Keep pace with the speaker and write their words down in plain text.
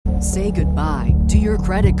Say goodbye to your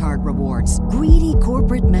credit card rewards. Greedy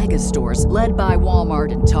corporate mega stores, led by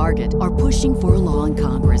Walmart and Target, are pushing for a law in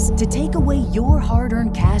Congress to take away your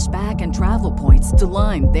hard-earned cash back and travel points to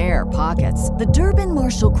line their pockets. The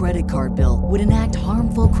Durbin-Marshall credit card bill would enact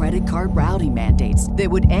harmful credit card routing mandates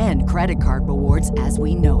that would end credit card rewards as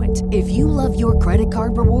we know it. If you love your credit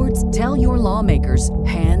card rewards, tell your lawmakers,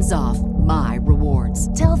 hands off my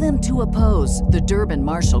rewards. Tell them to oppose the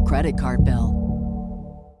Durbin-Marshall credit card bill.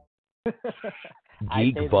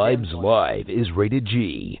 Geek Vibes Live is rated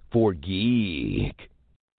G for geek.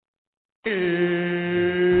 Hey,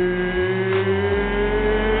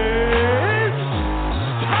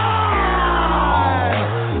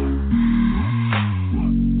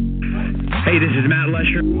 this is Matt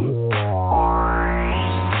Lesher.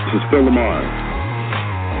 This is Phil Lamar.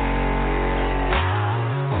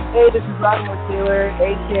 Hey, this is Rodney Taylor,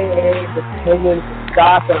 a.k.a. the Penguin from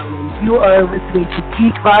Gotham, and you are listening to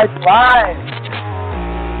Geek Vibes Live.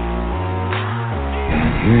 And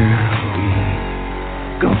here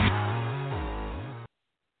we go.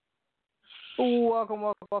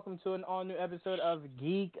 Welcome to an all-new episode of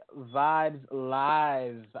Geek Vibes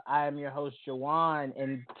Live. I am your host, Jawan,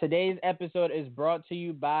 and today's episode is brought to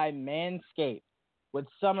you by Manscaped. With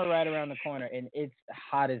summer right around the corner, and it's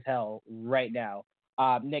hot as hell right now.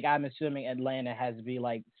 Nick, I'm assuming Atlanta has to be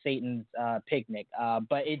like Satan's picnic,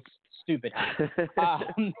 but it's stupid hot.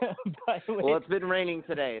 Well, it's been raining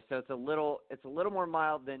today, so it's a little more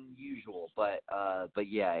mild than usual. But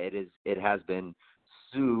yeah, it has been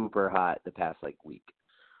super hot the past week.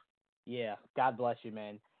 Yeah, God bless you,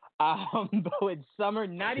 man. But with summer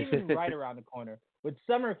not even right around the corner, with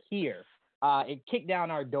summer here, it kicked down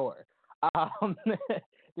our door.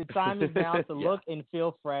 The time is now to look and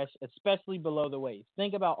feel fresh, especially below the waist.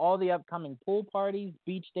 Think about all the upcoming pool parties,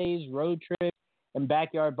 beach days, road trips, and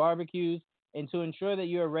backyard barbecues. And to ensure that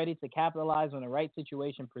you are ready to capitalize when the right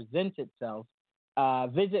situation presents itself,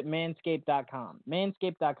 visit manscaped.com.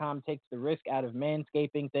 Manscaped.com takes the risk out of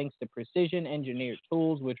manscaping thanks to precision-engineered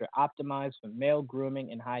tools which are optimized for male grooming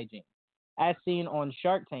and hygiene. As seen on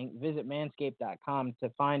Shark Tank, visit manscaped.com to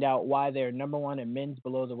find out why they're number one in men's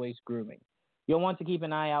below-the-waist grooming. You'll want to keep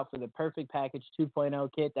an eye out for the Perfect Package 2.0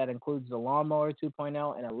 kit that includes the Lawnmower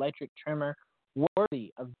 2.0 and electric trimmer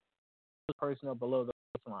worthy of the personal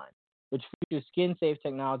below-the-waist line, which features skin-safe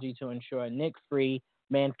technology to ensure a nick-free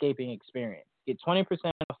manscaping experience. Get 20%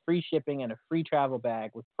 off free shipping and a free travel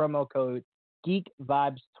bag with promo code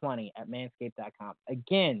GeekVibes20 at manscaped.com.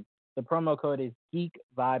 Again, the promo code is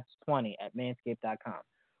GeekVibes20 at manscaped.com.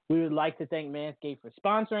 We would like to thank Manscaped for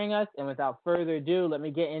sponsoring us, and without further ado, let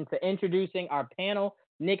me get into introducing our panel.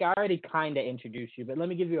 Nick, I already kind of introduced you, but let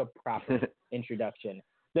me give you a proper introduction.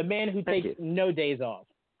 The man who takes no days off.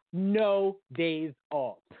 No days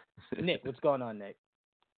off. Nick, what's going on, Nick?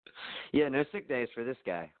 Yeah, no sick days for this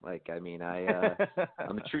guy. I'm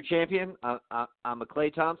a true champion. I'm a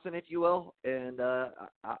Klay Thompson, if you will, and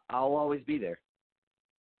I'll always be there.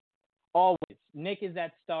 Always. Nick is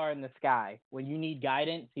that star in the sky. When you need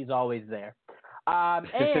guidance, he's always there.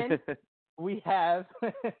 And we have,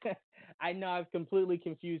 I know I've completely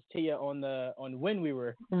confused Tia on when we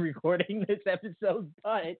were recording this episode,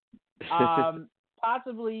 but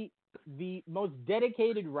possibly the most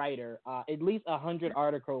dedicated writer, at least 100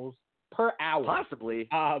 articles per hour. Possibly.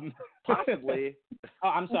 Possibly. Oh,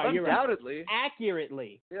 I'm sorry. You're right. Undoubtedly.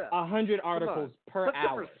 Accurately. Yeah. 100 articles per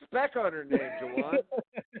hour. Put some respect on her name, Jawan.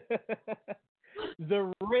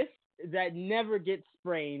 The wrist that never gets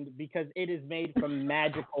sprained because it is made from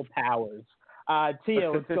magical powers.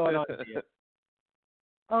 Tia, what's going on, Tia?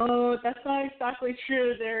 Oh, that's not exactly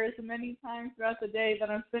true. There's many times throughout the day that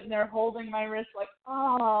I'm sitting there holding my wrist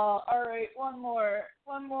all right, one more.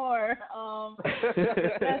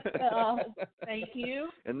 Thank you.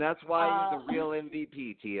 And that's why you're the real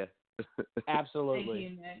MVP, Tia.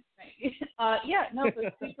 Absolutely. Thank you, Nick.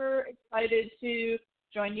 But super excited to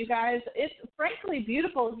join you guys. It's frankly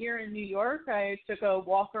beautiful here in New York. I took a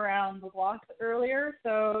walk around the block earlier.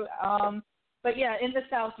 So, but yeah, in the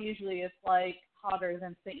South usually it's hotter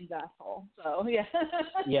than Satan's asshole. So yeah.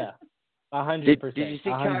 Yeah, 100%. Did you see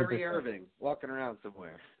 100%. Kyrie Irving walking around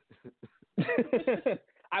somewhere?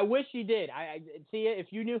 I wish you did. Tia, if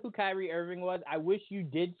you knew who Kyrie Irving was, I wish you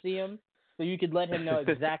did see him so you could let him know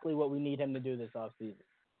exactly what we need him to do this offseason.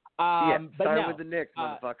 Start with the Knicks,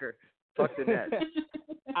 motherfucker. Fuck the Nets.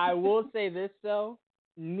 I will say this, though.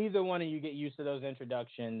 Neither one of you get used to those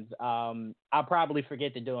introductions. I'll probably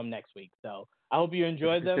forget to do them next week. So I hope you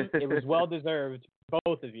enjoyed them. It was well-deserved,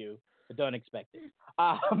 both of you, but don't expect it.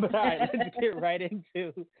 But all right, let's get right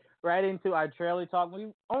into our trailer talk.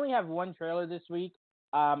 We only have one trailer this week.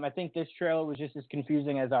 I think this trailer was just as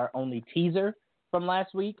confusing as our only teaser from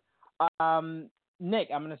last week. Nick,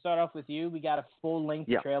 I'm going to start off with you. We got a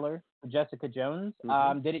full-length trailer for Jessica Jones.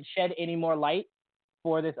 Did it shed any more light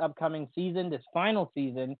for this upcoming season, this final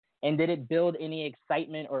season, and did it build any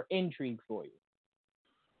excitement or intrigue for you?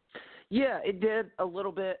 Yeah, it did a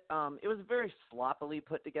little bit. It was a very sloppily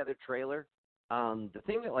put together trailer. The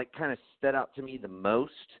thing that like kind of stood out to me the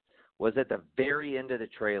most was at the very end of the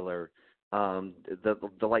trailer, the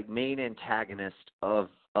like main antagonist of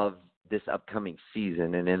this upcoming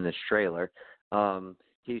season and in this trailer,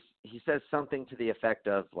 he says something to the effect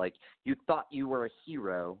of like, you thought you were a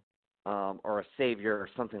hero or a savior or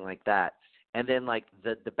something like that. And then like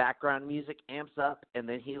the background music amps up, and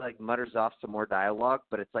then he like mutters off some more dialogue,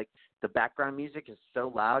 but it's like the background music is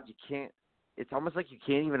so loud it's almost like you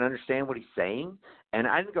can't even understand what he's saying. And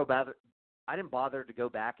I didn't bother to go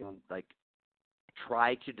back and like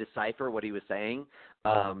try to decipher what he was saying,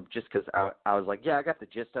 just because I was like, yeah, I got the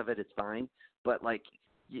gist of it, it's fine. But like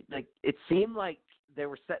it seemed like they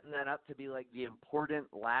were setting that up to be like the important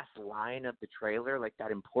last line of the trailer, like that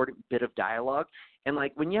important bit of dialogue. And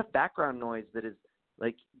like when you have background noise that is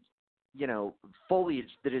like, you know,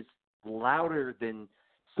 foliage that is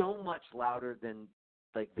so much louder than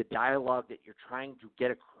like the dialogue that you're trying to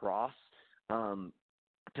get across,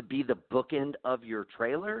 to be the bookend of your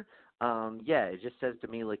trailer. It just says to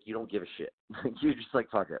me like you don't give a shit. You're just like,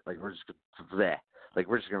 fuck it, like we're just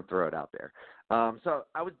gonna throw it out there. So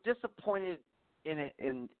I was disappointed in it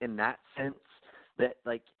in that sense, that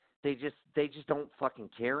like they just don't fucking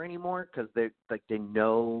care anymore, because they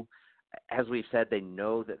know, as we've said, they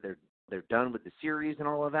know that they're done with the series and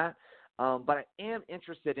all of that. But I am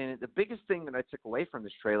interested in it. The biggest thing that I took away from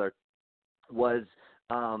this trailer was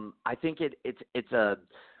I think it's a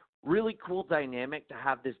really cool dynamic to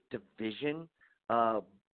have this division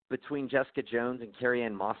between Jessica Jones and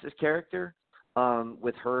Carrie-Anne Moss's character,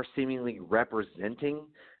 with her seemingly representing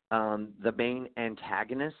the main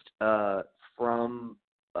antagonist from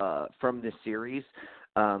this series,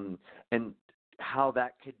 and how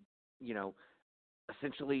that could, you know,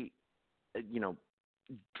 essentially, you know,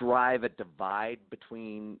 drive a divide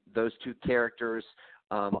between those two characters.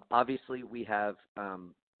 Obviously, we have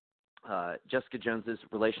Jessica Jones's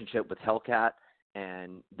relationship with Hellcat,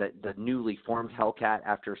 and the newly formed Hellcat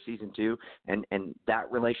after season 2, and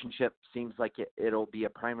that relationship seems like it'll be a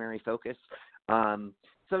primary focus.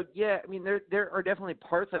 So yeah, I mean, there are definitely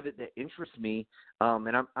parts of it that interest me,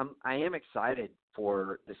 and I am excited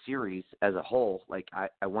for the series as a whole. Like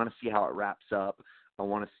I want to see how it wraps up. I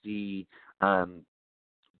want to see,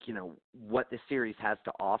 you know, what the series has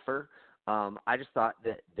to offer. I just thought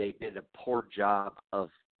that they did a poor job of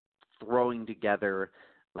throwing together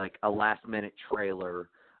like a last minute trailer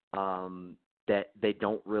that they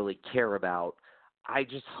don't really care about. I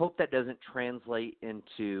just hope that doesn't translate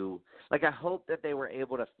into, like, I hope that they were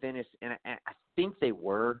able to finish, and I think they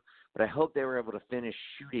were, but I hope they were able to finish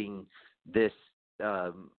shooting this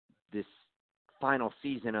this final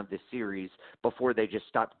season of this series before they just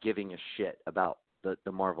stopped giving a shit about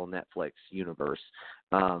the Marvel Netflix universe.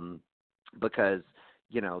 Because,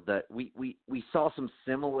 you know, we saw some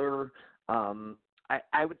similar,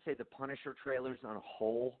 I would say the Punisher trailers on a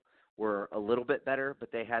whole were a little bit better,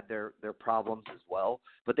 but they had their problems as well.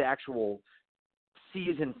 But the actual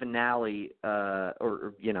season finale,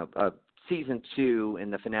 season 2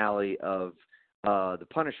 and the finale of the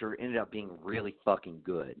Punisher ended up being really fucking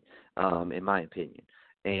good, in my opinion.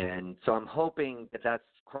 And so I'm hoping that's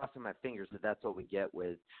crossing my fingers that's what we get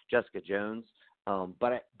with Jessica Jones.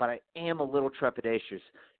 But I am a little trepidatious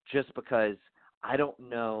just because I don't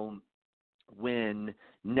know when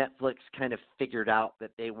Netflix kind of figured out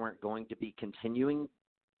that they weren't going to be continuing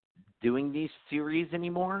doing these series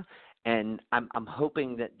anymore. And I'm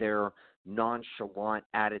hoping that their nonchalant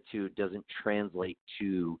attitude doesn't translate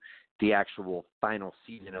to the actual final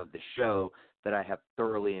season of the show that I have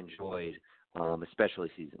thoroughly enjoyed, especially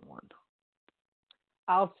season 1.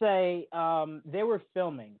 I'll say they were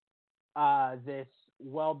filming this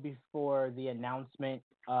well before the announcement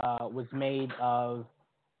was made of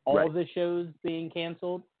all the shows being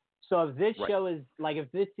canceled. So if this show is, like,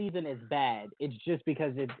 if this season is bad, it's just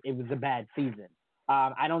because it was a bad season.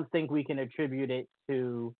 I don't think we can attribute it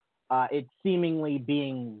to it seemingly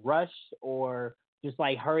being rushed or just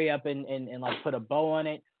like hurry up and like put a bow on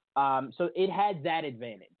it. So it had that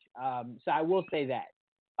advantage. So I will say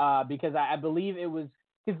that because I believe it was,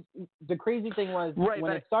 because the crazy thing was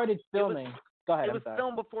when it started filming. Go ahead. It was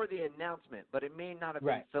filmed before the announcement, but it may not have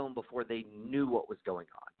been filmed before they knew what was going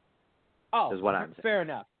on. Oh, is what I'm saying.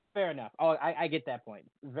 Fair enough. Oh, I get that point.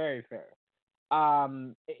 Very fair.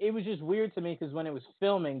 it was just weird to me because when it was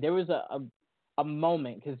filming, there was a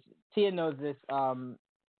moment, because Tia knows this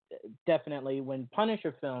definitely. When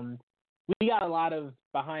Punisher filmed, we got a lot of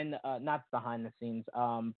not behind the scenes,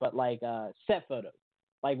 but like set photos.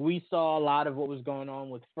 Like we saw a lot of what was going on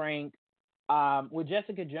with Frank. With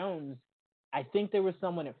Jessica Jones, I think there was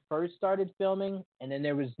someone that first started filming, and then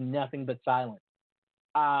there was nothing but silence.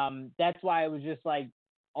 That's why it was just like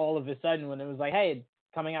all of a sudden when it was like, hey, it's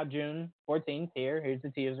coming out June 14th. Here's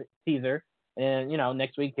the teaser, and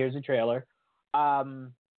next week here's the trailer.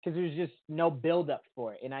 Because there's just no build up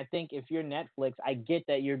for it. And I think if you're Netflix, I get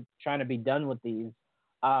that you're trying to be done with these,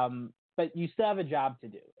 but you still have a job to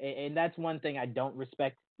do. And that's one thing I don't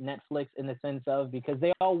respect Netflix in the sense of, because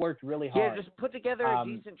they all worked really hard. Yeah, just put together a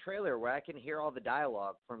decent trailer where I can hear all the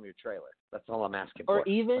dialogue from your trailer. That's all I'm asking for. Or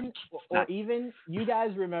even you guys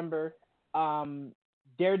remember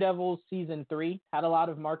Daredevil season 3 had a lot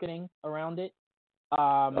of marketing around it.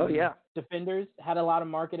 Oh yeah. Defenders had a lot of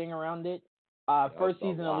marketing around it. First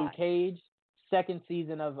season of Luke Cage, second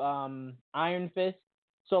season of Iron Fist.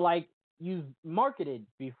 So like you've marketed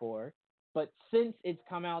before, but since it's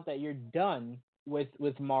come out that you're done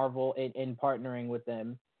with Marvel and partnering with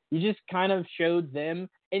them, you just kind of showed them.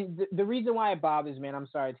 And the reason why it bothers me, and I'm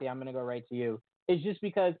sorry, T, I'm gonna go right to you, is just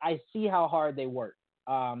because I see how hard they work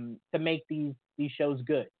to make these shows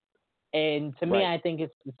good. And to me, I think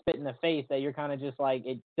it's spit in the face that you're kind of just like,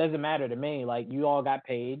 it doesn't matter to me. Like you all got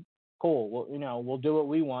paid. Cool. Well, we'll do what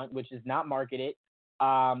we want, which is not market it.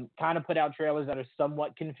 Kind of put out trailers that are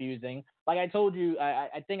somewhat confusing. Like I told you,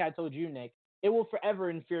 I think I told you, Nick, it will forever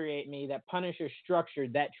infuriate me that Punisher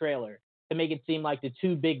structured that trailer to make it seem like the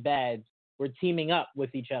two big bads were teaming up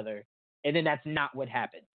with each other. And then that's not what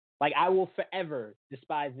happened. Like I will forever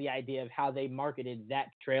despise the idea of how they marketed that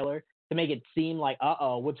trailer to make it seem like,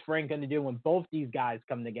 what's Frank going to do when both these guys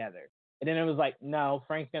come together? And then it was like, no,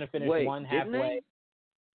 Frank's going to finish one halfway.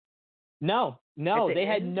 No, they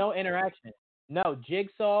had no interaction. No,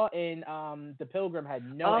 Jigsaw and the Pilgrim had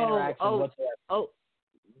no interaction whatsoever.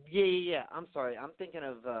 Yeah. I'm sorry. I'm thinking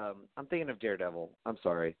of Daredevil. I'm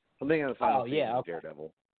sorry. I'm thinking of the final season of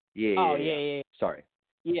Daredevil. Yeah. Sorry.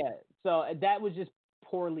 Yeah. So that was just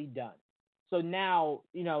poorly done. So now,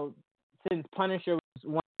 since Punisher was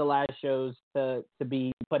one of the last shows to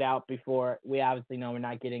be put out before we obviously know we're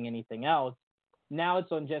not getting anything else, now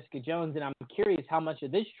it's on Jessica Jones, and I'm curious how much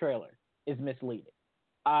of this trailer is misleading.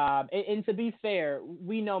 And to be fair,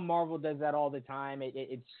 we know Marvel does that all the time.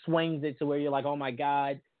 It swings it to where you're like, oh my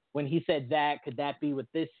God, when he said that, could that be with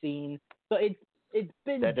this scene? So it's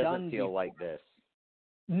been that done. That doesn't feel like this.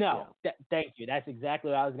 No, thank you. That's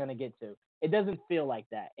exactly what I was going to get to. It doesn't feel like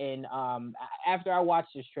that. And after I watched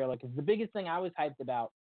this trailer, because the biggest thing I was hyped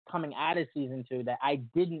about coming out of season 2 that I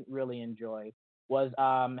didn't really enjoy was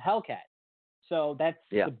Hellcat. So that's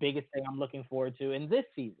the biggest thing I'm looking forward to in this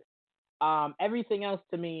season. Everything else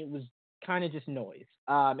to me was kind of just noise.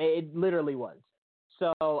 It literally was.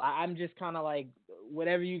 So I'm just kind of like,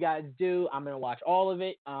 whatever you guys do, I'm going to watch all of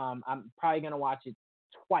it. I'm probably going to watch it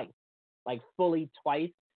twice, like fully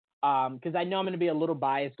twice, because I know I'm going to be a little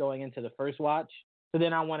biased going into the first watch. So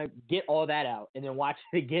then I want to get all that out and then watch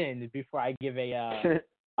it again before I give a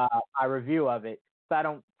review of it, so I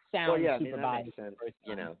don't sound super biased. Makes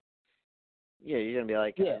sense, Yeah, you're gonna be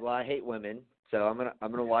like, well, I hate women, so I'm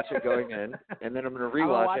gonna watch it going in, and then I'm gonna rewatch I'm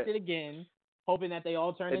gonna watch it again, hoping that they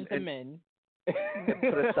all turn into men. And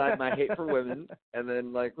put aside my hate for women, and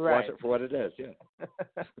then watch it for what it is.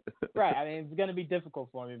 Yeah. Right. I mean, it's gonna be difficult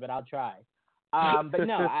for me, but I'll try. But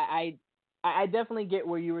no, I definitely get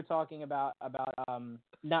where you were talking about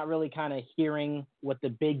not really kind of hearing what the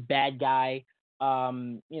big bad guy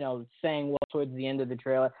saying towards the end of the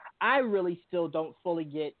trailer. I really still don't fully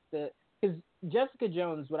get because Jessica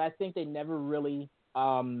Jones, what I think they never really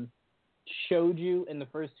showed you in the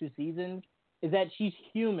first 2 seasons is that she's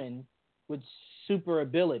human with super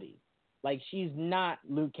ability. Like, she's not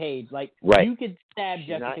Luke Cage. Like, you could stab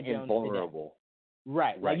Jessica Jones invulnerable. to death.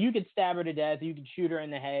 Right. Like, you could stab her to death. You could shoot her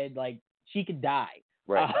in the head. Like, she could die.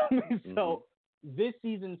 Right. So this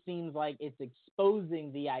season seems like it's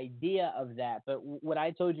exposing the idea of that. But what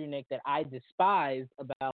I told you, Nick, that I despise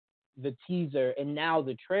about the teaser and now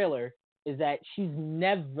the trailer is that she's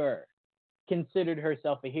never considered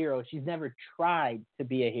herself a hero. She's never tried to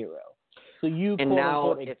be a hero. So you quote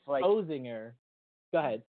unquote exposing her. Go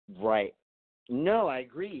ahead. Right. No, I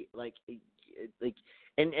agree.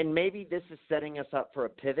 And maybe this is setting us up for a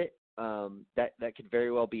pivot. That could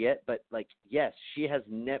very well be it. But yes, she has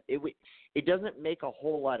never. It doesn't make a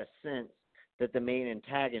whole lot of sense that the main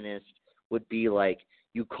antagonist would be like,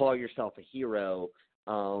 you call yourself a hero,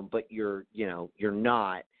 but you're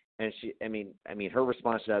not, And I mean, her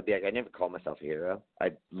response to that would be like, I never call myself a hero.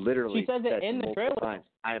 I literally She says it in the multiple trailer. times,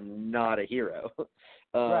 I am not a hero.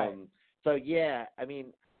 Right. So yeah, I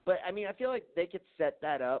feel like they could set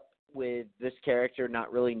that up with this character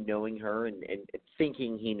not really knowing her and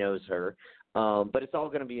thinking he knows her. But it's all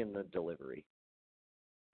going to be in the delivery.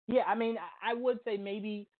 Yeah, I mean, I would say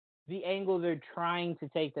maybe the angle they're trying to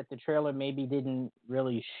take that the trailer maybe didn't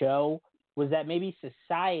really show was that maybe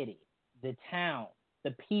society, the town,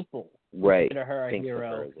 the people consider her a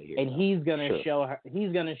hero, and he's gonna show her.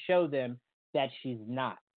 He's gonna show them that she's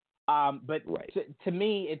not. But to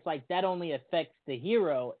me, it's like that only affects the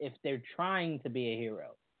hero if they're trying to be a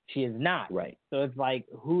hero. She is not. Right. So it's like,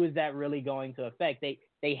 who is that really going to affect?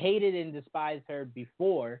 They hated and despised her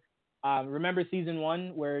before. Remember season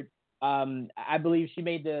 1 where I believe she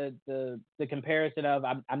made the comparison of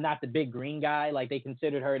I'm not the big green guy. Like they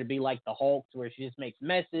considered her to be like the Hulk, where she just makes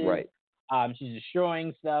messes. Right. She's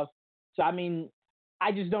destroying stuff. So I mean,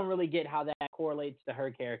 I just don't really get how that correlates to her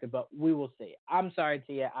character, but we will see. I'm sorry,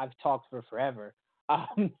 Tia, I've talked for forever.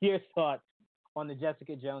 Your thoughts on the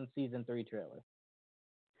Jessica Jones season 3 trailer?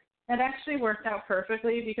 It actually worked out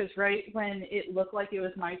perfectly because right when it looked like it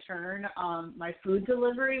was my turn, my food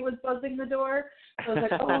delivery was buzzing the door. So I was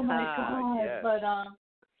like, oh my God. Yes. But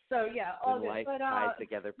so yeah, all good. Life but ties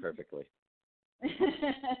together perfectly.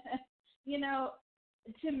 You know,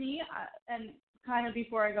 to me, and kind of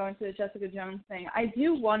before I go into the Jessica Jones thing, I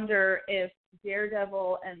do wonder if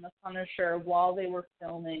Daredevil and the Punisher, while they were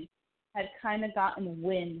filming, had kind of gotten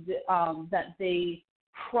wind that they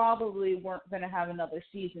probably weren't going to have another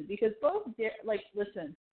season, because both,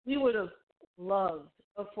 listen, we would have loved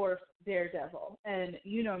a fourth Daredevil, and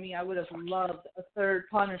you know me, I would have loved a third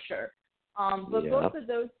Punisher. But both of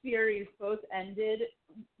those series both ended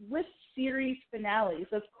with series finales.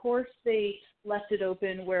 Of course, they left it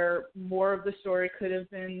open where more of the story could have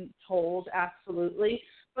been told, absolutely.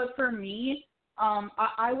 But for me,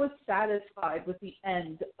 I was satisfied with the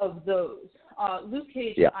end of those. Luke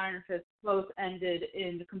Cage and Iron Fist both ended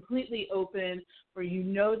in completely open, where you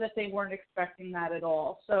know that they weren't expecting that at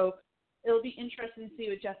all. So it'll be interesting to see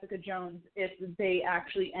with Jessica Jones if they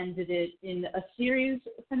actually ended it in a series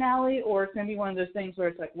finale, or it's going to be one of those things where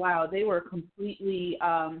it's like, wow, they were completely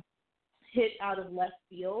hit out of left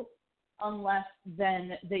field, unless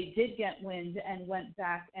then they did get wind and went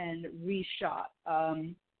back and reshot,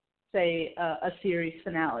 say, a series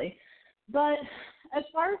finale. But as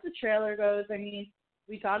far as the trailer goes, I mean,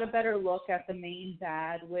 we got a better look at the main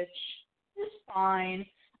bad, which is fine.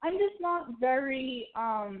 I'm just not very,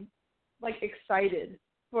 excited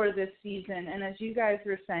for this season. And as you guys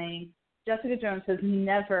were saying, Jessica Jones has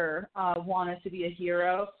never wanted to be a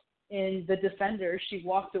hero. In The Defenders, she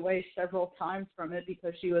walked away several times from it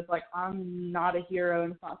because she was like, I'm not a hero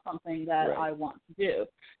and it's not something that I want to do.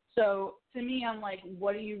 So to me, I'm like,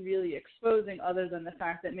 what are you really exposing other than the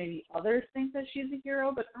fact that maybe others think that she's a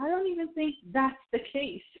hero? But I don't even think that's the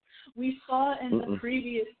case. We saw in the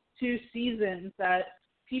previous 2 seasons that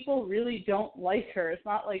people really don't like her. It's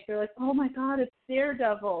not like they're like, oh my God, it's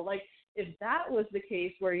Daredevil. Like, if that was the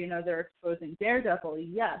case where, you know, they're exposing Daredevil,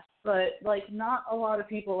 yes. But, not a lot of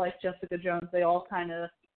people like Jessica Jones. They all kind of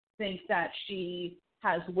think that she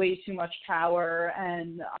has way too much power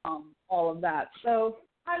and all of that. So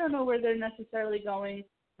I don't know where they're necessarily going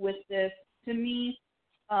with this. To me,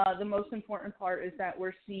 the most important part is that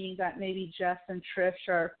we're seeing that maybe Jess and Trish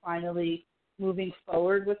are finally moving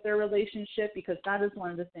forward with their relationship, because that is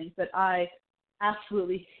one of the things that I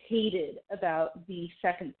absolutely hated about the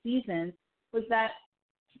second season was that,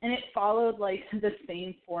 and it followed the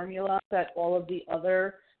same formula that all of the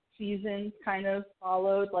other seasons kind of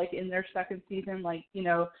followed, in their second season,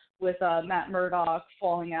 with Matt Murdock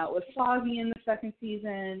falling out with Foggy in the second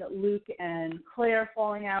season, Luke and Claire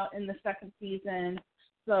falling out in the second season.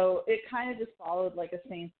 So it kind of just followed a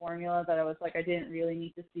same formula that I was like, I didn't really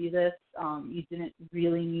need to see this. You didn't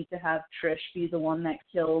really need to have Trish be the one that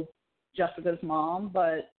killed Jessica's mom.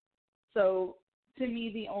 But so to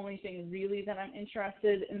me, the only thing really that I'm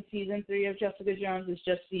interested in season 3 of Jessica Jones is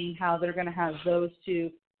just seeing how they're going to have those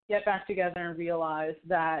two get back together and realize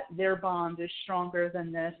that their bond is stronger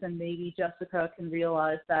than this, and maybe Jessica can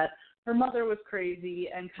realize that her mother was crazy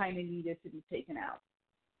and kind of needed to be taken out.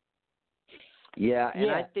 Yeah, and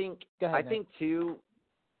I think that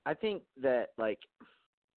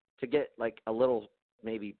to get a little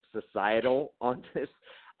maybe societal on this,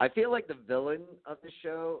 I feel like the villain of the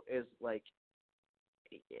show is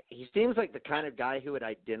he seems like the kind of guy who would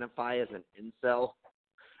identify as an incel,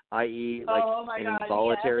 i.e.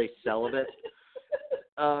 involuntary celibate.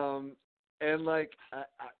 And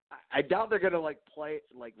I doubt they're gonna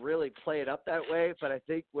really play it up that way. But I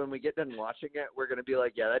think when we get done watching it, we're gonna be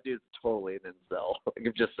like, yeah, that dude's totally an incel. Like,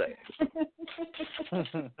 I'm just saying.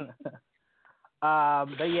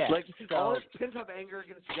 But yeah, like so, all his pent-up anger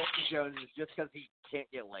against Jessica Jones is just because he can't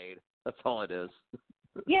get laid. That's all it is.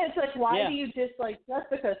 Yeah, it's like, why do you dislike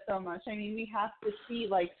Jessica so much? I mean, we have to see,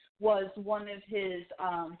 like, was one of his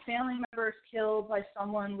family members killed by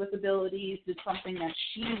someone with abilities? Did something that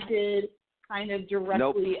she did kind of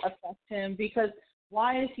directly affect him? Because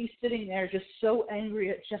why is he sitting there just so angry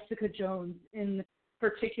at Jessica Jones in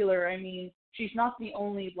particular? I mean, she's not the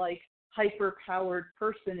only, like, hyper-powered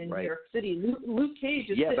person in New York City. Luke Cage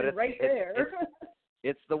is sitting right there.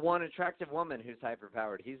 It's the one attractive woman who's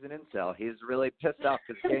hyper-powered. He's an incel. He's really pissed off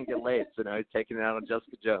because he can't get laid, so now he's taking it out on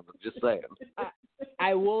Jessica Jones. I'm just saying.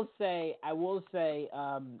 I will say,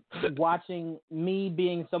 watching me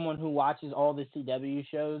being someone who watches all the CW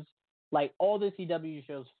shows, like all the CW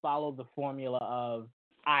shows follow the formula of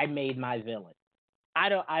I made my villain.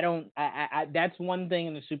 That's one thing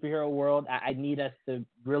in the superhero world I need us to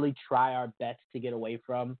really try our best to get away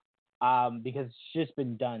from, because it's just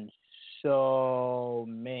been done so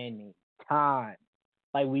many times.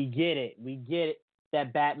 Like, we get it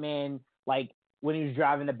that Batman, like, when he was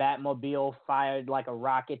driving the Batmobile, fired like a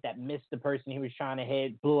rocket that missed the person he was trying to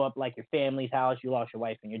hit, blew up like your family's house, you lost your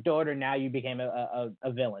wife and your daughter, now you became a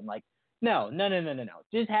villain. Like, no.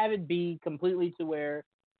 Just have it be completely to where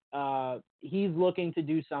he's looking to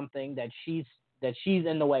do something that she's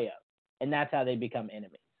in the way of, and that's how they become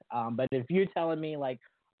enemies. But if you're telling me like,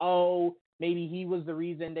 oh, maybe he was the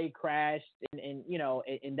reason they crashed, and you know,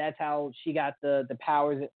 and that's how she got the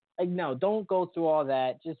powers. Like, no, don't go through all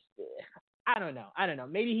that. Just, I don't know.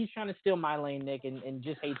 Maybe he's trying to steal my lane, Nick, and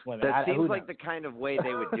just hates women. That seems like the kind of way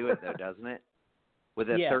they would do it, though, doesn't it? With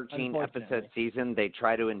a 13-episode season, they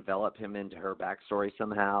try to envelop him into her backstory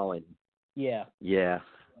somehow, and it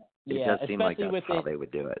does seem like that's how they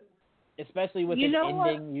would do it. Especially with its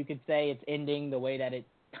ending, you could say it's ending the way that it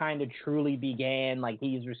kind of truly began, like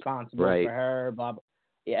he's responsible for her, blah, blah.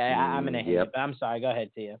 Yeah, I'm going to hate it, but I'm sorry. Go ahead,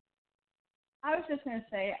 Tia. I was just going to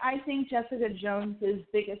say, I think Jessica Jones's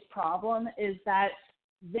biggest problem is that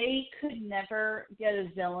they could never get a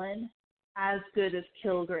villain as good as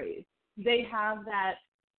Kilgrave. They have that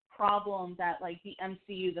problem that, like, the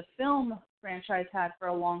MCU, the film franchise, had for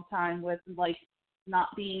a long time with, like, not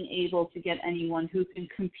being able to get anyone who can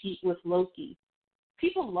compete with Loki.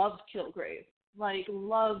 People loved Kilgrave. Like,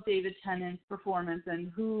 love David Tennant's performance,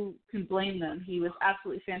 and who can blame them? He was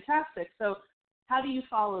absolutely fantastic. So how do you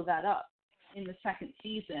follow that up in the second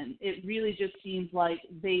season? It really just seems like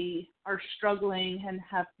they are struggling and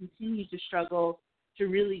have continued to struggle to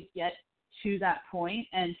really get to that point.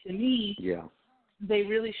 And to me, they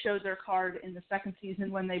really showed their card in the second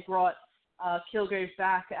season when they brought Kilgrave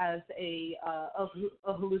back as a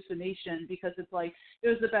hallucination, because it's like it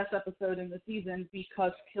was the best episode in the season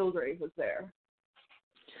because Kilgrave was there.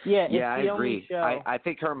 Yeah, I agree. I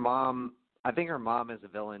think her mom as a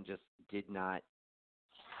villain just did not.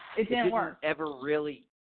 It didn't work. Ever really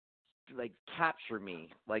like capture me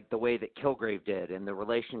like the way that Kilgrave did, and the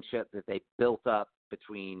relationship that they built up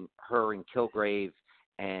between her and Kilgrave,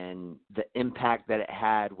 and the impact that it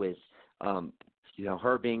had with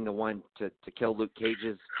her being the one to kill Luke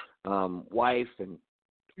Cage's wife, and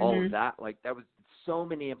all of that. Like, that was so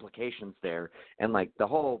many implications there, and like the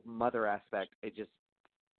whole mother aspect. It just,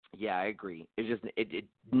 I agree. It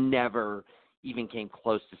never even came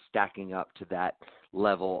close to stacking up to that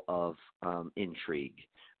level of intrigue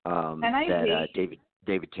that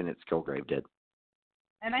David Tennant's Kilgrave did.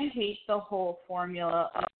 And I hate the whole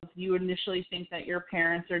formula of you initially think that your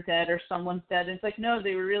parents are dead or someone's dead. And it's like, no,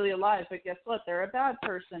 they were really alive, but guess what? They're a bad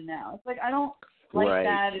person now. It's like, I don't like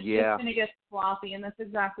that. It's just going to get sloppy, and that's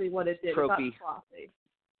exactly what it did. Tropey. It got sloppy.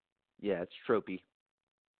 Yeah, it's tropey.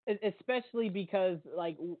 Especially because,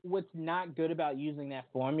 like, what's not good about using that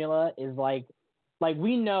formula is, like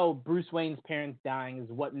we know Bruce Wayne's parents dying is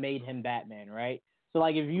what made him Batman, right? So,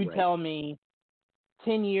 like, if you tell me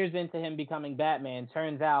 10 years into him becoming Batman,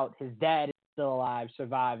 turns out his dad is still alive,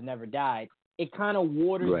 survived, never died, it kind of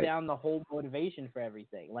waters down the whole motivation for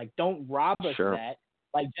everything. Like, don't rob us of that.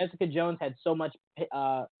 Like, Jessica Jones had so much,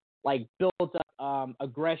 built up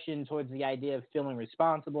aggression towards the idea of feeling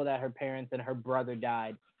responsible that her parents and her brother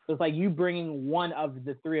died. So it's like you bringing one of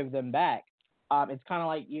the three of them back. It's kind of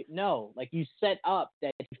like, you set up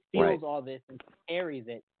that she feels all this and carries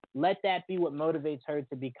it. Let that be what motivates her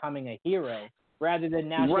to becoming a hero, rather than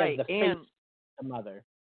now she has the face of the mother.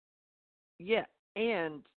 Yeah,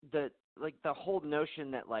 and the whole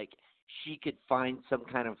notion that, like, she could find some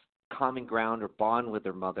kind of common ground or bond with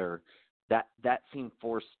her mother that seemed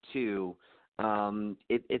forced too.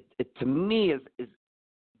 It to me is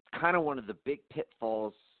kind of one of the big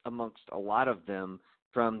pitfalls amongst a lot of them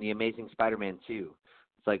from the Amazing Spider-Man 2.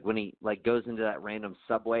 It's like when he like goes into that random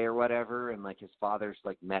subway or whatever, and like his father's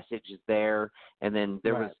like message is there, and then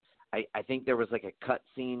there was I think there was like a cut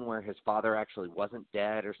scene where his father actually wasn't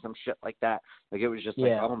dead or some shit like that. Like it was just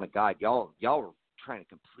like, oh my God, y'all were trying to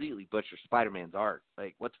completely butcher Spider-Man's art.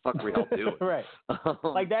 Like what the fuck were y'all doing? Right.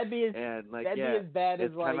 Like that'd be as like, that'd be as bad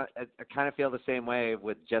as like. I kind of feel the same way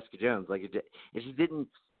with Jessica Jones. Like it just didn't.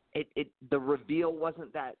 The reveal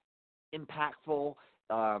wasn't that impactful.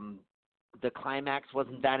 The climax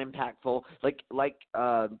wasn't that impactful. Like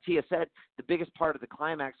Tia said, the biggest part of the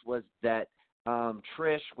climax was that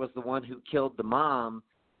Trish was the one who killed the mom,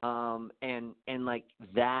 and like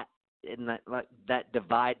that. And that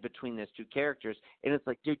divide between those two characters, and it's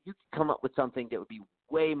like, dude, you could come up with something that would be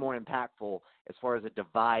way more impactful as far as a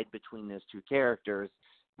divide between those two characters,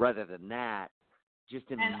 rather than that. Just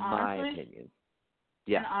in my opinion.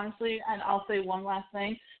 Yeah. And honestly, and I'll say one last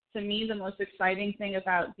thing. To me, the most exciting thing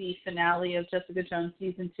about the finale of Jessica Jones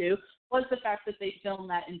Season 2 was the fact that they filmed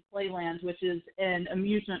that in Playland, which is an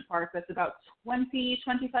amusement park that's about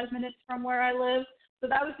 25 minutes from where I live. So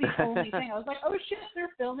that was the only thing. I was like, oh, shit, they're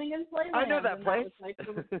filming in Playland. I know that place.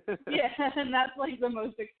 Yeah, and that's like the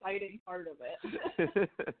most exciting part of it.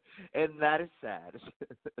 And that is sad.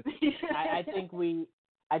 I think we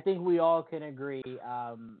all can agree.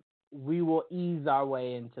 We will ease our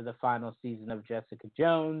way into the final season of Jessica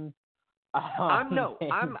Jones. I'm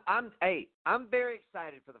very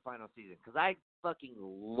excited for the final season because I fucking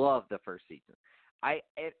love the first season.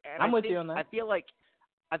 I'm with you on that. I feel like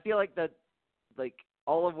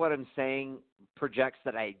all of what I'm saying projects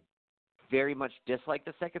that I very much dislike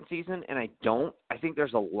the second season, and I don't. I think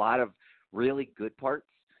there's a lot of really good parts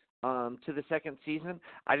to the second season.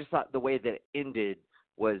 I just thought the way that it ended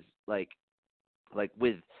was like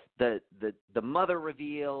with the mother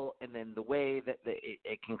reveal, and then the way that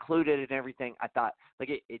it concluded and everything. I thought like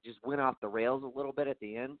it just went off the rails a little bit at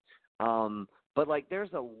the end. But like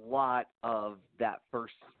there's a lot of that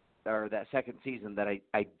first or that second season that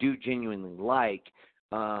I do genuinely like.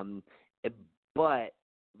 But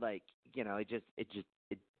like, you know, it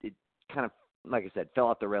kind of, like I said, fell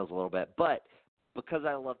off the rails a little bit, but because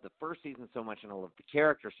I love the first season so much and I love the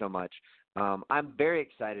character so much, I'm very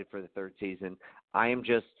excited for the third season. I am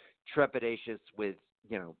just trepidatious with,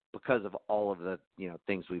 you know, because of all of the, you know,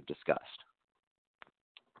 things we've discussed.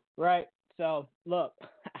 Right. So look,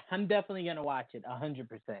 I'm definitely going to watch it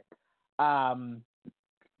 100%.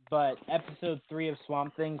 But episode 3 of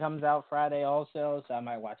Swamp Thing comes out Friday also, so I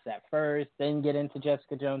might watch that first, then get into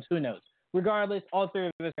Jessica Jones. Who knows? Regardless, all three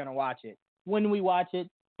of us are going to watch it. When we watch it,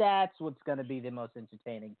 that's what's going to be the most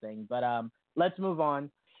entertaining thing. But let's move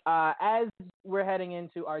on. As we're heading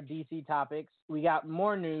into our DC topics, we got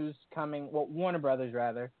more news coming, well, Warner Brothers,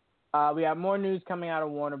 rather. We got more news coming out of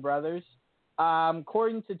Warner Brothers.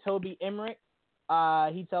 According to Toby Emmerich,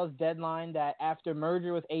 he tells Deadline that after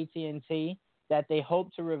merger with AT&T, that they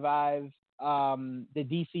hope to revive the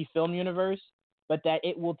DC film universe, but that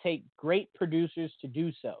it will take great producers to do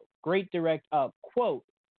so. Quote,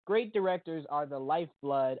 great directors are the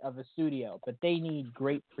lifeblood of a studio, but they need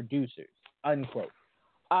great producers, unquote.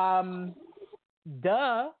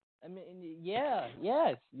 Duh. I mean, yeah.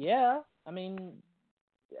 I mean,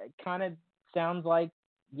 it kind of sounds like,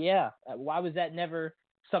 yeah. Why was that never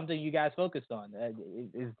something you guys focused on?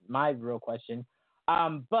 Is my real question.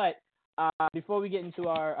 But before we get into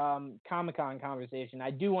our Comic-Con conversation,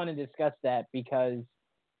 I do want to discuss that because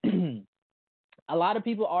a lot of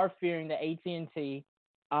people are fearing that AT&T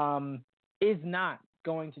is not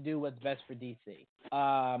going to do what's best for DC.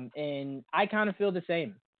 And I kind of feel the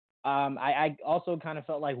same. I also kind of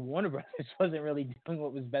felt like Warner Brothers wasn't really doing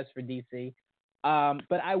what was best for DC.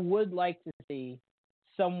 But I would like to see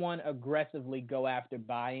someone aggressively go after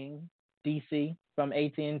buying DC from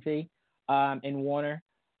AT&T and Warner.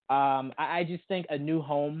 I just think a new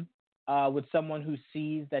home with someone who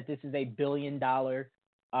sees that this is a $1 billion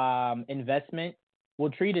investment will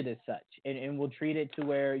treat it as such, and will treat it to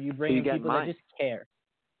where you bring in people that just care.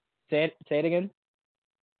 Say it again.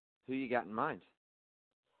 Who you got in mind?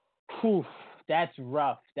 Whew, that's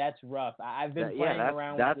rough. I've been playing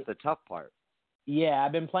around. That's with the tough part. Yeah,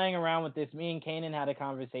 I've been playing around with this. Me and Kanan had a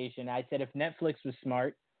conversation. I said if Netflix was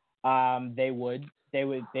smart, they would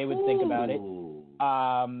think about it.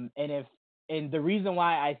 And the reason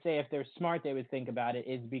why I say if they're smart, they would think about it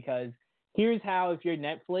is because here's how, if you're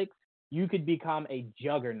Netflix, you could become a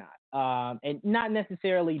juggernaut. And not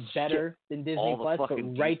necessarily better than Disney Plus, but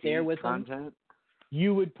right DC there with content. them.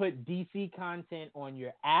 You would put DC content on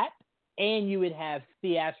your app. and you would have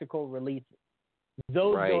theatrical releases.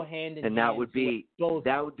 Those go hand in hand. And that would be both.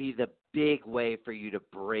 that would be the big way for you to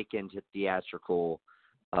break into theatrical.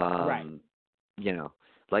 Right. You know,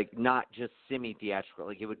 like not just semi-theatrical.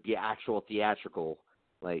 Like it would be actual theatrical.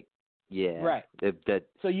 Like, yeah. Right.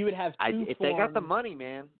 So you would have two if they got the money,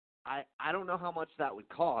 man, I don't know how much that would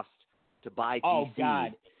cost to buy DC. Oh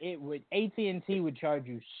God, it would. AT&T would charge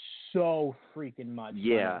you so freaking much.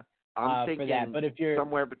 Yeah, I'm thinking for that. But if you're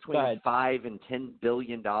somewhere between $5 and $10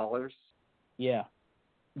 billion. Yeah.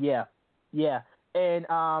 And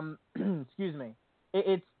excuse me.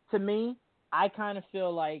 It's to me, I kind of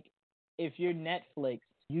feel like if you're Netflix,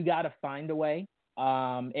 you got to find a way.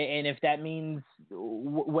 And if that means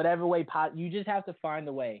whatever way, you just have to find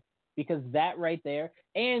a way. Because that right there,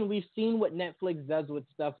 and we've seen what Netflix does with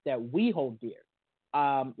stuff that we hold dear.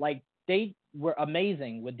 Like they were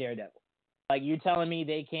amazing with Daredevil. Like you're telling me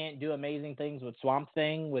they can't do amazing things with Swamp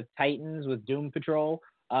Thing, with Titans, with Doom Patrol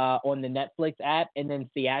on the Netflix app, and then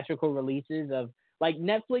theatrical releases of like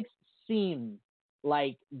Netflix seems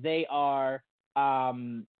like they are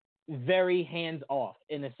very hands off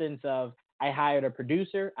in the sense of I hired a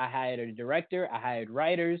producer, I hired a director, I hired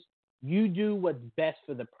writers. You do what's best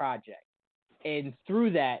for the project, and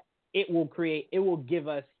through that, it will give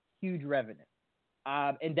us huge revenue.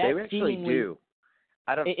 And that they actually do.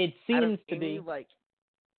 It seems to be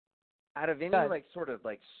out of any like sort of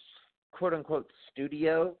like quote unquote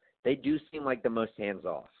studio, they do seem like the most hands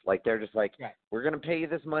off. Like they're just like, we're gonna pay you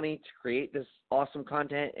this money to create this awesome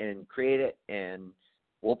content and create it, and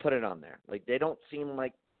we'll put it on there. Like they don't seem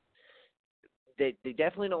like they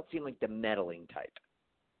definitely don't seem like the meddling type.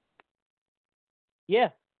 Yeah.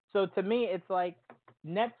 So to me, it's like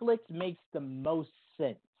Netflix makes the most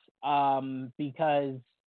sense because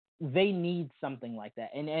they need something like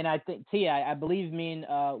that. And I think, Tia, I believe me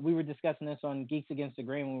and we were discussing this on Geeks Against the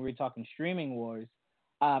Grain when we were talking streaming wars.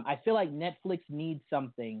 I feel like Netflix needs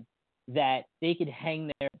something that they could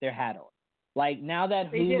hang their hat on. Like now that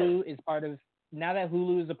Hulu is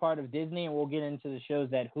a part of Disney, and we'll get into the shows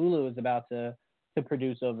that Hulu is about to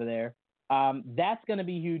produce over there, that's going to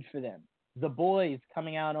be huge for them. The Boys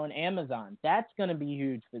coming out on Amazon, that's going to be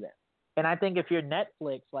huge for them. And I think if you're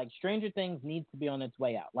Netflix, like Stranger Things needs to be on its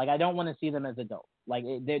way out. Like I don't want to see them as adults. Like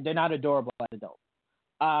they're not adorable as adults.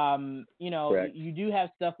 Correct. You do have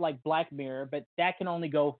stuff like Black Mirror, but that can only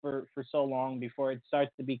go for so long before it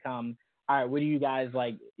starts to become, all right, what do you guys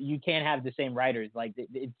like? You can't have the same writers. Like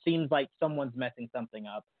it seems like someone's messing something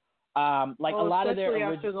up. A lot of their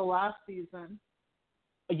after the last season.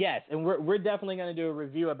 Yes, and we're definitely going to do a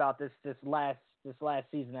review about this last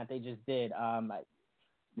season that they just did.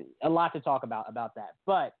 A lot to talk about that.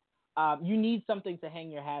 But you need something to hang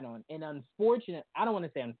your hat on. And I don't want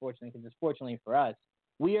to say unfortunate because it's fortunately for us,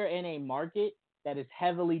 we are in a market that is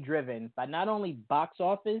heavily driven by not only box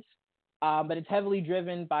office, but it's heavily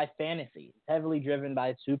driven by fantasy. It's heavily driven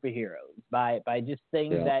by superheroes, by just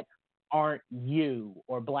things that aren't You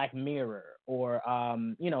or Black Mirror or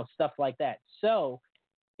stuff like that. So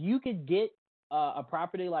you could get a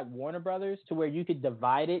property like Warner Brothers to where you could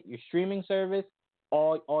divide it, your streaming service,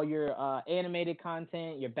 all your animated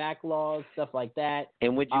content, your backlogs, stuff like that.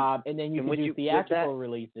 And and then you could do theatrical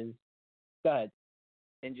releases. Go ahead.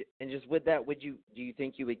 And just with that, do you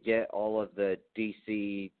think you would get all of the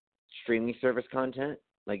DC streaming service content?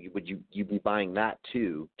 Like, would you be buying that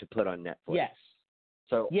too to put on Netflix? Yes.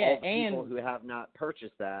 So all the people who have not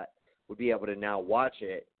purchased that would be able to now watch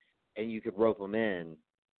it, and you could rope them in.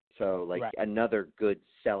 So, another good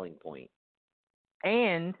selling point.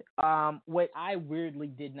 And what I weirdly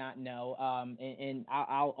did not know, and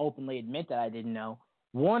I'll openly admit that I didn't know,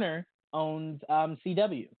 Warner owns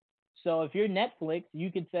CW. So if you're Netflix,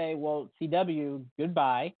 you could say, well, CW,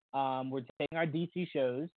 goodbye. We're taking our DC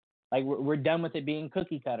shows. Like, we're done with it being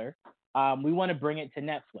cookie cutter. We want to bring it to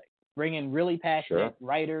Netflix. Bring in really passionate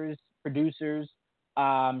writers, producers,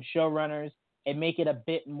 showrunners, and make it a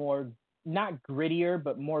bit more, not grittier,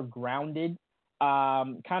 but more grounded.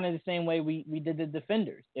 Kind of the same way we did the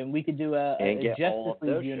Defenders. And we could do a Justice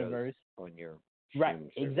League universe. On your right,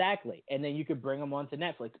 exactly. And then you could bring them onto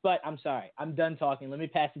Netflix. But I'm sorry, I'm done talking. Let me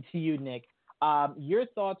pass it to you, Nick. Your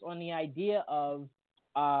thoughts on the idea of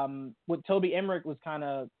what Toby Emmerich was kind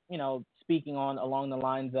of, speaking on along the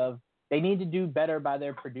lines of they need to do better by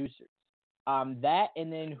their producers. That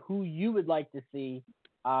and then who you would like to see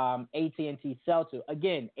AT&T sell to.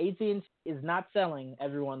 Again, AT&T is not selling,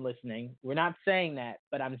 everyone listening. We're not saying that,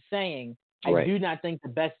 but I'm saying I do not think the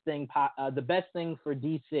best thing for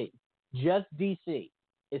DC, just DC,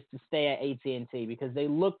 is to stay at AT&T because they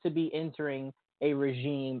look to be entering a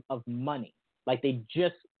regime of money. Like they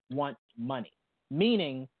just want money.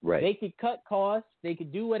 meaning Right. they could cut costs, they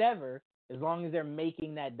could do whatever as long as they're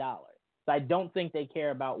making that dollar. So I don't think they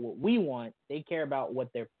care about what we want. They care about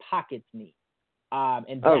what their pockets need.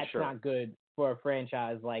 And that's not good for a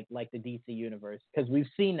franchise like the DC universe, because we've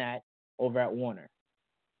seen that over at Warner.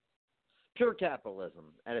 Pure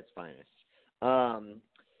capitalism at its finest.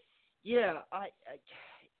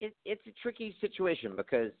 It's a tricky situation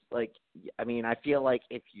because, like, I mean, I feel like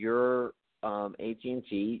if you're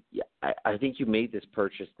AT&T, I think you made this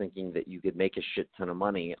purchase thinking that you could make a shit ton of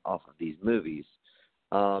money off of these movies.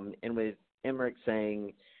 And with Emmerich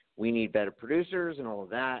saying we need better producers and all of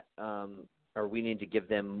that, or we need to give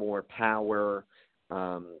them more power,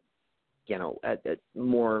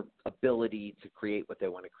 more ability to create what they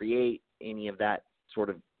want to create, any of that sort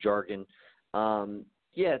of jargon. To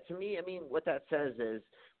me, I mean, what that says is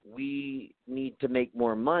we need to make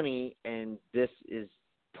more money, and this is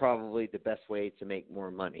probably the best way to make more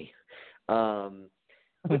money,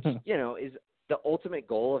 which, is the ultimate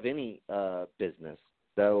goal of any business.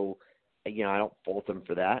 So, I don't fault them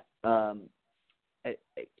for that.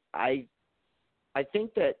 I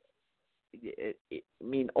think that,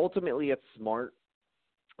 ultimately it's smart.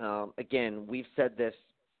 Again, we've said this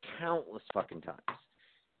countless fucking times.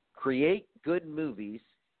 Create good movies,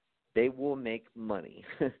 they will make money.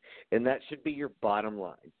 And that should be your bottom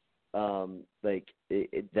line.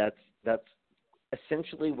 That's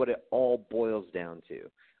essentially what it all boils down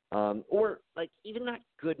to. Or, like, even not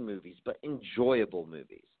good movies, but enjoyable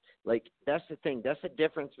movies. Like, that's the thing. That's the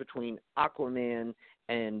difference between Aquaman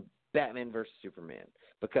and Batman versus Superman.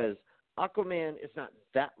 Because Aquaman is not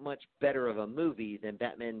that much better of a movie than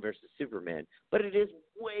Batman versus Superman, but it is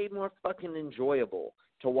way more fucking enjoyable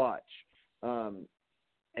to watch.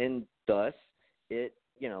 And thus, it,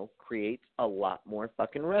 creates a lot more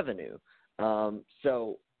fucking revenue.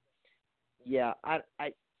 So, yeah, I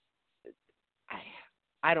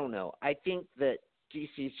don't know. I think that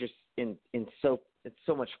DC's just in so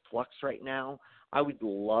much flux right now. I would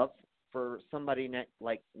love for somebody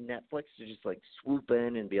like Netflix to just, like, swoop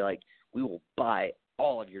in and be like, we will buy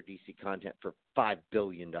all of your DC content for $5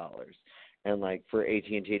 billion. And, like, for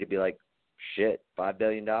AT&T to be like, shit, $5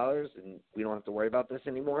 billion and we don't have to worry about this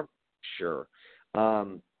anymore? Sure.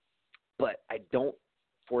 But I don't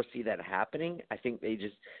foresee that happening. I think they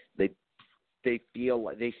feel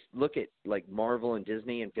like they look at, like, Marvel and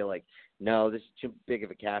Disney and feel like, no, this is too big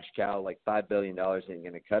of a cash cow. Like, $5 billion ain't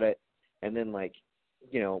going to cut it. And then, like,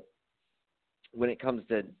 when it comes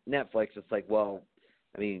to Netflix, it's like, well,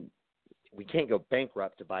 I mean, we can't go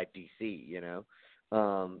bankrupt to buy DC,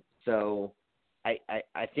 So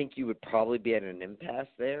I think you would probably be at an impasse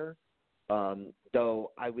there.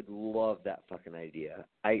 Though I would love that fucking idea.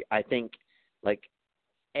 I think, like,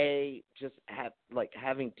 just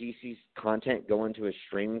having DC's content go into a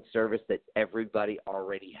streaming service that everybody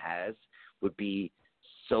already has would be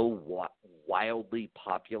so wildly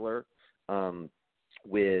popular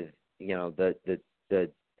with, the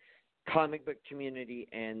comic book community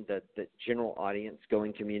and the general audience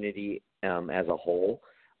going community as a whole,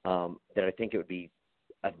 that I think it would be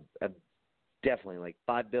a definitely, like,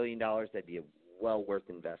 $5 billion. That'd be a well worth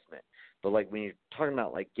investment. But, like, when you're talking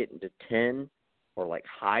about, like, getting to 10 or, like,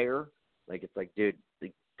 higher, like, it's like, dude,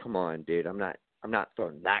 like, come on, dude, I'm not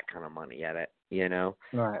throwing that kind of money at it,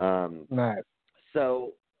 Right. Right.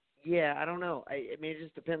 So, yeah, I don't know. I mean, it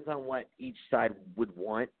just depends on what each side would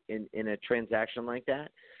want in a transaction like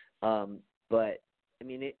that. But, I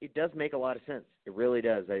mean, it does make a lot of sense. It really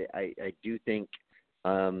does. I do think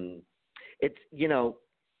it's,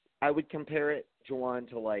 I would compare it, Juwan,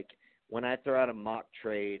 to, like, when I throw out a mock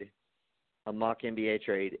NBA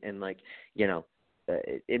trade, and, like,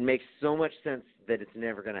 it makes so much sense that it's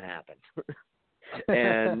never going to happen.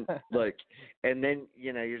 And, like, and then,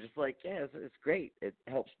 you're just like, yeah, it's great. It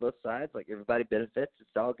helps both sides. Like, everybody benefits.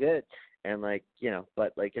 It's all good. And, like,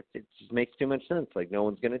 but, like, it just makes too much sense. Like, no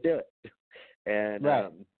one's going to do it. And,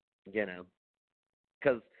 right.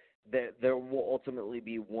 Because there will ultimately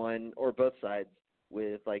be one or both sides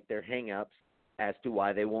with, like, their hang-ups as to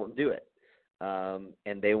why they won't do it.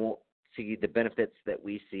 And they won't see the benefits that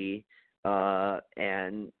we see.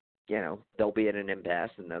 And, they'll be at an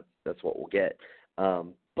impasse, and that's what we'll get.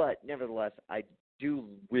 But nevertheless, I do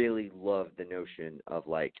really love the notion of,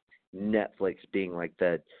 like, Netflix being, like,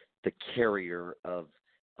 the carrier of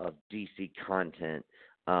DC content,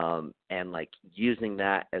 and, like, using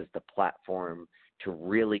that as the platform to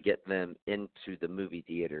really get them into the movie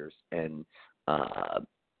theaters and,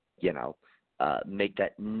 make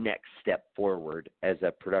that next step forward as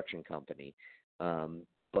a production company.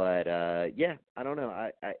 But I don't know.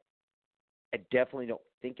 I definitely don't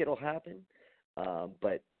think it'll happen.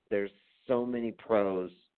 But there's so many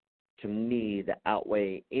pros to me that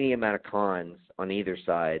outweigh any amount of cons on either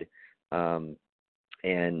side. And,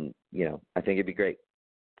 I think it'd be great.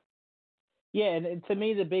 Yeah, and to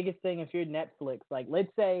me, the biggest thing, if you're Netflix, like,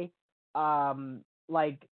 let's say,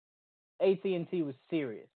 like, AT&T was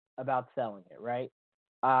serious about selling it, right?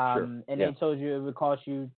 Sure. And yeah. they told you it would cost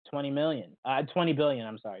you $20 billion. I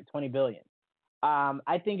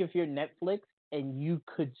think if you're Netflix and you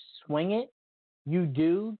could swing it, you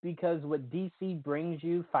do, because what DC brings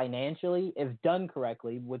you financially, if done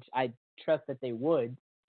correctly, which I trust that they would,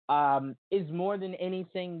 is more than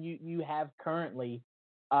anything you have currently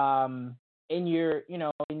in your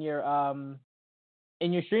streaming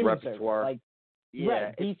repertoire. service. Like, yeah,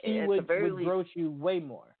 right, DC would gross you way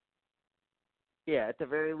more. Yeah, at the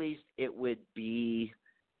very least, it would be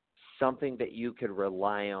something that you could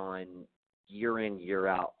rely on year in, year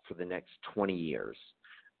out for the next 20 years,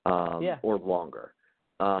 or longer,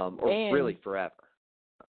 or really forever.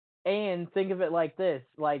 And think of it like this,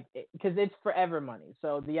 like, because it's forever money.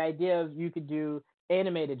 So the idea of you could do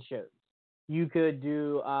animated shows, you could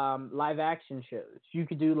do live action shows, you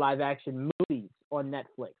could do live action movies on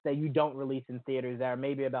Netflix that you don't release in theaters that are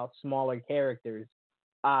maybe about smaller characters.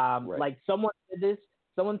 Right. Like someone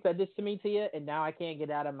said this to me, Tia, and now I can't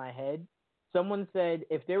get out of my head. Someone said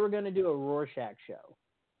if they were going to do a Rorschach show,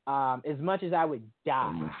 as much as I would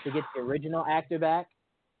die to get the original actor back,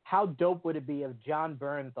 how dope would it be if John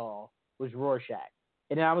Bernthal was Rorschach?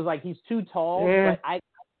 And then I was like, he's too tall, but I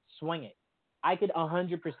could swing it. I could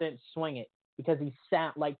 100% swing it because he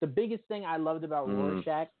sound like the biggest thing I loved about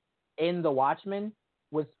Rorschach in The Watchmen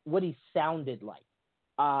was what he sounded like.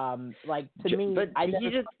 Like to me, but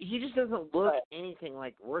he just doesn't look anything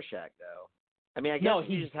like Rorschach, though. I mean, I guess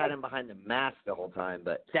you just had him behind the mask the whole time,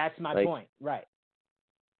 but that's my point, right?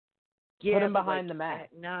 Yeah, put him behind the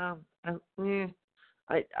mask. No. Yeah,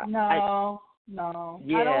 I don't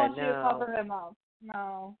want you to cover him up.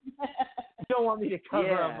 No. You don't want me to cover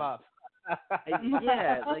him up.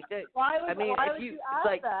 Yeah, like that. Why would you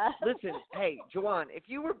ask that? Listen, hey, Juwan, if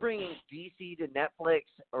you were bringing DC to Netflix,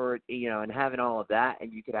 or and having all of that,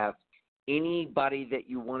 and you could have anybody that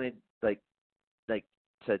you wanted, like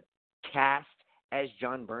to cast as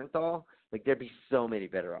John Bernthal, like there'd be so many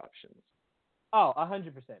better options. Oh,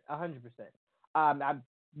 100%. I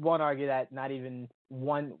won't argue that, not even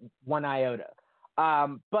one iota.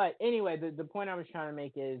 But anyway, the point I was trying to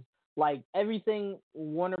make is, like, everything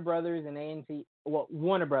Warner Brothers and A&T,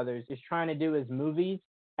 Warner Brothers is trying to do as movies,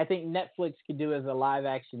 I think Netflix could do as a live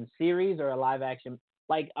action series or a live action,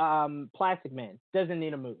 like Plastic Man doesn't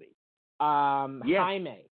need a movie.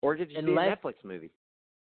 Jaime, or just be a Netflix movie.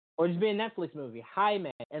 Or just be a Netflix movie.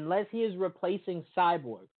 Jaime, unless he is replacing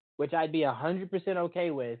Cyborg, which I'd be 100%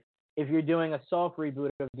 okay with if you're doing a soft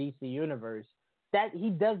reboot of DC Universe, that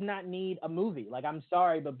he does not need a movie. Like, I'm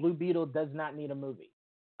sorry, but Blue Beetle does not need a movie.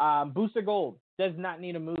 Booster Gold does not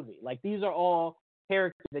need a movie. Like, these are all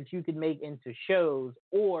characters that you could make into shows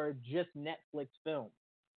or just Netflix films.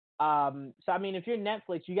 So, I mean, if you're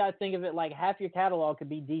Netflix, you got to think of it like half your catalog could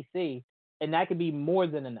be DC, and that could be more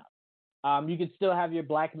than enough. You could still have your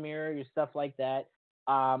Black Mirror, your stuff like that,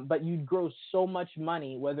 but you'd grow so much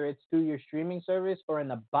money, whether it's through your streaming service or in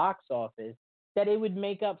the box office, that it would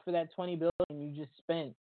make up for that $20 billion you just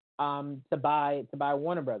spent to buy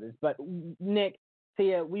Warner Brothers. But Nick,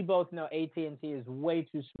 Tia, we both know AT&T is way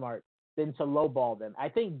too smart than to lowball them. I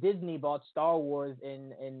think Disney bought Star Wars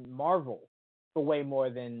and Marvel for way more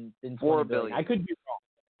than $4 billion. I could be wrong.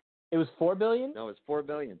 It was $4 billion? No, it's $4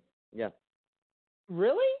 billion. Yeah.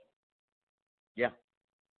 Really? Yeah.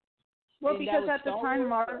 Well, because at the time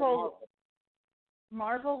Marvel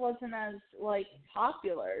wasn't as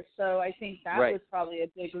popular, so I think that was probably a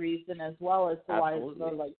big reason as well as to why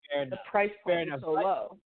the price point is so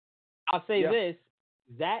low. I'll say this: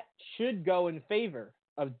 that should go in favor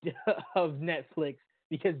of Netflix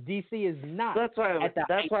because DC is not. That's why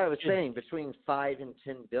I was saying between $5 and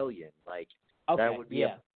 $10 billion. That would be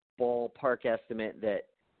a ballpark estimate that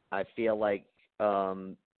I feel like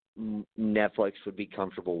Netflix would be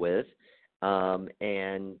comfortable with.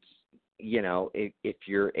 And if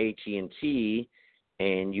you're AT&T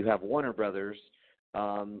and you have Warner Brothers,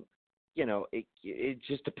 it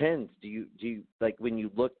just depends. Do you like, when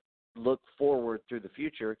you look forward through the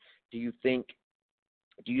future, do you think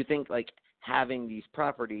like having these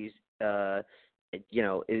properties is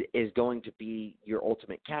going to be your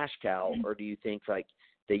ultimate cash cow, or do you think like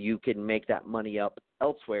that you can make that money up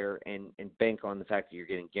elsewhere and bank on the fact that you're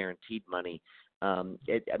getting guaranteed money?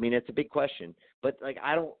 It's a big question, but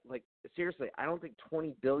seriously, I don't think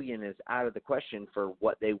 $20 billion is out of the question for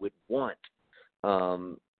what they would want.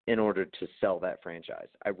 in order to sell that franchise.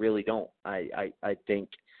 I really don't. I think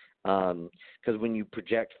because when you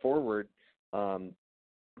project forward, 20,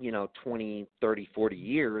 30, 40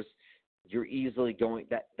 years, you're easily going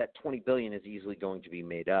that $20 billion is easily going to be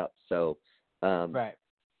made up. So, right.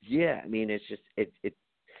 Yeah, I mean, it's just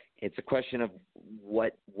it's a question of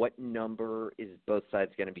what number is both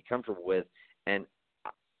sides going to be comfortable with, and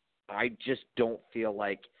I just don't feel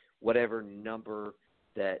like whatever number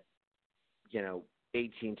that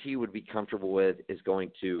AT&T would be comfortable with is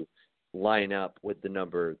going to line up with the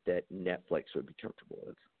number that Netflix would be comfortable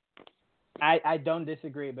with. I don't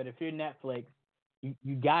disagree, but if you're Netflix,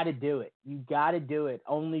 you got to do it. You got to do it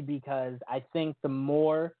only because I think the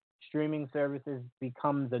more streaming services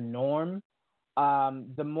become the norm,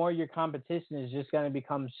 the more your competition is just going to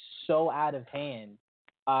become so out of hand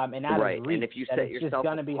and out right. of reach and if you that set it's yourself just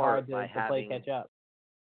going to be hard to play catch up.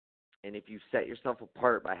 And if you set yourself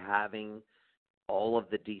apart by having all of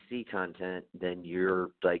the DC content, then you're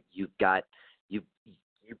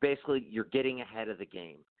getting ahead of the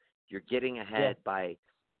game. You're getting ahead by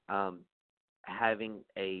having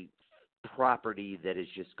a property that is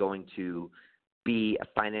just going to be a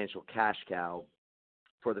financial cash cow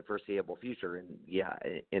for the foreseeable future. And yeah,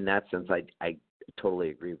 in that sense, I totally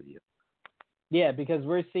agree with you. Yeah, because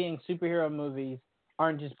we're seeing superhero movies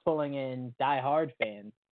aren't just pulling in die-hard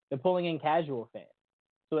fans. They're pulling in casual fans.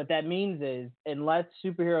 So what that means is unless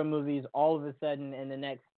superhero movies all of a sudden in the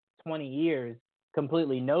next 20 years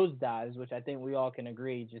completely nosedives, which I think we all can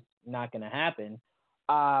agree just not going to happen,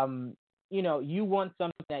 you want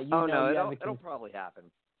something that it'll probably happen.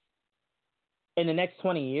 In the next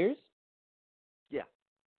 20 years? Yeah.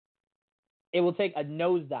 It will take a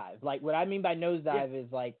nosedive. Like, what I mean by nosedive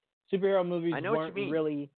is, like, superhero movies weren't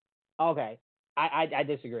really... Okay. I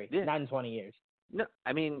disagree. Yeah. Not in 20 years. No,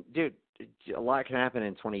 I mean, dude, a lot can happen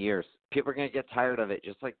in 20 years. People are going to get tired of it,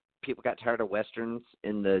 just like people got tired of Westerns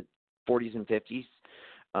in the 40s and 50s.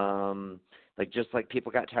 Just like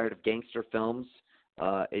people got tired of gangster films.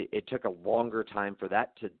 It took a longer time for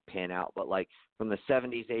that to pan out, but like from the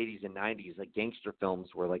 70s, 80s, and 90s, like gangster films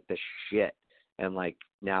were like the shit. And like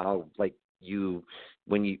now, like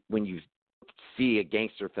when you see a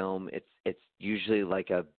gangster film, it's usually like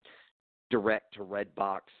a direct to red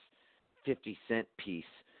box 50-cent piece.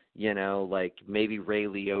 Like maybe Ray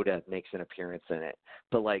Liotta makes an appearance in it,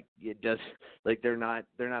 but like it does, like they're not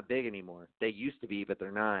big anymore. They used to be, but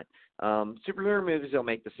they're not. Superhero movies will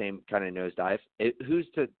make the same kind of nosedive. Who's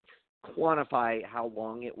to quantify how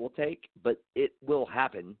long it will take? But it will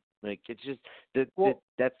happen. Like it's just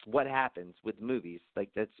that's what happens with movies. Like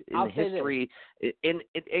that's in the history.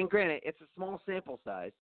 And granted, it's a small sample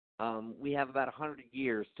size. We have about 100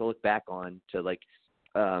 years to look back on to like.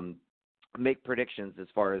 Make predictions as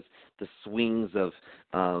far as the swings of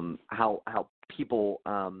how people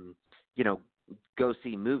go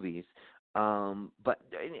see movies, but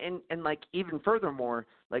like even furthermore,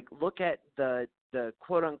 like look at the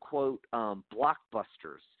quote unquote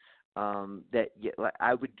blockbusters that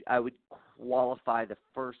I would qualify the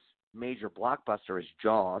first major blockbuster as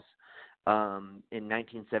Jaws in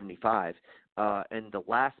 1975, and the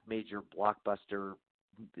last major blockbuster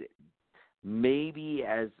maybe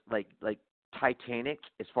as like Titanic,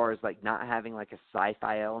 as far as like not having like a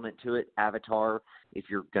sci-fi element to it. Avatar, if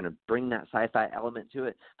you're gonna bring that sci-fi element to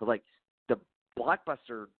it, but like the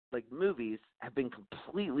blockbuster like movies have been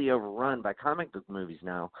completely overrun by comic book movies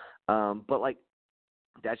now. But like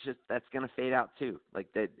that's gonna fade out too.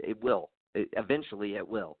 Like that it will. Eventually it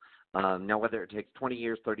will. Now whether it takes 20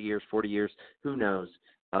 years, 30 years, 40 years, who knows?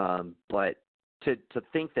 But to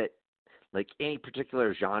think that like any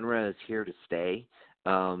particular genre is here to stay,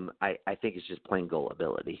 I think it's just plain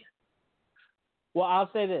gullibility. Well, I'll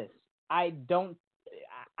say this. I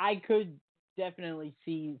could definitely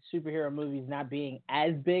see superhero movies not being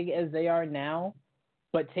as big as they are now,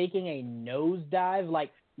 but taking a nosedive,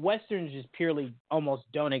 like Westerns just purely almost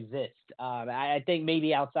don't exist. I think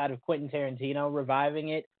maybe outside of Quentin Tarantino reviving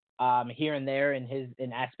it here and there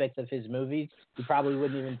in aspects of his movies, you probably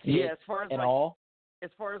wouldn't even see it at all. As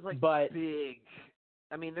far as like big,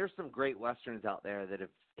 I mean, there's some great Westerns out there that have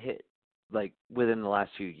hit like within the last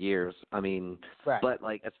few years. I mean, but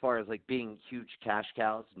like as far as like being huge cash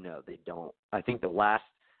cows, no, they don't. I think the last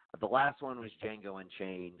one was Django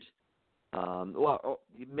Unchained.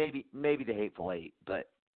 Maybe The Hateful Eight, but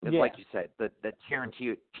like you said, the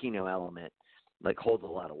Tarantino element like holds a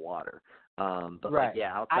lot of water. But like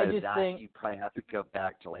outside of that, you probably have to go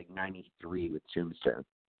back to like '93 with Tombstone.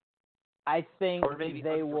 I think or maybe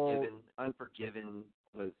they Unforgiven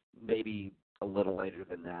was maybe a little later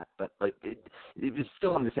than that, but like it was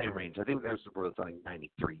still in the same range. I think those were both like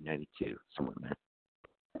 93, 92, somewhere in there.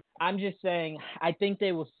 I'm just saying, I think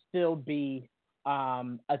they will still be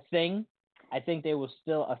a thing. I think they will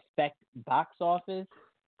still affect box office.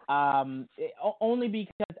 Only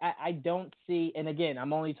because I don't see, and again,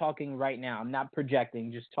 I'm only talking right now. I'm not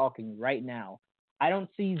projecting, just talking right now. I don't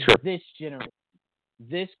see Sure.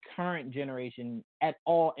 this current generation at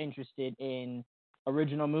all interested in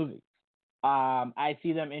original movies. I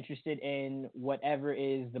see them interested in whatever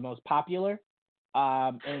is the most popular.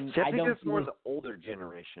 And See, I I think don't it's more see the older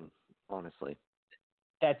generation, honestly.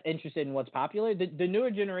 that's interested in what's popular. The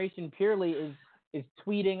newer generation purely is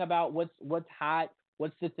tweeting about what's hot,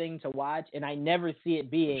 what's the thing to watch, and I never see it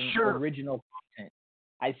being Sure. original content.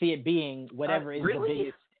 I see it being whatever is the Really?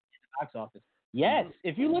 biggest in the box office. Yes,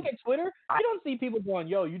 if you look at Twitter, you don't see people going,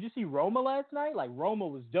 "Yo, you just see Roma last night? Like Roma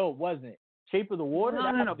was dope, wasn't it? Shape of the Water? No,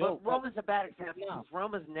 That no, was no. dope." But Roma's a bad example No. because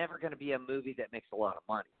Roma's never going to be a movie that makes a lot of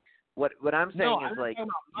money. What I'm saying No, is I'm not like, talking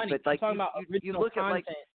about money. but like I'm talking you, about you original look at like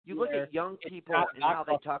content you look where at young it's people not and how box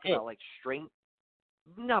they office talk hit. about like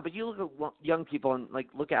No, but you look at young people and like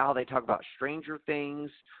look at how they talk about Stranger Things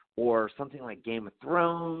or something like Game of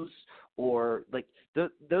Thrones or like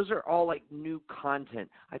those are all like new content.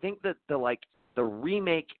 I think that the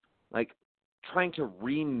remake, like trying to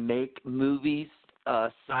remake movies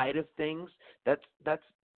side of things, that's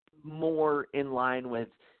more in line with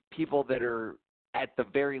people that are at the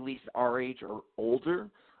very least our age or older.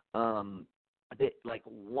 That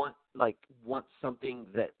want something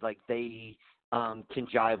that like they can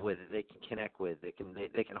jive with, they can connect with, they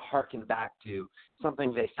can harken back to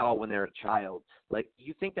something they saw when they're a child. Like,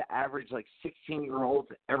 you think the average like 16-year-old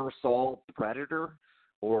ever saw Predator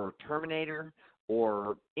or Terminator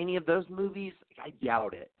or any of those movies? I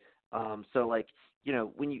doubt it. So like,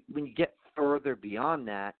 when you get further beyond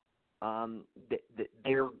that,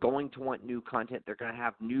 they're going to want new content. They're going to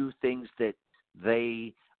have new things that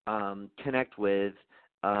they connect with,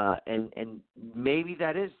 and maybe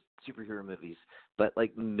that is superhero movies, but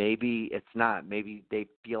like maybe it's not. Maybe they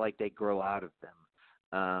feel like they grow out of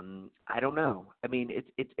them. I don't know. I mean,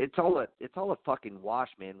 it's all a fucking wash,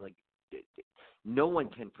 man. Like, no one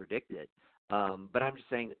can predict it. But I'm just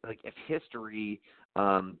saying, like, if history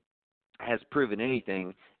has proven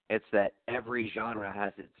anything, it's that every genre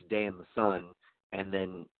has its day in the sun, and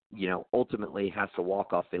then ultimately has to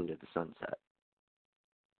walk off into the sunset.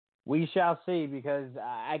 We shall see, because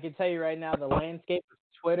I can tell you right now, the landscape of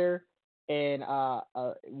Twitter and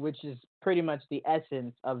which is pretty much the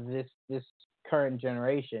essence of this current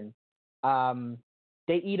generation.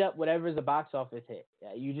 They eat up whatever's a box office hit.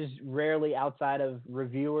 You just rarely, outside of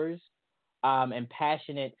reviewers and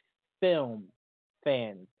passionate film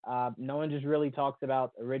fans, no one just really talks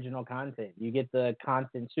about original content. You get the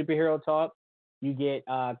constant superhero talk. You get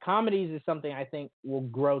comedies is something I think will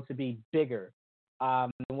grow to be bigger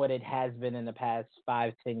than what it has been in the past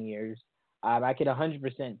 5-10 years. I could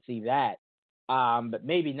 100% see that, but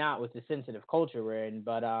maybe not with the sensitive culture we're in.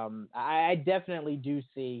 But I definitely do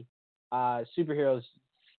see superheroes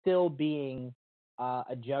still being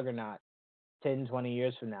a juggernaut 10, 20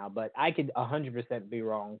 years from now. But I could 100% be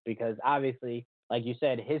wrong, because obviously, like you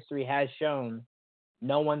said, history has shown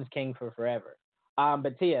no one's king for forever.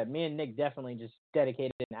 But Tia, me and Nick definitely just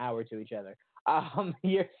dedicated an hour to each other.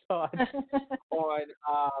 Your thoughts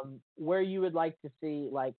on where you would like to see,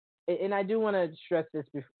 like, and I do want to stress this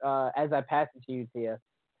as I pass it to you, Tia.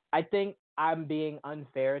 I think I'm being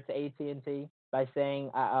unfair to AT&T by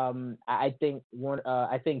saying I think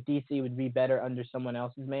DC would be better under someone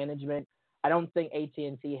else's management. I don't think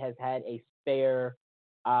AT&T has had a fair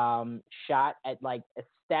shot at like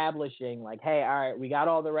establishing, like, hey, all right, we got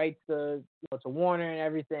all the rights to Warner and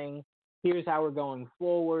everything. Here's how we're going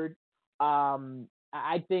forward.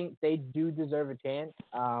 I think they do deserve a chance.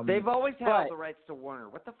 They've always had all the rights to Warner.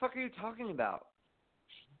 What the fuck are you talking about?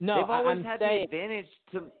 No, they've always I'm had saying, the advantage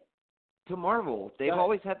to Marvel. They've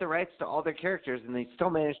always had the rights to all their characters, and they still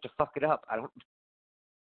managed to fuck it up.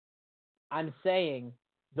 I'm saying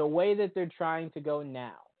the way that they're trying to go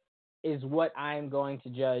now is what I'm going to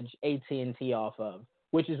judge AT&T off of,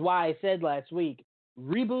 which is why I said last week,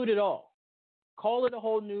 reboot it all. Call it a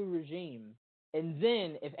whole new regime. And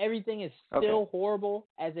then if everything is still horrible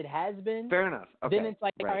as it has been, fair enough. Okay. Then it's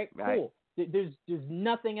like, all right, cool. There's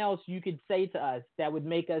nothing else you could say to us that would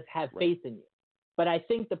make us have faith in you. But I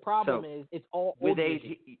think the problem is it's all with old.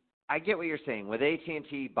 I get what you're saying. With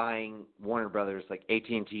AT&T buying Warner Brothers, like,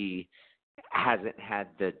 AT&T hasn't had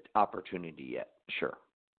the opportunity yet. Sure.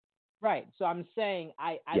 Right. So I'm saying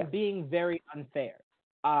I'm being very unfair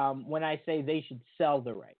when I say they should sell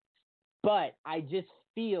the rights. But I just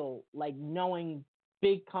feel like, knowing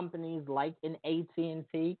big companies like an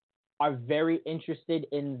AT&T are very interested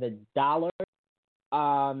in the dollar,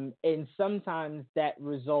 And sometimes that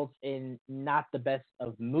results in not the best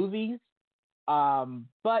of movies,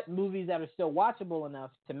 but movies that are still watchable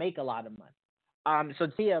enough to make a lot of money. So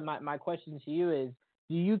Tia, my question to you is,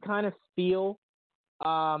 do you kind of feel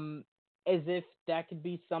as if that could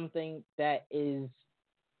be something that is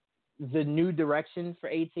the new direction for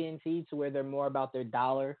AT&T, to where they're more about their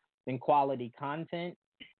dollar than quality content?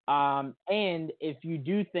 And if you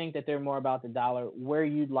do think that they're more about the dollar, where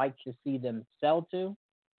you'd like to see them sell to?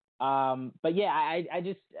 But yeah, I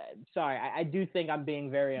just sorry, I do think I'm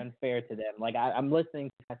being very unfair to them. Like I'm listening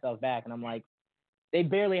to myself back, and I'm like, they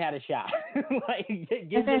barely had a shot. Like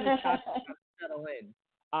give them a shot to settle in.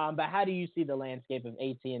 But how do you see the landscape of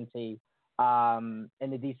AT&T in the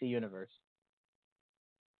DC universe?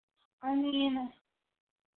 I mean,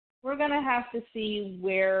 we're going to have to see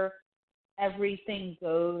where everything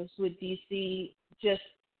goes with DC, just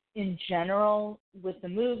in general, with the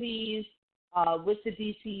movies, with the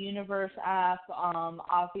DC Universe app.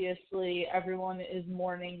 Obviously, everyone is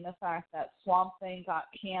mourning the fact that Swamp Thing got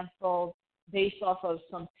canceled based off of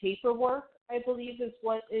some paperwork, I believe is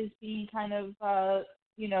what is being kind of,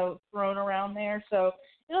 thrown around there. So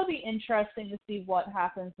it'll be interesting to see what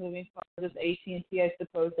happens moving forward with AT&T. I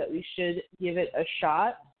suppose that we should give it a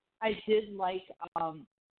shot. I did like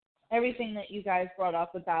everything that you guys brought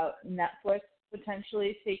up about Netflix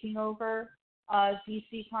potentially taking over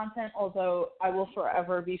DC content, although I will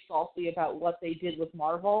forever be salty about what they did with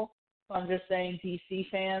Marvel. So I'm just saying,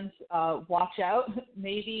 DC fans, watch out.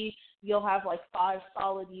 Maybe you'll have like 5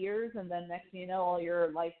 solid years, and then next thing you know, all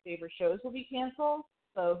your favorite shows will be canceled.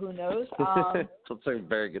 So who knows? That's a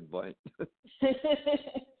very good point. I'm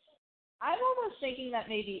almost thinking that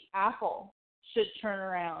maybe Apple should turn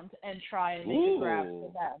around and try and make a grab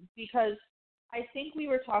for them, because I think we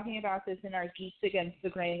were talking about this in our Geeks Against the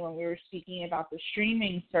Grain when we were speaking about the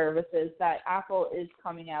streaming services, that Apple is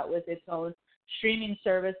coming out with its own streaming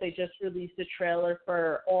service. They just released a trailer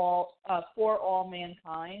for All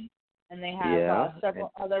Mankind, and they have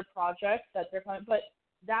several other projects that they're coming. But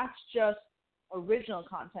that's just original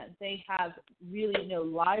content. They have really no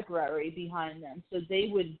library behind them, so they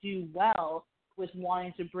would do well with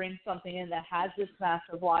wanting to bring something in that has this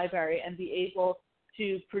massive library and be able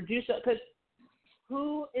to produce it. Because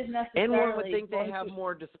who is necessarily... And one would think they have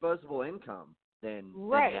more disposable income than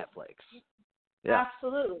Netflix. Yeah.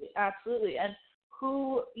 Absolutely. And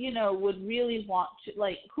who, would really want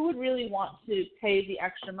to pay the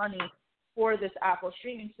extra money for this Apple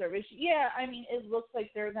streaming service? Yeah, I mean, it looks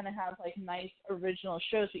like they're going to have nice original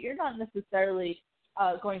shows, but you're not necessarily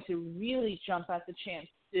going to really jump at the chance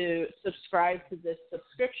to subscribe to this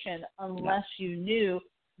subscription unless you knew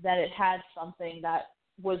that it had something that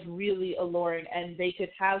was really alluring, and they could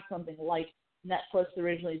have something like Netflix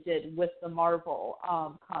originally did with the Marvel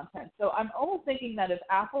content. So I'm almost thinking that if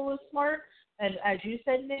Apple was smart, and as you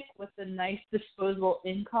said, Nick, with the nice disposable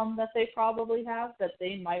income that they probably have, that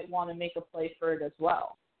they might want to make a play for it as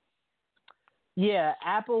well. Yeah,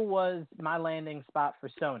 Apple was my landing spot for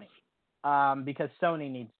Sony, because Sony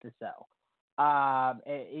needs to sell.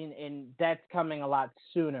 And that's coming a lot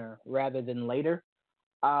sooner rather than later.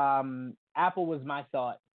 Apple was my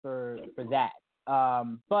thought for that.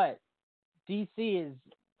 But DC is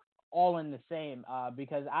all in the same,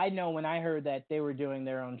 because I know when I heard that they were doing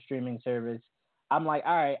their own streaming service, I'm like,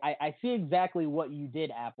 all right, I see exactly what you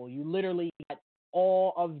did, Apple. You literally got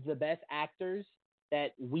all of the best actors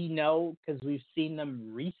that we know because we've seen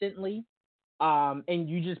them recently, and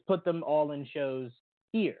you just put them all in shows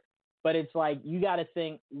here. But it's like, you got to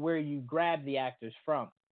think where you grab the actors from,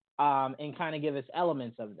 and kind of give us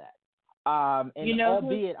elements of that. And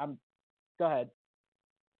albeit, go ahead.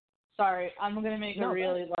 Sorry, I'm going to make a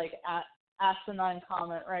really asinine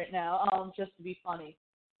comment right now, just to be funny.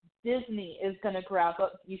 Disney is going to grab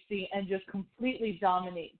up DC and just completely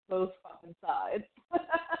dominate both fucking sides.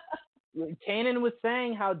 Kanan was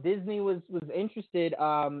saying how Disney was interested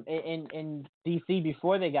in DC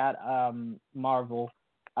before they got Marvel.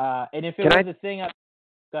 And if it was a thing,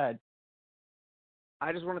 go ahead.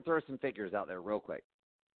 I just want to throw some figures out there real quick.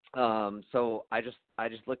 So I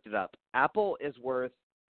just looked it up. Apple is worth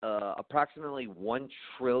approximately $1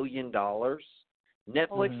 trillion.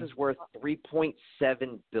 Netflix is worth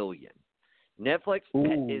 $3.7 billion. Netflix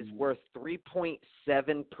is worth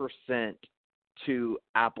 3.7% to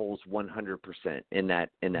Apple's 100% in that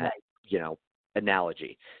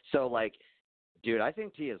analogy. So dude, I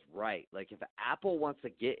think T is right. If Apple wants to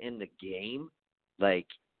get in the game,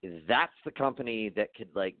 that's the company that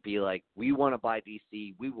could be we want to buy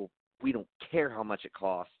DC. We don't care how much it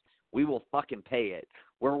costs. We will fucking pay it.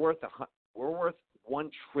 We're worth $1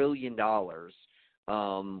 trillion.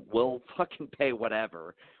 we'll fucking pay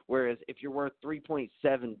whatever. Whereas if you're worth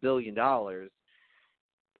 $3.7 billion,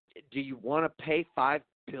 do you want to pay $5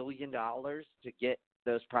 billion to get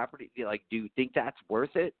those properties? Like, do you think that's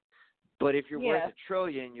worth it? But if you're worth $1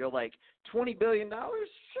 trillion, you're like, $20 billion?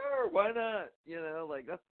 Sure, why not? You know, like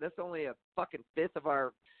that's only a fucking fifth of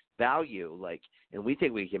our value. Like, and we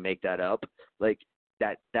think we can make that up. Like,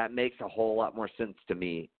 that makes a whole lot more sense to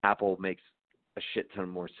me. Apple makes a shit ton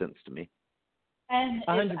more sense to me. And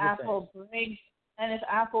 100%. if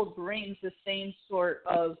Apple brings the same sort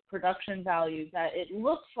of production value that it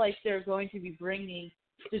looks like they're going to be bringing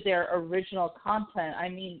to their original content, I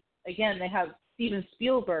mean, again, they have Steven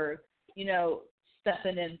Spielberg, you know,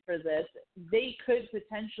 stepping in for this. They could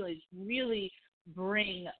potentially really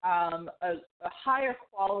bring a higher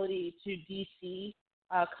quality to DC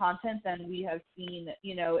content than we have seen,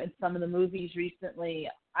 you know, in some of the movies recently.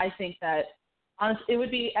 I think that honestly, it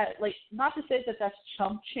would be not to say that that's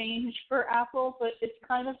chump change for Apple, but it's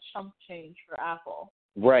kind of chump change for Apple.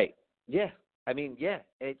 Right. Yeah. I mean, yeah.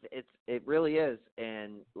 It really is.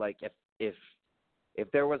 And like, if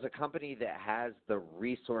there was a company that has the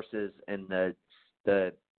resources and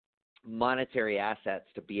the monetary assets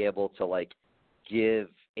to be able to like give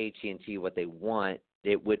AT&T what they want,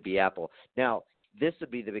 it would be Apple. Now, this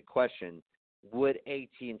would be the big question: would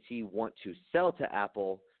AT&T want to sell to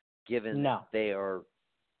Apple, given they are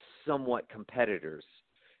somewhat competitors?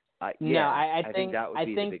 I think that would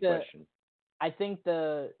be the big question. I think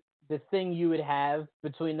the thing you would have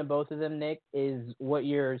between the both of them, Nick, is what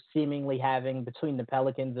you're seemingly having between the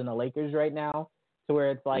Pelicans and the Lakers right now, to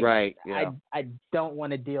where it's like, right, yeah. I don't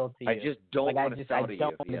want to deal to you. I just don't want to sell to you. I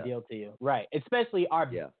don't want to deal to you. Right. Especially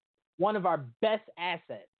one of our best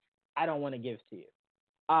assets, I don't want to give to you.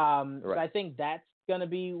 So I think that's going to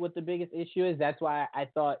be what the biggest issue is. That's why I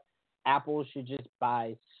thought Apple should just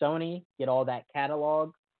buy Sony, get all that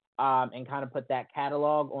catalog, and kind of put that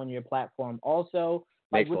catalog on your platform also.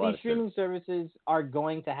 Like, with these streaming services are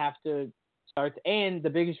going to have to start, and the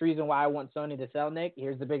biggest reason why I want Sony to sell, Nick,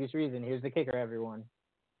 here's the biggest reason. Here's the kicker, everyone.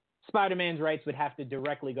 Spider-Man's rights would have to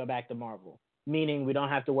directly go back to Marvel, meaning we don't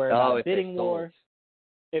have to worry about a bidding war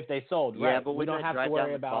if they sold. Yeah, right. but we don't have to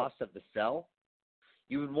worry about the cost of the sell.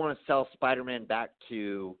 You would want to sell Spider-Man back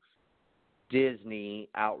to Disney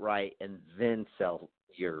outright and then sell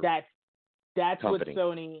your that's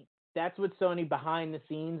company. That's what Sony behind the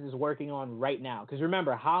scenes is working on right now. Because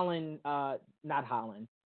remember,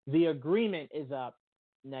 the agreement is up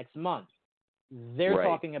next month. They're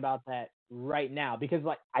talking about that right now. Because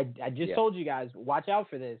like I just told you guys, watch out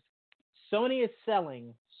for this. Sony is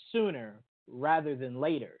selling sooner rather than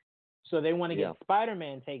later. So they want to get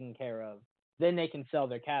Spider-Man taken care of. Then they can sell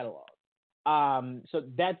their catalog. So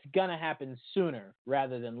that's going to happen sooner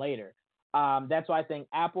rather than later. That's why I think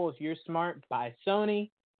Apple, if you're smart, buy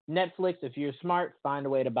Sony. Netflix, if you're smart, find a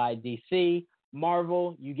way to buy DC.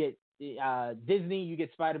 Marvel, you get Disney, you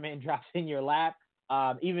get Spider-Man drops in your lap.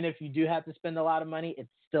 Even if you do have to spend a lot of money, it's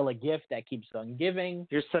still a gift that keeps on giving.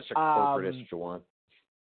 You're such a corporatist, Jawan.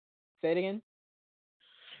 Say it again?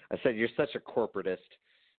 I said you're such a corporatist.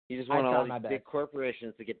 You just want all these big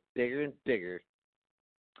corporations to get bigger and bigger.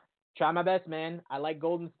 Try my best, man. I like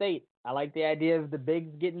Golden State. I like the idea of the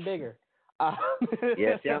bigs getting bigger.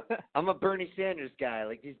 Yes, yeah. I'm a Bernie Sanders guy.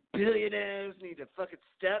 Like, these billionaires need to fucking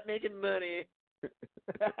stop making money.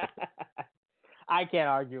 I can't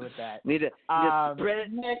argue with that. Need to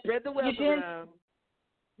spread the wealth around.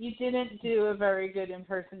 You didn't do a very good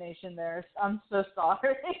impersonation there. I'm so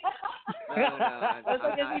sorry. No, I was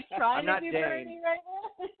like, is he trying to do Dane. Bernie right now?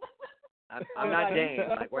 I'm not Dane.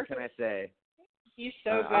 Like, what can I say? He's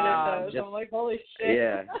so good at those. I'm like, holy shit.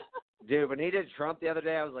 Yeah. Dude, when he did Trump the other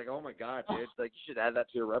day, I was like, oh my God, dude. Like, you should add that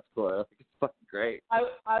to your repertoire. Like, it's fucking great. I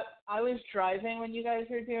was driving when you guys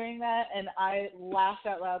were doing that, and I laughed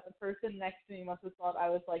out loud. The person next to me must have thought I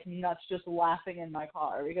was like nuts just laughing in my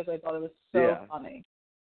car because I thought it was so funny.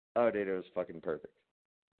 Oh, dude, it was fucking perfect.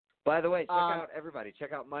 By the way,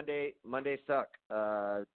 check out Monday Suck.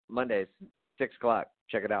 Mondays, 6 o'clock.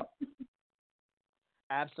 Check it out.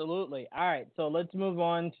 Absolutely. All right, so let's move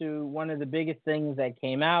on to one of the biggest things that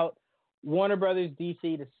came out. Warner Brothers DC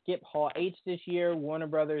to skip Hall H this year. Warner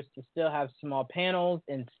Brothers to still have small panels.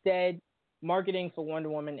 Instead, marketing for Wonder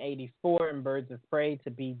Woman 84 and Birds of Prey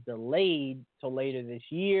to be delayed till later this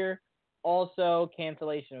year. Also,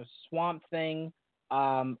 cancellation of Swamp Thing.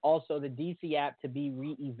 Also, the DC app to be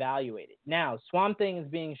reevaluated. Now, Swamp Thing is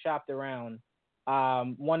being shopped around.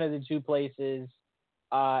 One of the two places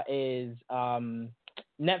is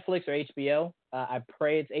Netflix or HBO. I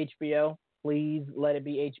pray it's HBO. Please let it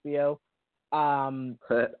be HBO. All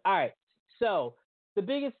right. So the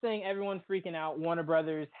biggest thing, everyone freaking out, Warner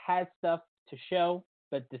Brothers has stuff to show,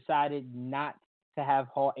 but decided not to have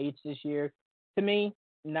Hall H this year. To me,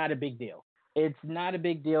 not a big deal. It's not a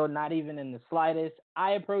big deal, not even in the slightest.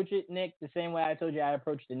 I approach it, Nick, the same way I told you I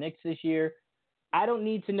approached the Knicks this year. I don't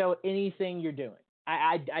need to know anything you're doing.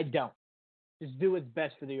 I don't. Just do what's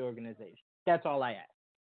best for the organization. That's all I ask.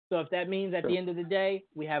 So if that means at the end of the day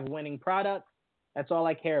we have winning products, that's all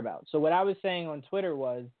I care about. So what I was saying on Twitter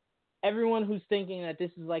was, everyone who's thinking that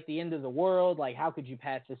this is like the end of the world, like how could you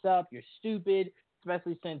pass this up? You're stupid,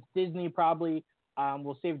 especially since Disney probably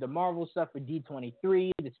will save the Marvel stuff for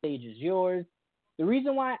D23. The stage is yours. The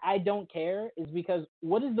reason why I don't care is because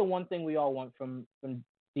what is the one thing we all want from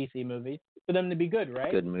DC movies? For them to be good,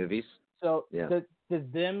 right? Good movies. So yeah. does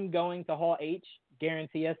them going to Hall H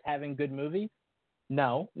guarantee us having good movies?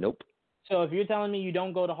 No. Nope. So if you're telling me you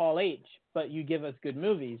don't go to Hall H, but you give us good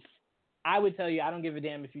movies, I would tell you I don't give a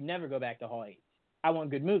damn if you never go back to Hall H. I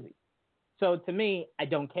want good movies. So to me, I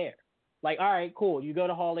don't care. Like, all right, cool. You go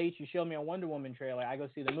to Hall H, you show me a Wonder Woman trailer, I go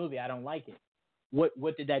see the movie, I don't like it.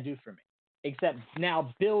 What did that do for me? Except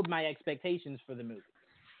now build my expectations for the movie.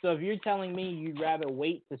 So if you're telling me you'd rather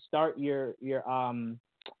wait to start your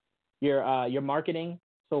marketing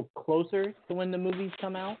so closer to when the movies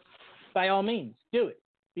come out, by all means, do it.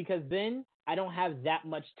 Because then I don't have that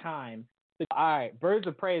much time. All right, Birds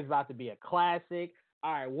of Prey is about to be a classic.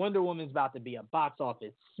 All right, Wonder Woman's about to be a box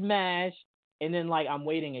office smash. And then, like, I'm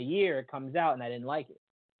waiting a year, it comes out, and I didn't like it.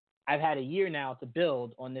 I've had a year now to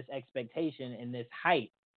build on this expectation and this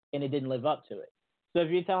hype, and it didn't live up to it. So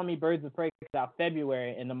if you're telling me Birds of Prey comes out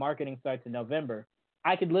February and the marketing starts in November,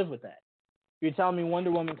 I could live with that. If you're telling me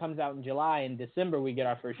Wonder Woman comes out in July and December we get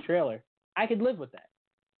our first trailer, I could live with that.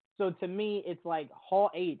 So to me, it's like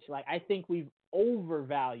Hall H. Like, I think we've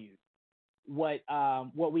overvalued what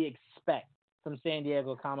we expect from San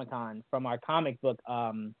Diego Comic-Con from our comic book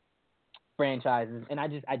franchises, and I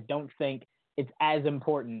don't think it's as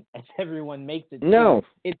important as everyone makes it. No,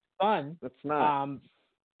 it's fun. It's not.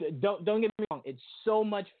 Don't get me wrong. It's so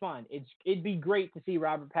much fun. It'd be great to see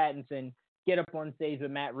Robert Pattinson get up on stage with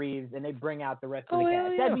Matt Reeves and they bring out the rest of the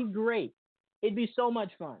cast. Yeah. That'd be great. It'd be so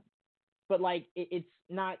much fun. But like it's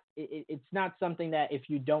not something that if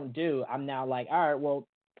you don't do, I'm now like, all right, well,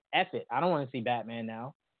 F it. I don't want to see Batman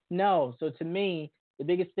now. No. So to me, the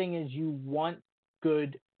biggest thing is you want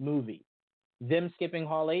good movies. Them skipping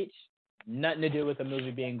Hall H, nothing to do with the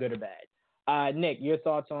movie being good or bad. Nick, your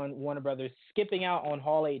thoughts on Warner Brothers skipping out on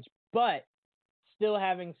Hall H, but still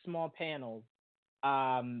having small panels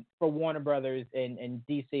for Warner Brothers and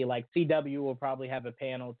DC. Like CW will probably have a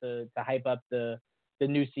panel to hype up the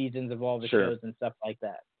new seasons of all the shows and stuff like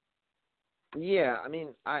that. Yeah, I mean,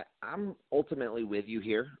 I'm ultimately with you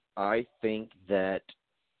here. I think that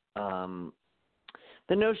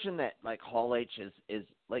the notion that like Hall H is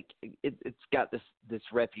like it's got this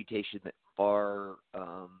reputation that far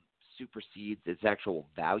supersedes its actual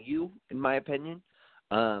value, in my opinion.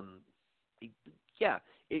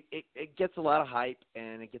 It gets a lot of hype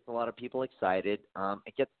and it gets a lot of people excited.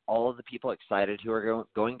 It gets all of the people excited who are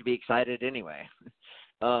going to be excited anyway.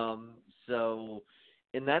 So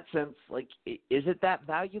in that sense, like, is it that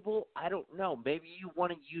valuable? I don't know. Maybe you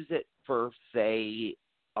want to use it for, say,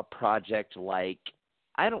 a project like,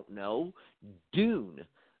 I don't know, Dune.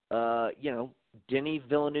 Denis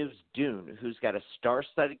Villeneuve's Dune, who's got a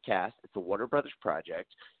star-studded cast. It's a Warner Brothers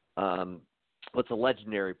project. It's a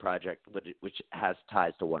legendary project, which has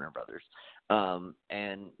ties to Warner Brothers.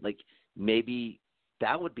 And, like, maybe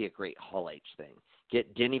that would be a great Hall H thing.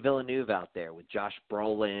 Get Denis Villeneuve out there with Josh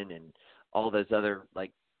Brolin and all those other,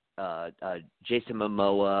 like, Jason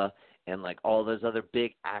Momoa and, like, all those other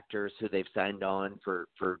big actors who they've signed on for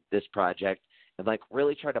this project, and, like,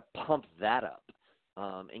 really try to pump that up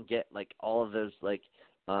and get, like, all of those, like,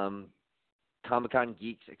 Comic-Con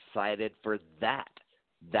geeks excited for that.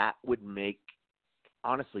 That would make,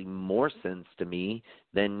 honestly, more sense to me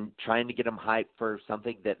than trying to get them hyped for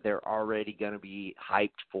something that they're already going to be hyped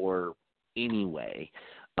for anyway.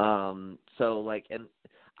 So, like, and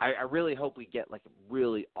I really hope we get, like, a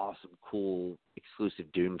really awesome, cool,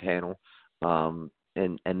 exclusive Dune panel.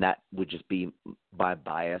 And that would just be my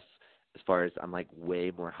bias as far as I'm, like,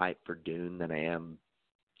 way more hyped for Dune than I am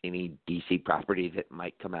any DC property that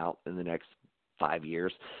might come out in the next 5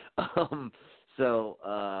 years.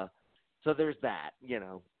 So there's that,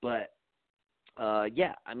 But,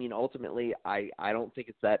 yeah, I mean, ultimately, I don't think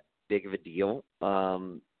it's that big of a deal.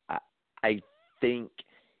 I think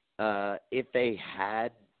if they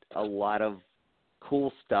had a lot of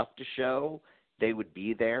cool stuff to show, they would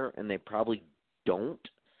be there, and they probably don't.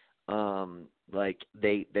 Like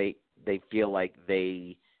they feel like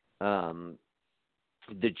they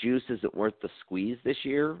the juice isn't worth the squeeze this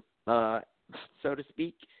year, so to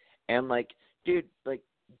speak. And like, dude, like,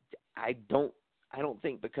 I don't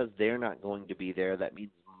think because they're not going to be there that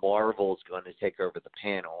means Marvel's going to take over the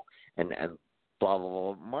panel and blah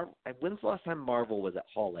blah blah. When's the last time Marvel was at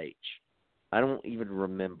Hall H? I don't even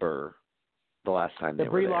remember the last time they were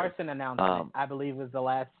there. The Brie Larson announcement, I believe, was the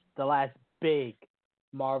last big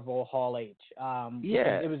Marvel Hall H.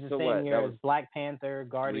 It was the same year as Black Panther,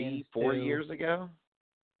 Guardians. 4 years ago.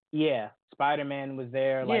 Yeah, Spider-Man was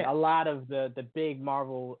there. Like a lot of the big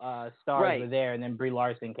Marvel stars were there, and then Brie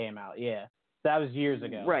Larson came out. Yeah, that was years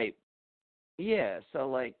ago. Right. Yeah. So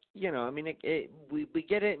like, you know, I mean, we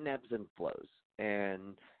get it in ebbs and flows,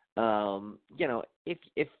 and you know,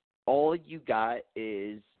 if all you got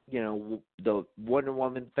is, you know, the Wonder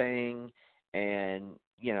Woman thing, and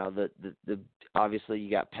you know, the obviously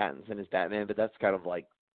you got Pattinson as Batman, but that's kind of like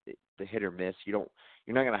the hit or miss. You're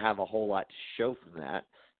not going to have a whole lot to show from that.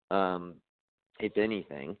 If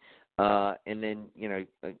anything, and then, you know,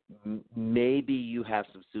 maybe you have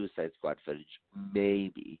some Suicide Squad footage,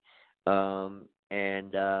 maybe, and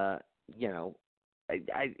you know,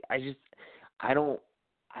 I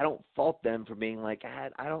don't fault them for being like,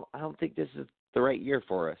 I don't think this is the right year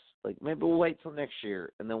for us. Like, maybe we'll wait till next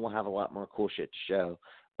year, and then we'll have a lot more cool shit to show.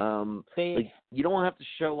 Like, you don't have to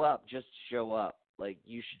show up just to show up. Like,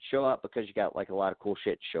 you should show up because you got like a lot of cool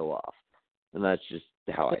shit to show off, and that's just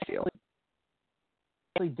how I feel.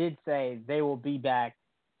 They did say they will be back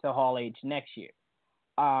to Hall H next year.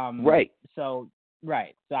 Right. So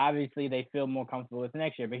obviously they feel more comfortable with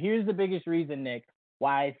next year. But here's the biggest reason, Nick,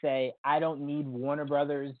 why I say I don't need Warner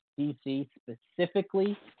Brothers DC,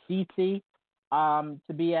 specifically DC,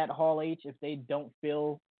 to be at Hall H if they don't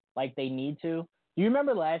feel like they need to. Do you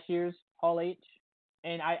remember last year's Hall H?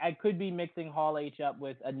 And I could be mixing Hall H up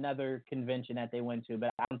with another convention that they went to,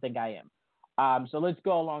 but I don't think I am. So let's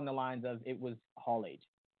go along the lines of it was Hall H.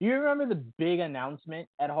 Do you remember the big announcement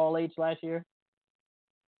at Hall H last year?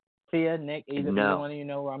 Tia, Nick, either one of you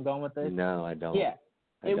know where I'm going with this? No, I don't. Yeah.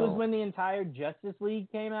 It was when the entire Justice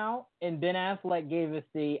League came out, and Ben Affleck gave us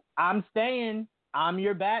the, I'm staying, I'm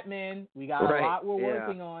your Batman, we got a lot we're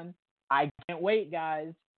working on, I can't wait,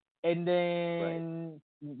 guys. And then,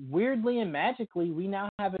 weirdly and magically, we now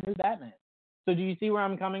have a new Batman. So do you see where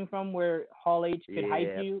I'm coming from, where Hall H could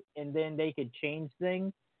hype you, and then they could change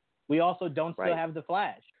things? We also don't still have The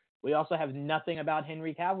Flash. We also have nothing about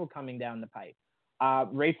Henry Cavill coming down the pipe.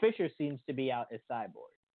 Ray Fisher seems to be out as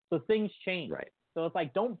Cyborg. So things change. Right. So it's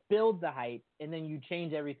like, don't build the hype, and then you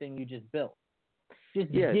change everything you just built.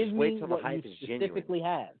 Just give me wait till what the hype you is specifically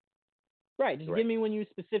genuine. have. Right. Just give me when you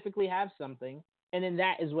specifically have something, and then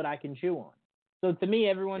that is what I can chew on. So to me,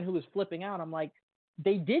 everyone who was flipping out, I'm like,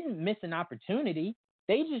 they didn't miss an opportunity.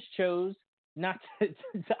 They just chose not to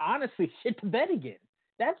honestly shit the bed again.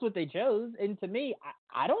 That's what they chose. And to me,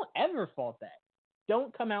 I don't ever fault that.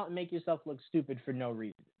 Don't come out and make yourself look stupid for no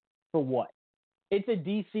reason. For what? It's a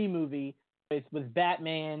DC movie. It's with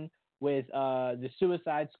Batman, with the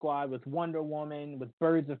Suicide Squad, with Wonder Woman, with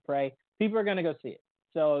Birds of Prey. People are going to go see it.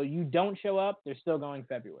 So you don't show up, they're still going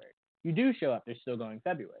February. You do show up, they're still going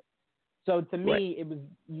February. So to me, it was,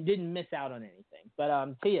 you didn't miss out on anything.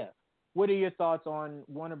 But Tia, what are your thoughts on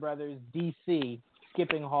Warner Brothers DC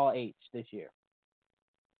skipping Hall H this year?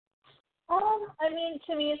 I mean,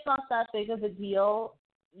 to me, it's not that big of a deal.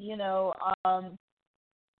 You know, I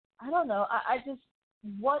don't know. I just,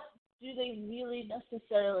 what do they really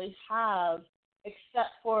necessarily have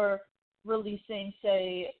except for releasing,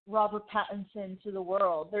 say, Robert Pattinson to the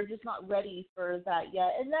world? They're just not ready for that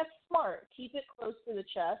yet. And that's smart. Keep it close to the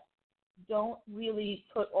chest. Don't really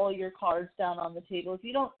put all your cards down on the table. If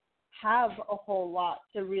you don't have a whole lot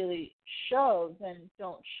to really show, then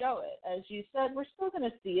don't show it. As you said, we're still going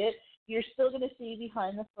to see it. You're still going to see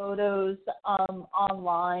behind the photos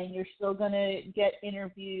online. You're still going to get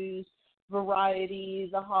interviews, Variety,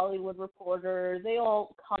 The Hollywood Reporter. They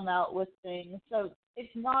all come out with things. So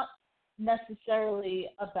it's not necessarily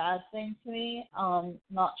a bad thing to me.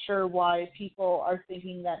 Not sure why people are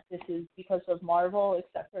thinking that this is because of Marvel,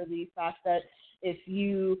 except for the fact that if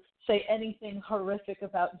you say anything horrific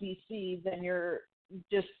about DC, then you're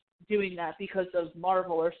just doing that because of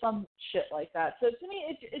Marvel or some shit like that. So to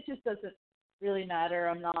me, it just doesn't really matter.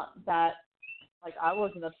 I'm not that, like, I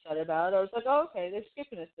wasn't upset about it. I was like, oh, okay, they're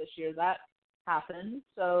skipping us this year. That happened.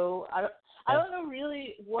 So I don't know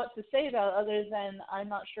really what to say about it other than I'm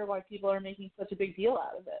not sure why people are making such a big deal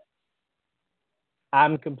out of it.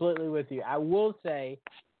 I'm completely with you. I will say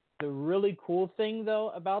the really cool thing,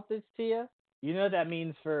 though, about this, Tia, you know what that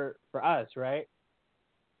means for us, right?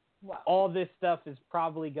 Wow. All this stuff is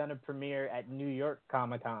probably going to premiere at New York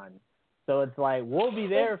Comic Con. So it's like we'll be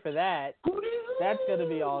there for that. That's gonna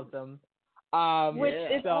be awesome.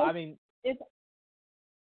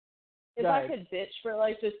 If I could bitch for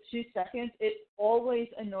like just 2 seconds, it always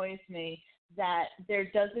annoys me that there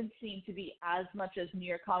doesn't seem to be as much as New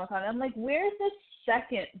York Comic Con. I'm like, where's the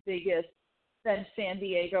second biggest than San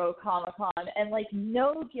Diego Comic Con? And like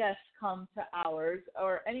no guests come to ours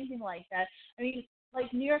or anything like that. I mean,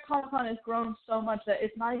 like New York Comic Con has grown so much that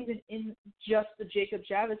it's not even in just the Jacob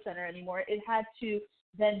Javits Center anymore. It had to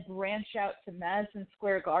then branch out to Madison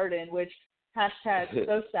Square Garden, which hashtag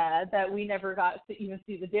so sad that we never got to even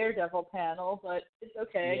see the Daredevil panel, but it's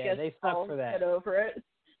okay. Yeah, I guess they suck I'll for that. get over it.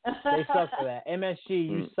 They suck for that. MSG,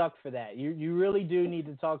 you suck for that. You really do need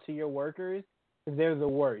to talk to your workers because they're the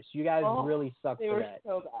worst. You guys really suck for that. They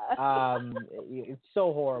were so bad. It's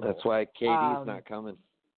so horrible. That's why KD's not coming.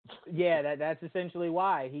 Yeah, that's essentially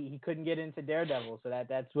why he couldn't get into Daredevil, so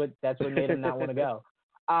that's what made him not want to go.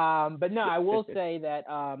 But no, I will say that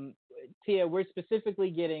Tia, we're specifically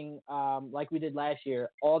getting like we did last year,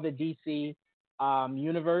 all the DC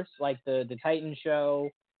universe, like the Titan show.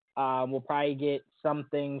 We'll probably get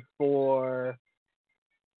something for.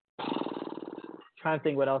 Trying to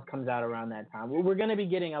think what else comes out around that time. We're going to be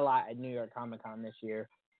getting a lot at New York Comic Con this year,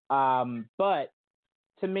 but.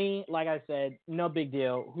 To me, like I said, no big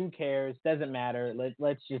deal. Who cares? Doesn't matter.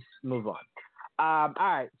 Let's just move on. All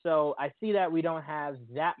right. So I see that we don't have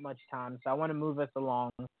that much time, so I want to move us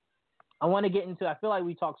along. I want to get into. I feel like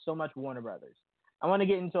we talk so much Warner Brothers. I want to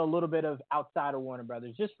get into a little bit of outside of Warner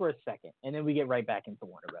Brothers just for a second, and then we get right back into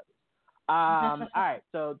Warner Brothers. All right.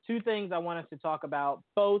 So 2 things I want us to talk about.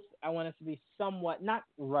 Both I want us to be somewhat not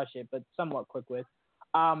rush it, but somewhat quick with.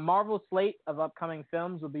 Marvel's slate of upcoming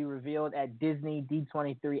films will be revealed at Disney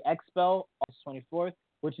D23 Expo, August 24th,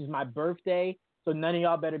 which is my birthday. So none of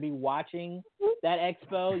y'all better be watching that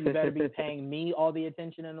expo. You better be paying me all the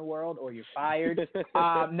attention in the world or you're fired.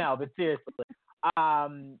 No, but seriously.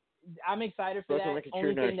 I'm excited for that.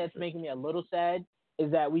 Only thing that's making me a little sad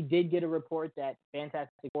is that we did get a report that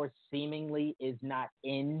Fantastic Four seemingly is not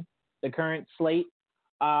in the current slate.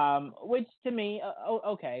 Which to me,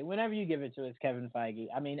 okay, whenever you give it to us, Kevin Feige.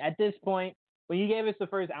 I mean, at this point, when you gave us the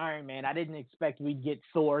first Iron Man, I didn't expect we'd get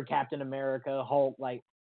Thor, Captain America, Hulk,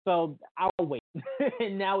 so I'll wait.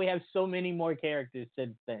 And now we have so many more characters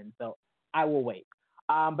since then, so I will wait.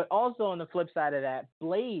 But also on the flip side of that,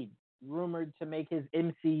 Blade, rumored to make his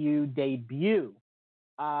MCU debut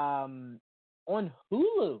on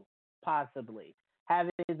Hulu, possibly,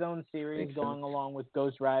 having his own series going along with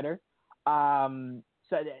Ghost Rider. So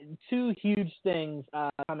 2 huge things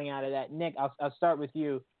coming out of that. Nick, I'll start with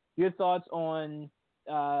you. Your thoughts on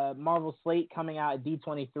Marvel slate coming out at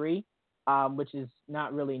D23, which is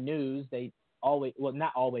not really news. They always, well,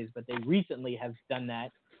 not always, but they recently have done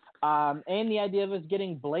that. And the idea of us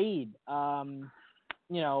getting Blade, on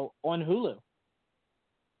Hulu.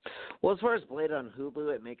 Well, as far as Blade on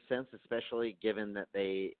Hulu, it makes sense, especially given that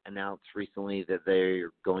they announced recently that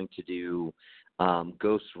they're going to do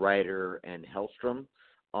Ghost Rider and Hellstrom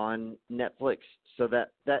on Netflix. So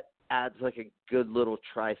that adds like a good little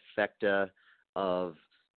trifecta of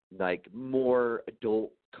like more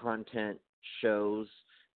adult content shows.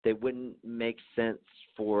 They wouldn't make sense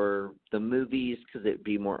for the movies because it would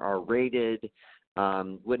be more R-rated.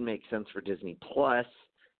 Wouldn't make sense for Disney Plus,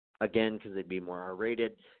 again, because it'd be more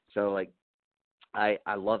R-rated. So like, I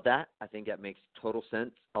love that. I think that makes total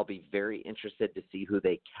sense. I'll be very interested to see who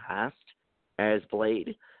they cast as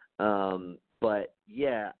Blade. But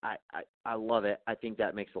yeah, I love it. I think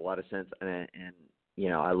that makes a lot of sense, and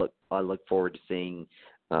I look forward to seeing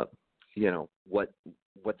what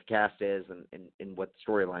the cast is and what the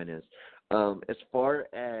storyline is. As far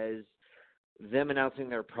as them announcing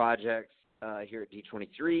their projects here at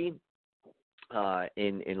D23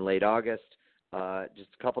 in late August, just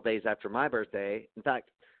a couple days after my birthday. In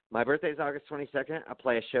fact, my birthday is August 22nd. I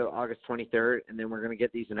play a show August 23rd, and then we're going to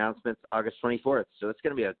get these announcements August 24th. So it's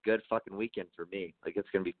going to be a good fucking weekend for me. Like, it's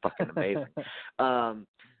going to be fucking amazing.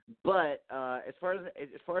 But as far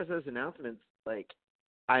as those announcements, like,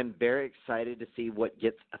 I'm very excited to see what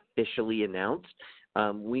gets officially announced.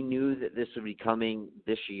 We knew that this would be coming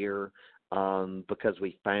this year because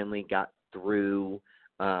we finally got through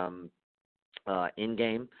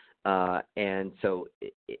Endgame. And so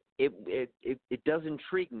it does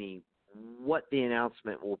intrigue me what the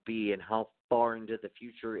announcement will be and how far into the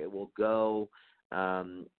future it will go,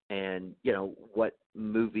 and what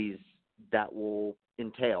movies that will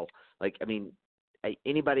entail. Like, I mean,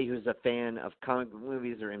 anybody who's a fan of comic book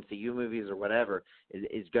movies or MCU movies or whatever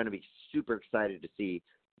is going to be super excited to see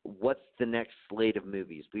what's the next slate of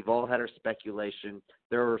movies? We've all had our speculation.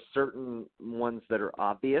 There are certain ones that are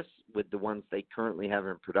obvious with the ones they currently have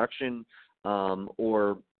in production,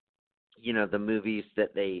 or the movies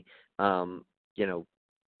that they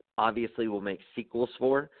obviously will make sequels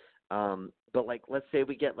for. But like, let's say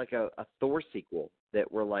we get like a Thor sequel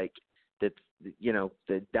that we're like,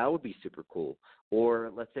 that would be super cool.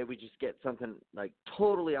 Or let's say we just get something like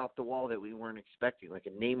totally off the wall that we weren't expecting, like a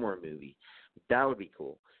Namor movie. That would be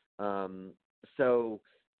cool. Like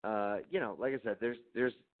I said,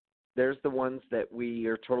 there's the ones that we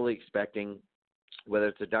are totally expecting, whether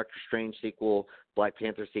it's a Doctor Strange sequel, Black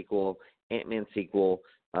Panther sequel, Ant-Man sequel,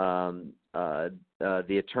 the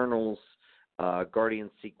Eternals,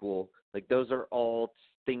 Guardians sequel. Like, those are all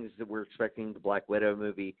things that we're expecting. The Black Widow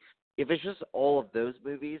movie. If it's just all of those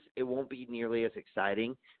movies, it won't be nearly as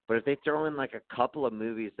exciting. But if they throw in like a couple of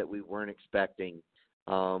movies that we weren't expecting,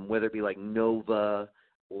 whether it be like Nova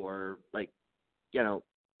or like,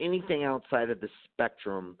 anything outside of the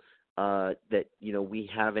spectrum that we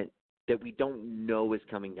don't know is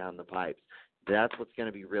coming down the pipes, that's what's going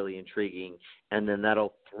to be really intriguing. And then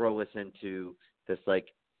that'll throw us into this like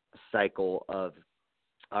cycle of,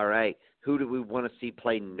 all right, who do we want to see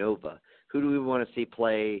play Nova? Who do we want to see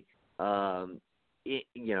play,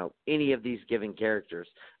 any of these given characters?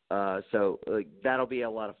 So that'll be a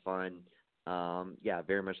lot of fun.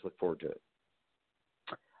 Very much look forward to it.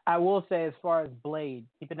 I will say, as far as Blade,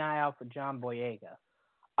 keep an eye out for John Boyega.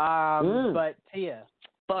 But Tia,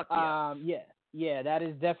 fuck yeah, that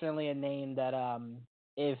is definitely a name that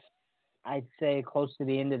if I'd say close to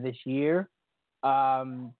the end of this year,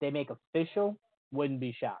 they make official, wouldn't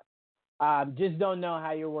be shocked. Just don't know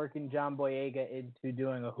how you're working John Boyega into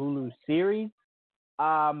doing a Hulu series.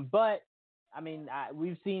 But I mean,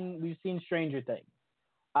 we've seen Stranger Things.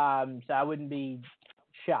 So I wouldn't be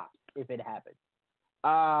shocked if it happened.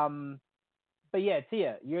 But yeah,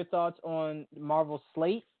 Tia, your thoughts on Marvel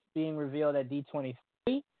slate being revealed at D23,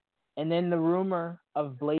 and then the rumor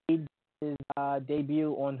of Blade's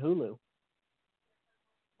debut on Hulu.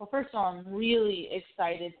 Well, first of all, I'm really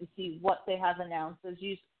excited to see what they have announced. As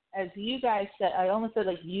you guys said, I almost said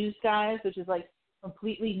like "you guys," which is like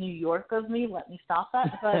completely New York of me. Let me stop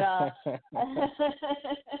that. But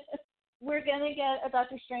we're gonna get a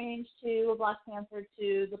Doctor Strange 2, a Black Panther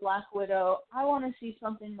 2, the Black Widow. I want to see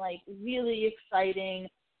something like really exciting,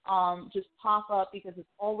 just pop up, because it's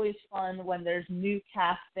always fun when there's new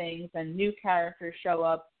castings and new characters show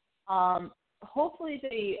up. Hopefully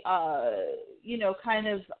they, kind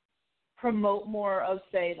of promote more of,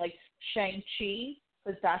 say, like Shang-Chi,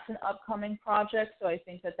 because that's an upcoming project. So I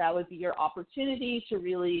think that would be your opportunity to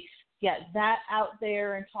really get that out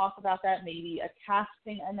there and talk about that. Maybe a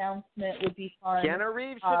casting announcement would be fun. Keanu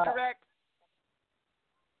Reeves to direct.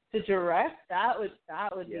 To direct? That would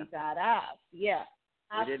be badass. Yeah,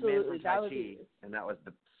 absolutely. We did Man from Tai Chi, and that was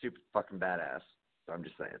the super fucking badass. So I'm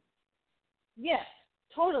just saying. Yeah,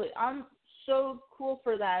 totally. I'm so cool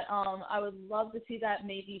for that. I would love to see that.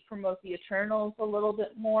 Maybe promote the Eternals a little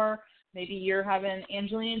bit more. Maybe you're having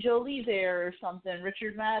Angelina Jolie there or something,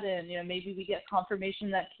 Richard Madden. Maybe we get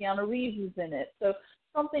confirmation that Keanu Reeves is in it. So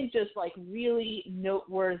something just like really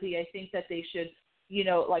noteworthy. I think that they should,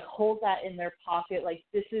 like hold that in their pocket. Like,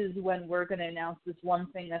 this is when we're going to announce this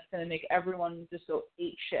one thing that's going to make everyone just go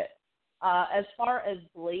ape shit. As far as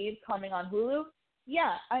Blade coming on Hulu,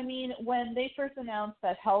 yeah, I mean, when they first announced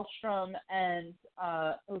that Hellstrom and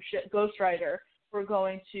Ghost Rider were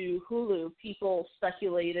going to Hulu, people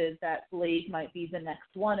speculated that Blade might be the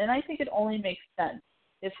next one, and I think it only makes sense.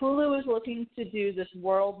 If Hulu is looking to do this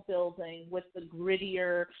world building with the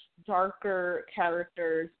grittier, darker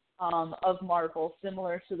characters of Marvel,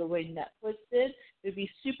 similar to the way Netflix did, it would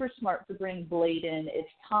be super smart to bring Blade in.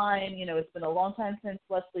 It's time. It's been a long time since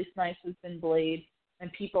Wesley Snipes has been Blade,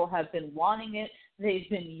 and people have been wanting it. They've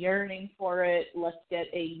been yearning for it. Let's get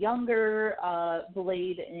a younger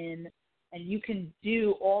Blade in, and you can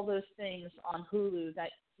do all those things on Hulu.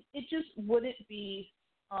 That it just wouldn't be.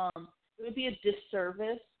 It would be a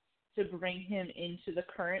disservice to bring him into the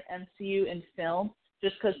current MCU in film,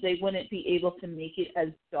 just because they wouldn't be able to make it as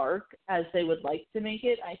dark as they would like to make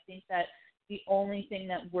it. I think that the only thing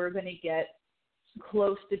that we're going to get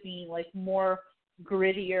close to being like more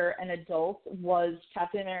grittier and adult was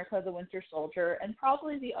Captain America: The Winter Soldier, and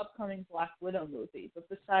probably the upcoming Black Widow movie. But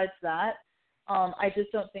besides that, I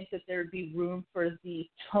just don't think that there would be room for the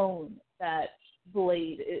tone that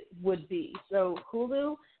Blade would be. So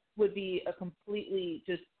Hulu would be a completely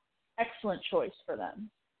just excellent choice for them.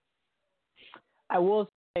 I will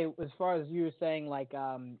say, as far as you were saying, like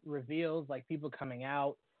reveals, like people coming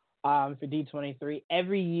out for D23,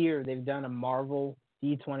 every year they've done a Marvel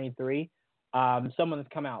D23. Someone's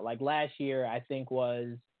come out. Like last year, I think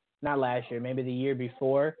was not last year, maybe the year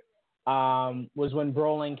before, was when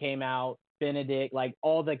Brolin came out, Benedict, like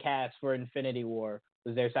all the cast for Infinity War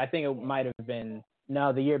was there. So I think it might have been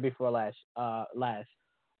the year before last.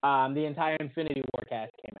 The entire Infinity War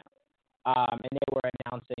cast came out, and they were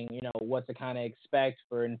announcing, what to kind of expect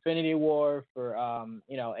for Infinity War, for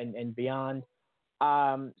and beyond. So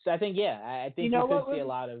I think I think we could see a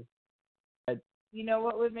lot of. You know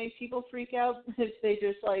what would make people freak out if they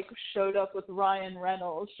just like showed up with Ryan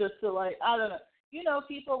Reynolds just to like, I don't know.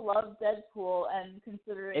 People love Deadpool, and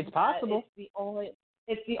considering it's possible,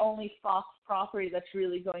 it's the only Fox property that's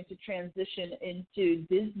really going to transition into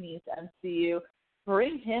Disney's MCU.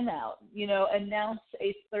 Bring him out, announce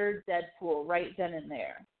a third Deadpool right then and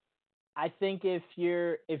there. I think if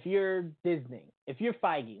you're Disney, if you're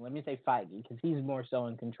Feige, let me say Feige because he's more so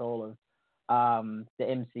in control of the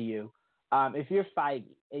MCU. If you're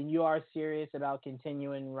Feige and you are serious about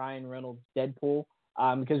continuing Ryan Reynolds' Deadpool,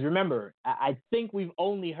 because remember, I think we've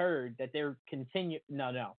only heard that they're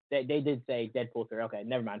they did say Deadpool 3. Okay,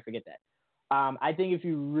 never mind, forget that. I think if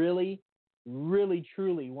you really, really,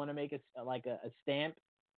 truly want to make a stamp,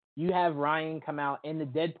 you have Ryan come out in the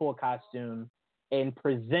Deadpool costume and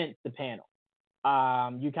present the panel.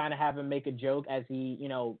 You kind of have him make a joke as he,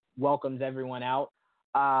 welcomes everyone out.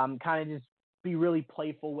 Kind of just be really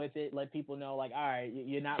playful with it. Let people know, like, all right,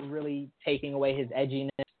 you're not really taking away his edginess.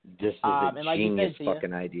 This is a genius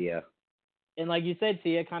fucking idea. And like you said,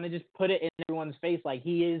 Tia, kind of just put it in everyone's face, like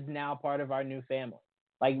he is now part of our new family.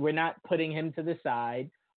 Like we're not putting him to the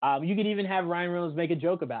side. You could even have Ryan Reynolds make a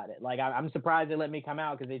joke about it. Like I'm surprised they let me come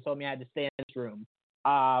out because they told me I had to stay in this room.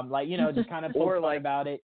 Just kind of poke fun about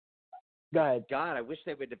it. Go ahead. God, I wish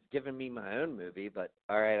they would have given me my own movie, but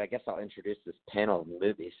all right, I guess I'll introduce this panel of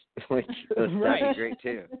movies. That'd be great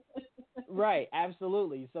too. Right,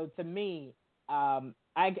 absolutely. So to me, I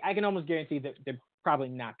can almost guarantee that they're probably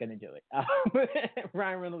not going to do it.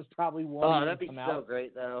 Ryan Reynolds probably won't. Oh, that'd be so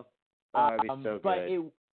great though. Oh, that'd be so good.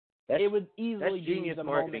 But it would easily that's genius be the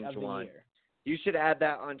marketing, moment of Juwan. the year. You should add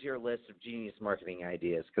that onto your list of genius marketing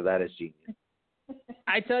ideas because that is genius.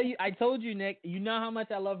 I told you, Nick, you know how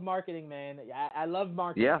much I love marketing, man. I love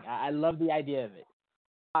marketing. Yeah. I love the idea of it.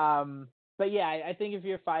 But yeah, I think if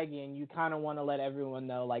you're Feige and you kind of want to let everyone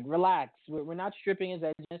know, like, relax. We're not stripping his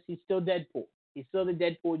edginess. He's still Deadpool. He's still the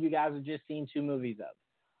Deadpool you guys have just seen 2 movies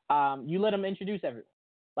of. You let him introduce everyone.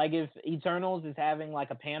 Like if Eternals is having like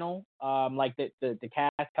a panel, like the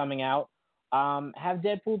cast coming out, have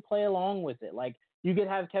Deadpool play along with it. Like you could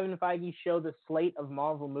have Kevin Feige show the slate of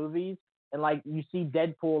Marvel movies. And, like, you see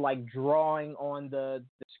Deadpool, like, drawing on the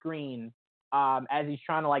screen as he's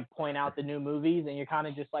trying to, like, point out the new movies. And you're kind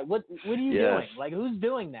of just like, what are you doing? Like, who's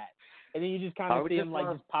doing that? And then you just kind of see him,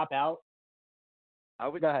 just pop out.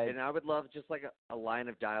 Go ahead. And I would love just, like, a line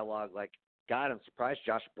of dialogue. Like, God, I'm surprised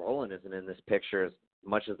Josh Brolin isn't in this picture as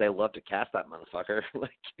much as they love to cast that motherfucker.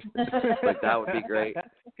 like that would be great.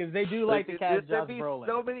 Because they do like to cast Josh Brolin.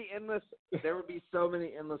 There would be so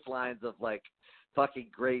many endless lines of, like, fucking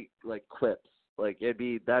great like quips. Like that'd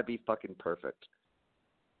be fucking perfect.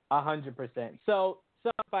 100%. So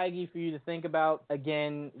Feige for you to think about.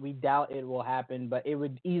 Again, we doubt it will happen, but it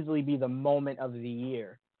would easily be the moment of the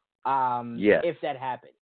year. If that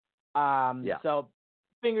happened. So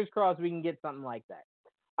fingers crossed we can get something like that.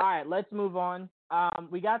 All right, let's move on.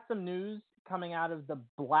 We got some news coming out of the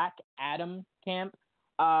Black Adam camp.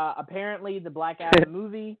 Apparently the Black Adam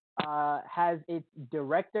movie has its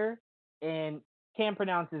director, and can't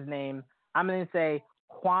pronounce his name. I'm going to say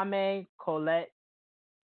Kwame Colette.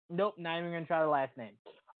 Nope, not even going to try the last name.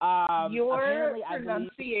 Your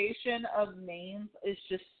pronunciation of names is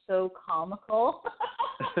just so comical.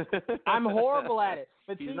 I'm horrible at it.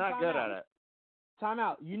 But he's not good at it. Time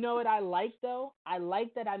out. You know what I like, though? I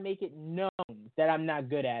like that I make it known that I'm not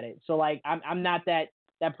good at it. So, like, I'm not that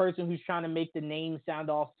person who's trying to make the name sound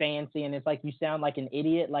all fancy and it's like you sound like an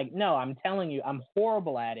idiot. Like, no, I'm telling you, I'm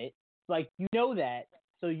horrible at it. Like, you know that,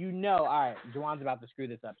 so you know. All right, Juwan's about to screw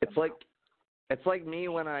this up. It's like me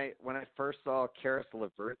when I first saw Karis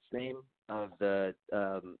LeVert's name of the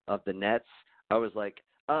Nets. I was like,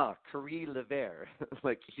 Caris LeVert.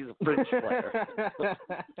 Like he's a French player.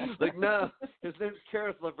 Like no, his name's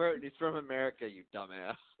Karis LeVert and he's from America. You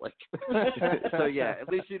dumbass. Like so yeah. At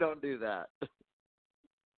least you don't do that.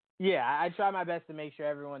 Yeah, I try my best to make sure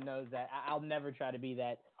everyone knows that. I'll never try to be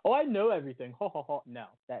that. Oh, I know everything. Ho, ho, ho. No,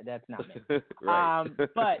 that's not me. Right.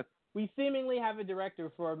 But we seemingly have a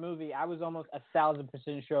director for a movie I was almost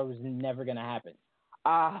 1,000% sure was never going to happen.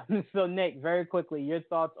 So, Nick, very quickly, your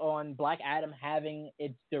thoughts on Black Adam having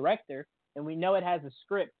its director and we know it has a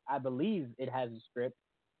script. I believe it has a script.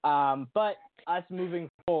 But us moving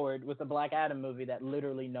forward with a Black Adam movie that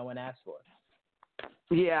literally no one asked for.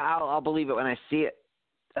 Yeah, I'll believe it when I see it.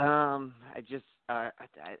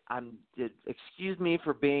 Excuse me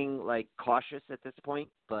for being like cautious at this point,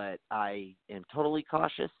 but I am totally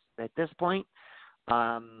cautious at this point.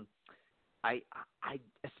 I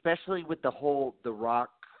especially with the Rock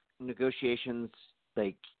negotiations,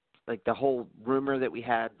 like the whole rumor that we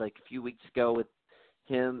had like a few weeks ago with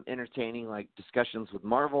him entertaining like discussions with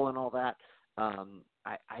Marvel and all that.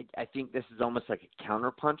 I think this is almost like a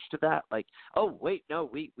counterpunch to that. Like, oh wait, no,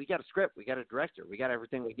 we got a script, we got a director, we got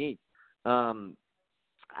everything we need. I'll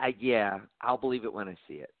believe it when I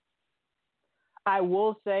see it. I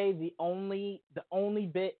will say the only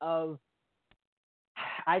bit of,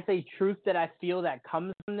 I'd say, truth that I feel that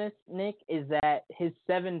comes from this, Nick, is that his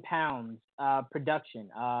 7 pounds production,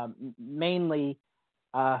 mainly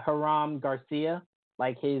Hiram Garcia,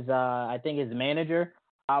 like his, I think his manager,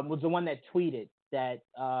 was the one that tweeted that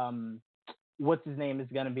what's his name is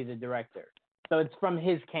going to be the director. So it's from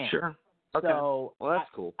his camp. Sure. Okay. So well, that's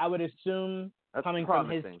cool. I would assume that's coming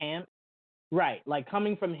promising. from his camp. Right, like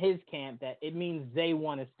coming from his camp, that it means they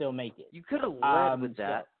want to still make it. You could have led with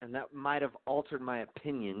that, and that might have altered my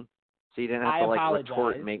opinion, so you didn't have to apologize.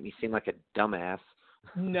 retort and make me seem like a dumbass.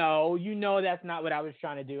 No, that's not what I was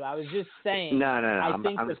trying to do. I was just saying. No. I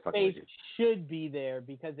think I'm the just fucking with faith you. should be there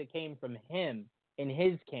because it came from him in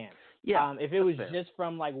his camp. Yeah. If it was fair. just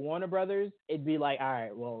from like Warner Brothers, it'd be like, all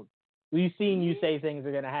right, well, we've seen you say things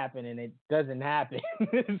are gonna happen and it doesn't happen.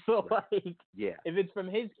 So like, yeah, if it's from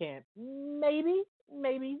his camp, maybe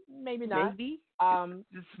not. Maybe.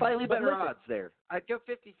 It's slightly better listen, odds there. I'd go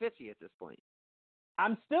 50-50 at this point.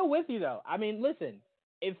 I'm still with you though. I mean, listen,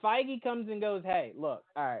 if Feige comes and goes, hey, look,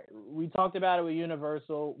 all right, we talked about it with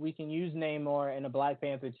Universal. We can use Namor in a Black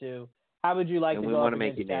Panther 2. How would you like to go up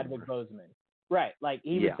against Chadwick Boseman? Right, like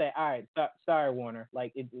he would say, all right, sorry, Warner,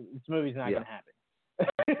 like this movie's not going to happen.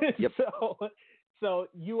 Yep. So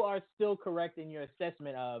you are still correct in your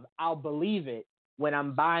assessment of I'll believe it when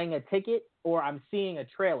I'm buying a ticket or I'm seeing a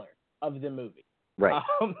trailer of the movie. Right,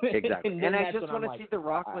 exactly. And I just want to see The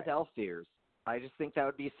Rock with elf ears. I just think that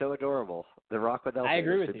would be so adorable. The Rock with elf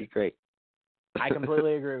ears would be great. I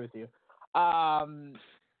completely agree with you. All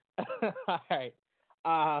right.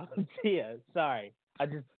 Tia, sorry.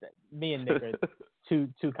 Me and Nick are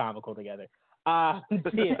too comical together.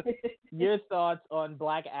 Tia, your thoughts on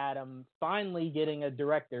Black Adam finally getting a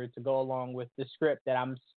director to go along with the script that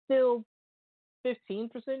I'm still 15%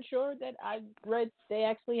 sure that I read they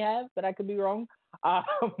actually have, but I could be wrong.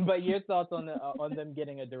 But your thoughts on them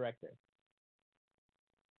getting a director?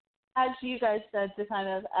 As you guys said, to kind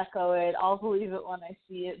of echo it, I'll believe it when I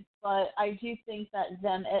see it. But I do think that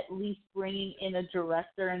them at least bringing in a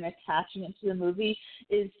director and attaching it to the movie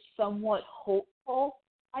is somewhat hopeful.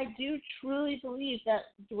 I do truly believe that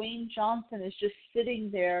Dwayne Johnson is just sitting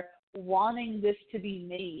there wanting this to be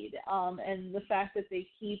made. And the fact that they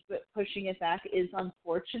keep pushing it back is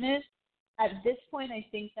unfortunate. At this point, I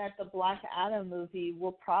think that the Black Adam movie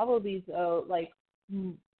will probably go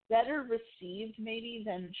better received maybe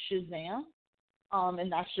than Shazam.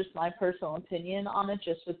 And that's just my personal opinion on it,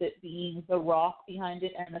 just with it being The Rock behind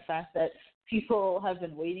it and the fact that people have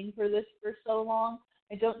been waiting for this for so long.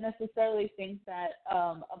 I don't necessarily think that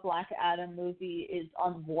a Black Adam movie is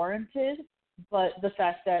unwarranted, but the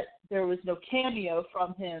fact that there was no cameo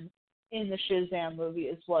from him in the Shazam movie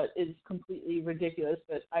is what is completely ridiculous,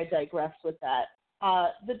 but I digress with that.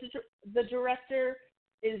 The director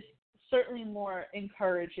is certainly more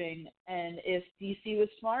encouraging, and if DC was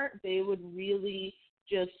smart, they would really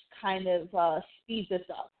just kind of speed this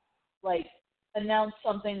up. Like, announce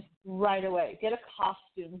something right away. Get a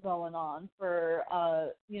costume going on for,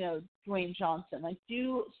 Dwayne Johnson. Like,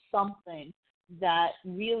 do something that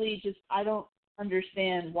really just, I don't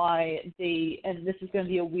understand why they, and this is going to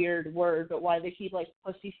be a weird word, but why they keep, like,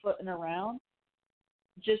 pussyfooting around.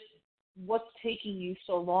 Just what's taking you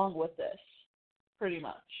so long with this, pretty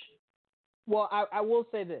much. Well, I will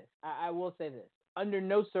say this. I will say this. Under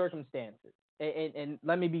no circumstances, and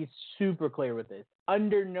let me be super clear with this.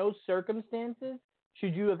 Under no circumstances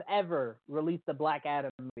should you have ever released a Black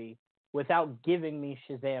Adam movie without giving me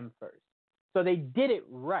Shazam first. So they did it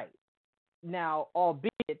right. Now,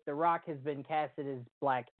 albeit The Rock has been casted as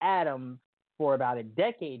Black Adam for about a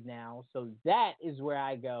decade now, so that is where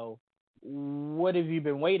I go, what have you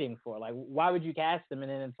been waiting for? Like, why would you cast him?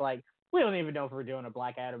 And then it's like, we don't even know if we're doing a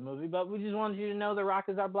Black Adam movie, but we just wanted you to know The Rock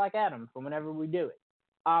is our Black Adam for whenever we do it.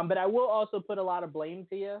 But I will also put a lot of blame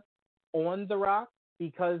to you on The Rock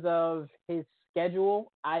because of his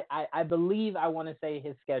schedule. I believe I want to say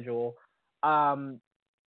his schedule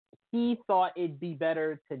he thought it'd be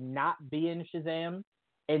better to not be in Shazam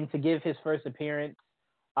and to give his first appearance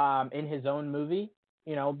in his own movie,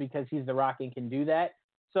 because he's The Rock and can do that.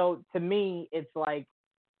 So to me, it's like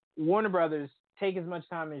Warner Brothers, take as much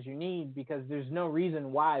time as you need, because there's no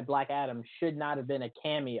reason why Black Adam should not have been a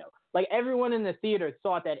cameo. Like, everyone in the theater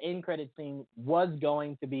thought that end credit scene was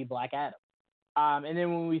going to be Black Adam. And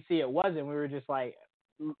then when we see it wasn't, we were just like,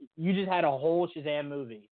 you just had a whole Shazam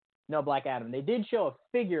movie, no Black Adam. They did show a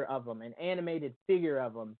figure of him, an animated figure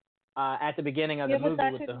of him, at the beginning of the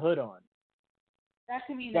movie with the hood on. That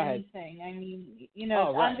could mean anything. I mean,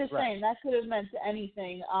 right, I'm just saying that could have meant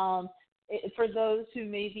anything. For those who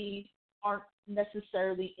maybe aren't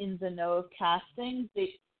necessarily in the know of casting,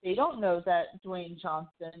 they don't know that Dwayne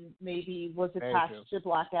Johnson maybe was attached to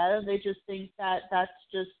Black Adam. They just think that that's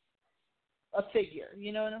just a figure.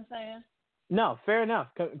 You know what I'm saying? No, fair enough.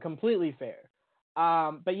 Completely fair.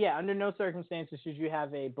 But yeah, under no circumstances should you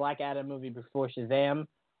have a Black Adam movie before Shazam.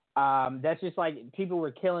 That's just like, people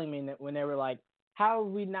were killing me when they were like, how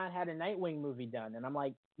have we not had a Nightwing movie done? And I'm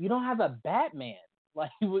like, you don't have a Batman.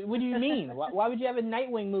 Like, what do you mean? Why would you have a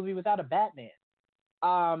Nightwing movie without a Batman?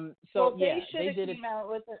 They did it.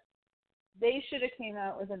 They should have came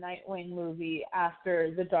out with a Nightwing movie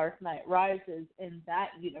after The Dark Knight Rises in that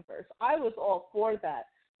universe. I was all for that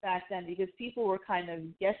back then, because people were kind of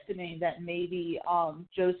guesstimating that maybe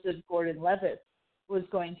Joseph Gordon-Levitt was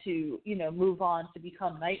going to, move on to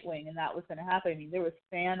become Nightwing, and that was going to happen. I mean, there was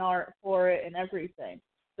fan art for it and everything.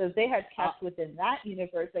 So if they had kept within that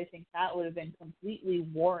universe, I think that would have been completely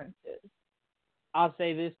warranted. I'll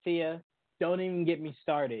say this, Tia. Don't even get me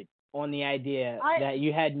started on the idea that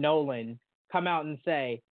you had Nolan come out and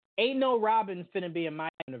say, ain't no Robin finna be in my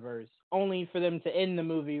universe, only for them to end the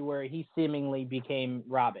movie where he seemingly became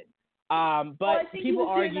Robin. But people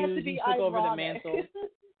argue he took over the mantle.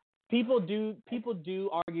 People do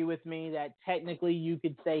argue with me that technically you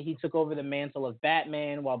could say he took over the mantle of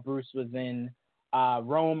Batman while Bruce was in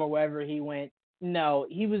Rome or wherever he went. No,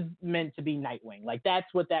 he was meant to be Nightwing. Like,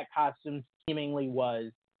 that's what that costume seemingly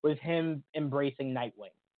was him embracing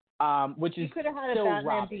Nightwing. Which is still Robin. You could have had a Batman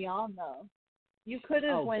Robin. Beyond, though. You could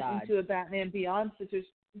have went into a Batman Beyond situation.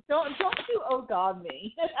 Don't you oh God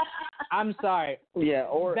me. I'm sorry. Yeah,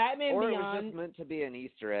 or Batman or Beyond, it was just meant to be an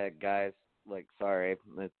Easter egg, guys. Like, sorry,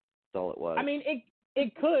 that's all it was. I mean,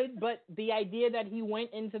 it could, but the idea that he went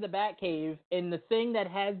into the Batcave and the thing that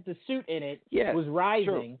has the suit in it was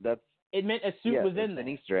rising. Sure. It meant a suit was in there. It's an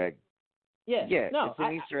Easter egg. Yeah, no, it's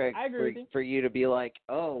an Easter egg I agree with you. For you to be like,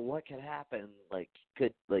 oh, what could happen?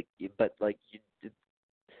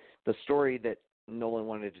 The story that Nolan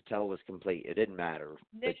wanted to tell was complete. It didn't matter.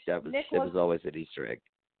 It was always an Easter egg.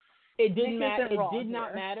 It didn't matter. It did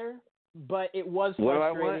not matter, but it was frustrating.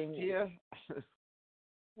 What do I want, Tia?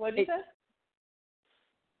 What did you say?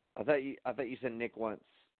 I thought you said Nick once,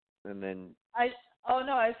 and then I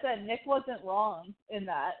said Nick wasn't wrong in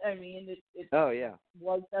that. I mean, it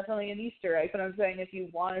was definitely an Easter egg. But I'm saying if you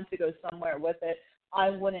wanted to go somewhere with it, I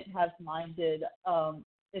wouldn't have minded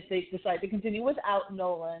if they decide to continue without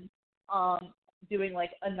Nolan doing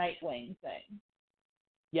like a Nightwing thing.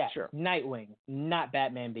 Yeah, sure. Nightwing, not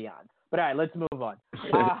Batman Beyond. But all right, let's move on.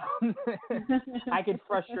 I could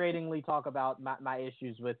frustratingly talk about my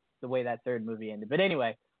issues with the way that third movie ended. But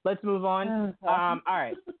anyway, let's move on. All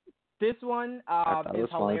right. This one is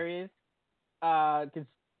hilarious. Because,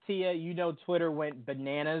 Tia, Twitter went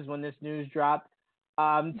bananas when this news dropped.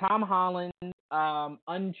 Tom Holland's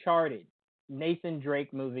Uncharted, Nathan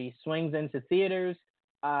Drake movie swings into theaters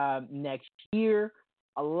next year.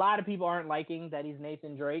 A lot of people aren't liking that he's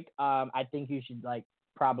Nathan Drake. I think you should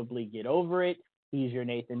probably get over it. He's your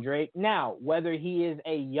Nathan Drake. Now, whether he is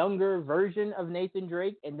a younger version of Nathan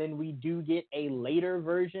Drake and then we do get a later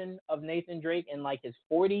version of Nathan Drake in his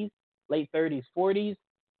 40s, late 30s, 40s,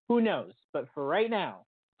 who knows? But for right now,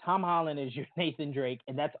 Tom Holland is your Nathan Drake,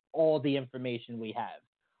 and that's all the information we have.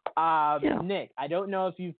 Nick, I don't know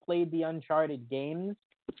if you've played the Uncharted games,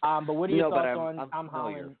 but what are your thoughts on Tom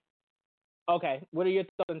Holland? Okay, what are your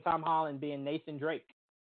thoughts on Tom Holland being Nathan Drake?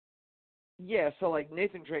 Yeah, so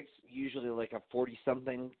Nathan Drake's usually a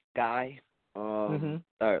 40-something guy, or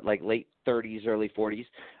late 30s, early 40s.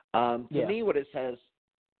 To me, what it says,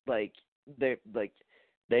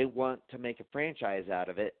 they want to make a franchise out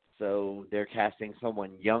of it, so they're casting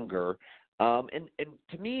someone younger. And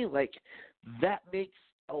to me, that makes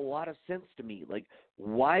a lot of sense to me.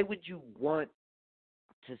 Why would you want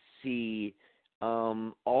to see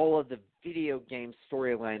all of the video game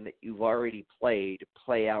storyline that you've already played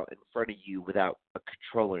play out in front of you without a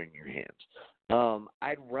controller in your hand?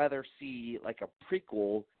 I'd rather see a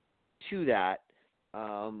prequel to that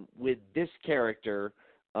with this character.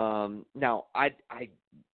 Now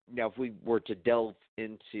if we were to delve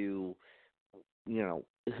into,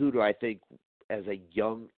 who do I think as a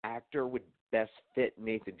young actor would best fit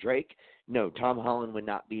Nathan Drake? No, Tom Holland would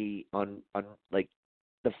not be on like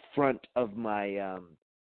the front of my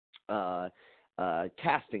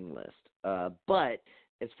casting list. But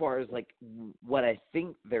as far as like what I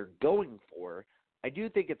think they're going for, I do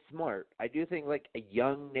think it's smart. I do think like a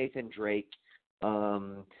young Nathan Drake,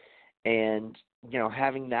 and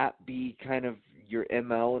having that be kind of your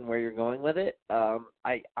MO and where you're going with it, I'm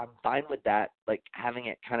fine with that. Like having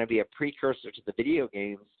it kind of be a precursor to the video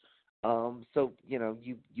games. So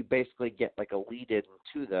you basically get like a lead in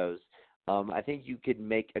to those. I think you could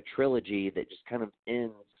make a trilogy that just kind of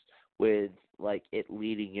ends with like it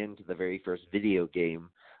leading into the very first video game,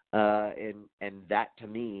 and that to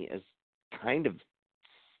me is kind of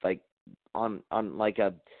like on like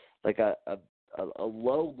a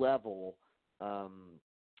low level,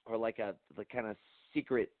 or like the kind of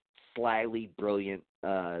secret, slyly brilliant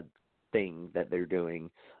thing that they're doing.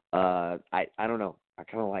 I don't know. I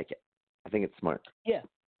kind of like it. I think it's smart.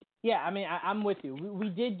 Yeah. I mean, I'm with you. We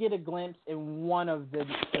did get a glimpse in one of the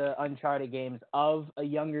Uncharted games of a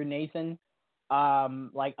younger Nathan,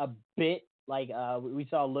 like a bit. Like we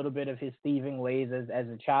saw a little bit of his thieving ways as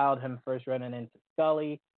a child, him first running into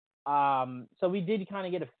Scully. So we did kind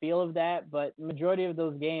of get a feel of that, but majority of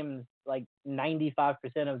those games, like 95%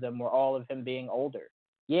 of them, were all of him being older.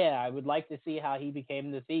 Yeah, I would like to see how he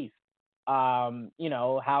became the thief.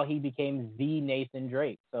 How he became the Nathan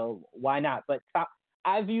Drake. So why not? But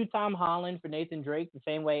I view Tom Holland for Nathan Drake the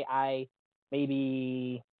same way I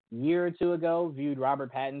maybe a year or two ago viewed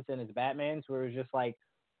Robert Pattinson as Batman. So it was just like,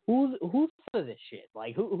 who's for this shit?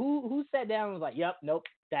 Like who sat down and was like, yep, nope,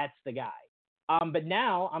 that's the guy. But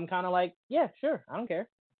now I'm kind of like, yeah, sure, I don't care.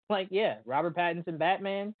 Like, yeah, Robert Pattinson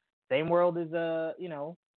Batman, same world as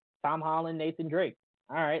Tom Holland, Nathan Drake.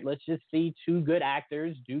 All right, let's just see two good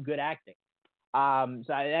actors do good acting. So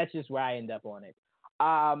that's just where I end up on it.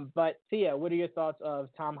 But Tia, what are your thoughts of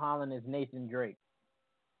Tom Holland as Nathan Drake?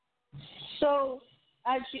 So,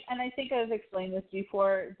 and I think I've explained this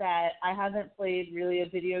before, that I haven't played really a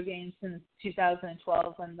video game since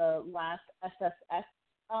 2012 when the last SSX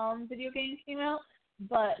video game came out.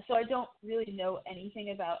 But so I don't really know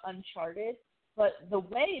anything about Uncharted. But the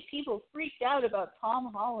way people freaked out about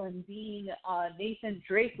Tom Holland being Nathan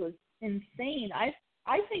Drake was insane.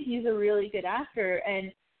 I think he's a really good actor,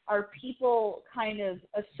 and are people kind of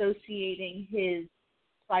associating his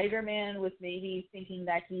Spider-Man with maybe thinking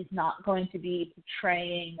that he's not going to be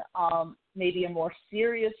portraying maybe a more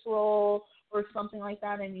serious role or something like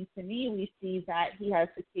that? I mean, to me, we see that he has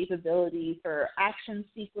the capability for action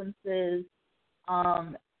sequences.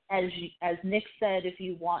 As Nick said, if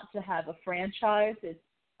you want to have a franchise, it's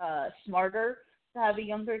smarter to have a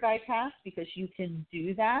younger guy cast because you can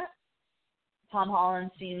do that. Tom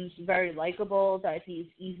Holland seems very likable, that he's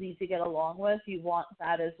easy to get along with. You want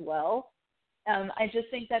that as well. I just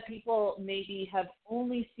think that people maybe have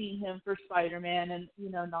only seen him for Spider-Man, and,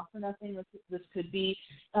 not for nothing, this could be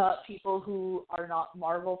people who are not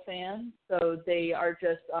Marvel fans, so they are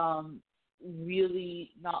just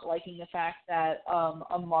really not liking the fact that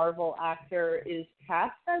a Marvel actor is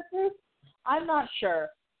cast as this. I'm not sure.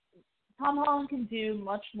 Tom Holland can do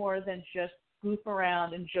much more than just goof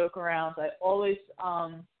around and joke around. I always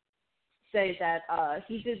say that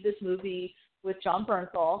he did this movie with John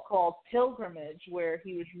Bernthal called Pilgrimage, where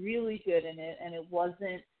he was really good in it, and it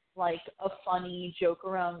wasn't like a funny joke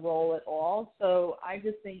around role at all. So I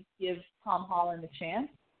just think give Tom Holland a chance.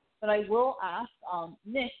 But I will ask,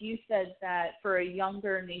 Nick, you said that for a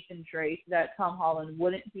younger Nathan Drake, that Tom Holland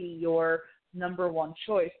wouldn't be your number one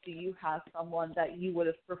choice. Do you have someone that you would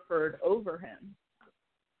have preferred over him?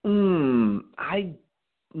 I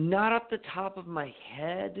not off the top of my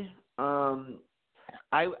head.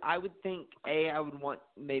 I would think I would want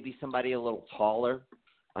maybe somebody a little taller.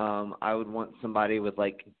 I would want somebody with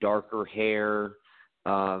like darker hair.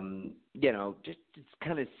 Just it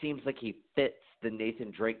kind of seems like he fits the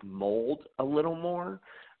Nathan Drake mold a little more.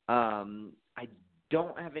 I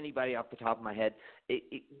don't have anybody off the top of my head.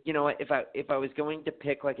 If I was going to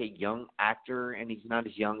pick like a young actor and he's not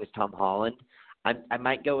as young as Tom Holland, I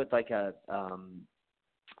might go with like a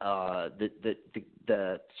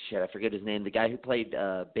the shit, I forget his name, the guy who played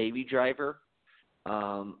Baby Driver.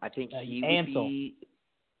 I think he Ansel. would be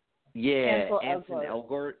Anson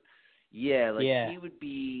Elgort. He would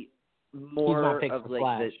be more of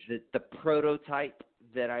like the prototype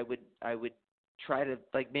that I would try to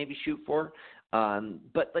like maybe shoot for.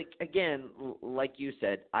 But like again, like you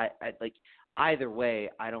said, either way,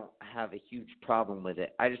 I don't have a huge problem with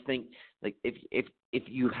it. I just think like if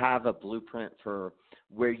you have a blueprint for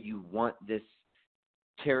where you want this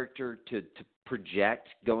character to project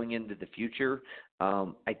going into the future,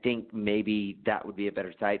 I think maybe that would be a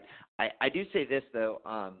better site. I do say this though,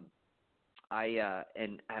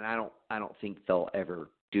 and I don't think they'll ever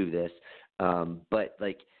do this, but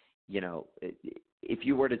like, you know, if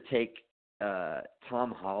you were to take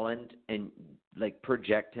Tom Holland and like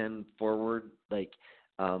project him forward, like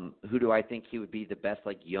who do I think he would be the best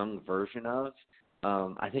like young version of?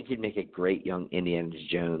 I think he'd make a great young Indiana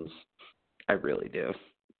Jones. I really do.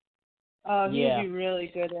 Oh, he'd be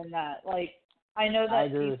really good in that. Like, I know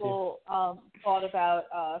that people thought about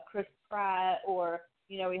Chris Pratt, or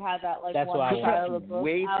we had that like one Shia LaBeouf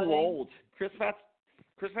way outing. too old. Chris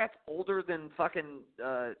Pratt's older than fucking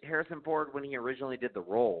Harrison Ford when he originally did the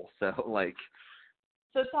role. So like.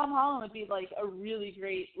 So Tom Holland would be like a really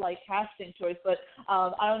great like casting choice, but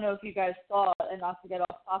I don't know if you guys saw, and not to get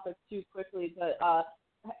off topic too quickly, but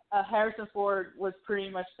Harrison Ford was pretty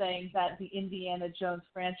much saying that the Indiana Jones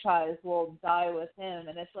franchise will die with him,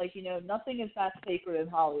 and it's like, nothing is that sacred in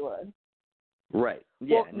Hollywood. Right.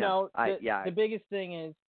 Yeah. Well, the biggest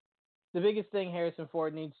thing Harrison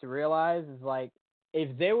Ford needs to realize is like,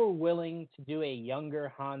 if they were willing to do a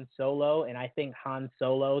younger Han Solo, and I think Han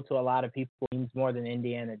Solo to a lot of people means more than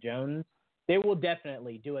Indiana Jones, they will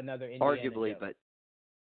definitely do another Indiana Jones. Arguably,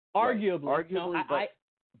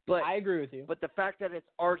 but I agree with you. But the fact that it's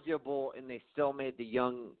arguable and they still made the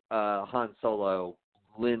young Han Solo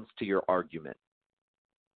lends to your argument.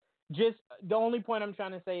 Just the only point I'm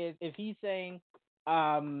trying to say is, if he's saying,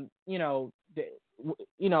 the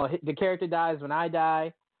character dies when I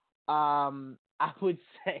die, I would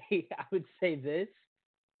say this.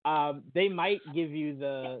 They might give you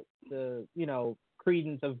the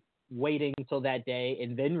credence of waiting until that day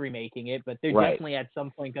and then remaking it, but they're definitely at some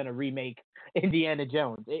point going to remake Indiana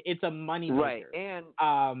Jones. It's a money maker. Right,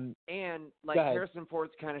 and like Harrison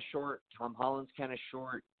Ford's kind of short, Tom Holland's kind of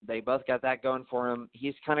short. They both got that going for him.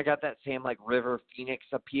 He's kind of got that same like River Phoenix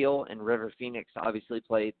appeal, and River Phoenix obviously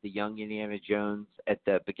played the young Indiana Jones at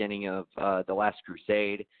the beginning of The Last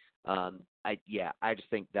Crusade. I just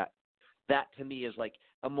think that to me is like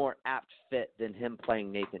a more apt fit than him playing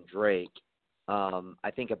Nathan Drake.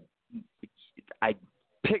 I think I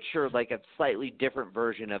picture like a slightly different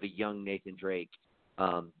version of a young Nathan Drake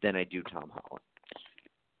than I do Tom Holland.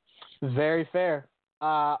 Very fair.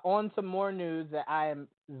 On some more news that I am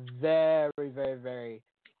very, very, very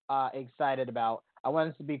excited about. I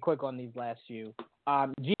wanted to be quick on these last few.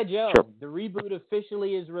 G.I. Joe, the reboot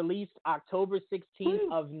officially is released October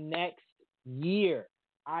 16th of next year.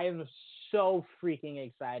 I am so freaking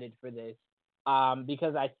excited for this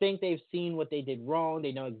because I think they've seen what they did wrong.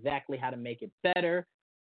 They know exactly how to make it better.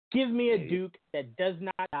 Give me a Duke that does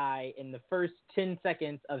not die in the first 10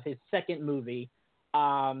 seconds of his second movie.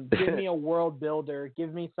 Give me a world builder.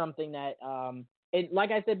 Give me something that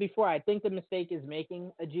like I said before, I think the mistake is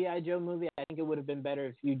making a G.I. Joe movie. I think it would have been better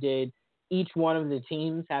if you did each one of the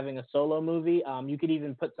teams having a solo movie. You could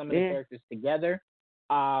even put some of the characters together,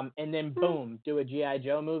 and then boom, do a G.I.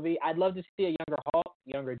 Joe movie. I'd love to see a younger Hulk,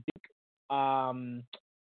 younger Duke,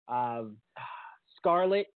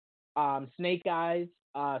 Scarlet, Snake Eyes,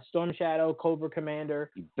 Storm Shadow, Cobra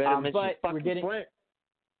Commander. You better mention but we're getting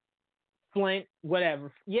Flint, whatever.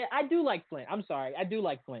 Yeah, I do like Flint. I'm sorry. I do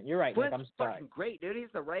like Flint. You're right, Nick. I'm sorry. Fucking great, dude. He's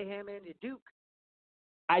the right-hand man to Duke.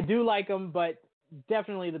 I do like him, but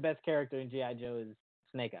definitely the best character in G.I. Joe is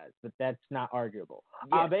Snake Eyes, but that's not arguable.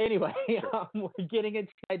 Yeah. But anyway, we're getting a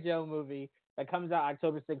G.I. Joe movie that comes out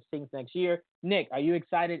October 16th next year. Nick, are you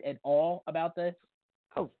excited at all about this?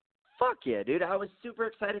 Oh, fuck yeah, dude. I was super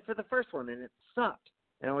excited for the first one, and it sucked.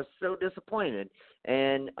 And I was so disappointed.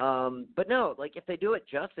 And but no, like if they do it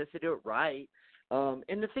justice, they do it right.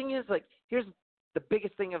 And the thing is, like, here's the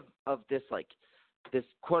biggest thing of this, like, this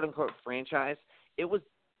quote unquote franchise.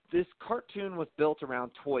 This cartoon was built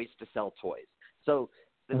around toys to sell toys. So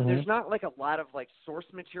there's not like a lot of like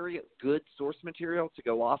good source material to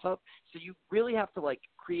go off of. So you really have to like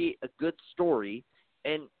create a good story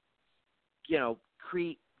and,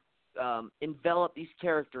 envelop these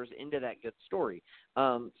characters into that good story.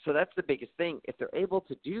 So that's the biggest thing. If they're able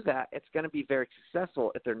to do that, it's going to be very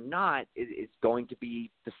successful. If they're not, it's going to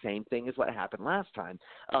be the same thing as what happened last time.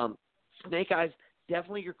 Snake Eyes,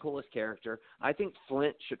 definitely your coolest character. I think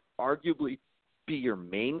Flint should arguably be your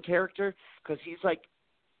main character because he's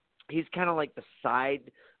kind of like the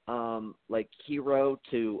side like hero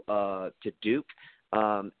to Duke.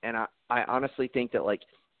 And I honestly think that like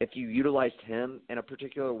if you utilized him in a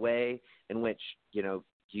particular way in which,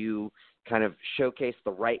 you kind of showcase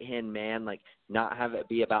the right-hand man, like not have it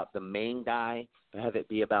be about the main guy, but have it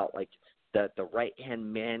be about like the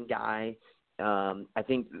right-hand man guy. I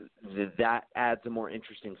think that adds a more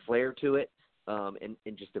interesting flair to it, and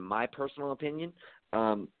just in my personal opinion.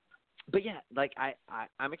 But yeah, like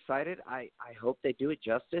I'm excited. I hope they do it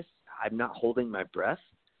justice. I'm not holding my breath.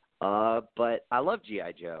 But I love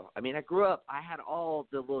G.I. Joe. I mean, I grew up, I had all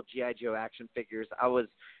the little G.I. Joe action figures. I was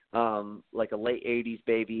like a late 80s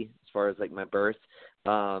baby as far as like my birth.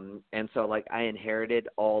 And so like I inherited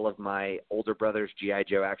all of my older brother's G.I.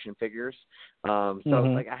 Joe action figures. So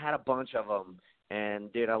like I had a bunch of them,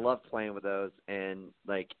 and dude, I loved playing with those. And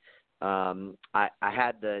like I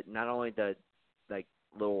had not only the like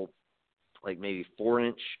little like maybe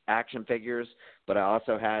 4-inch action figures, but I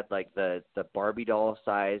also had like the Barbie doll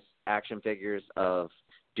size action figures of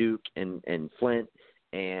Duke and Flint.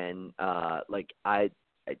 And like I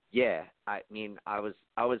mean, I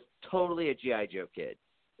was totally a G.I. Joe kid,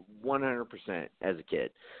 100% as a kid.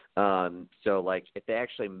 So like if they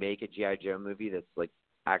actually make a G.I. Joe movie that's like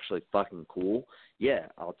actually fucking cool, yeah,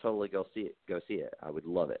 I'll totally go see it. I would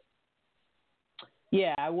love it.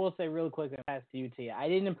 Yeah, I will say real quick and pass to you, Tia. I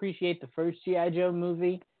didn't appreciate the first G.I. Joe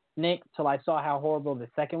movie, Nick, till I saw how horrible the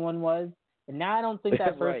second one was. And now I don't think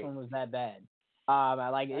that first one was that bad. I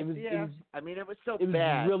like it. I mean, it was so it was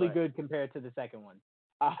bad. really good compared to the second one.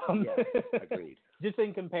 Yeah, agreed. Just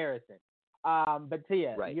in comparison. But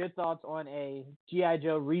Tia, your thoughts on a G.I.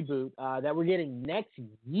 Joe reboot that we're getting next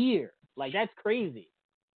year? Like, that's crazy.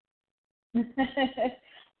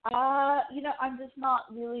 I'm just not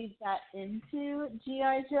really that into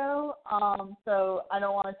G.I. Joe, so I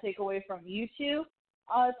don't want to take away from you two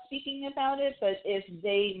speaking about it, but if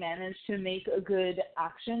they manage to make a good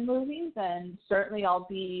action movie, then certainly I'll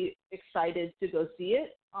be excited to go see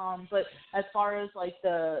it. But as far as like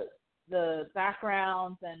the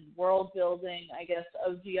backgrounds and world building, I guess,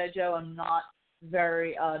 of G.I. Joe, I'm not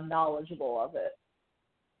very knowledgeable of it.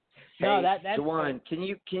 No, hey, that's Juwan, can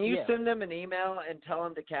you send them an email and tell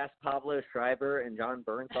them to cast Pablo Schreiber and John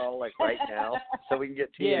Bernthal like right now, so we can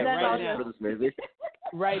get Tia right for this movie?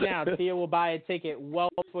 Right now, Tia will buy a ticket well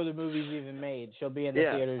before the movie's even made. She'll be in the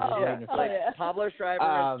theaters just waiting for it. Pablo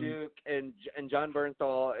Schreiber is Duke and John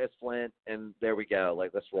Bernthal is Flint, and there we go.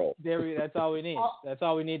 Like, let's roll. That's all we need. That's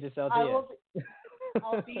all we need to sell Tia.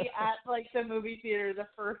 I'll be at like the movie theater, the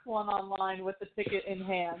first one online with the ticket in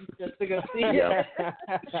hand, just to go see it.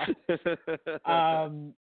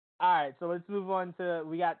 All right, so let's move on to.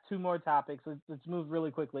 We got two more topics. Let's move really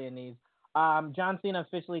quickly in these. John Cena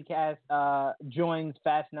officially joins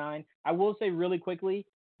Fast 9. I will say really quickly,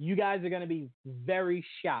 you guys are going to be very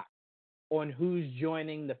shocked on who's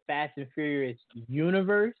joining the Fast and Furious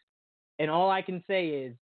universe, and all I can say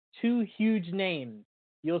is two huge names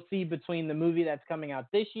you'll see between the movie that's coming out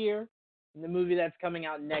this year and the movie that's coming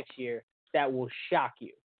out next year that will shock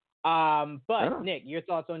you. But Nick, your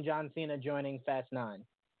thoughts on John Cena joining Fast 9?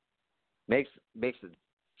 Makes a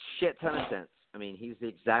shit ton of sense. I mean, he's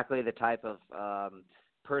exactly the type of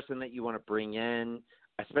person that you want to bring in,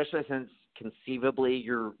 especially since conceivably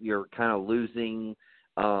you're kind of losing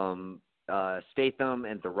Statham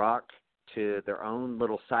and The Rock to their own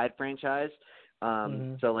little side franchise.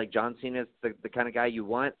 So like John Cena's the kind of guy you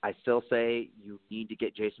want. I still say you need to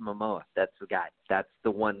get Jason Momoa. That's the guy. That's the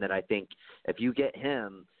one that I think if you get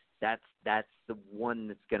him, that's the one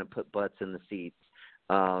that's going to put butts in the seats,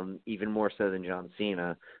 even more so than John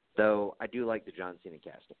Cena. Though I do like the John Cena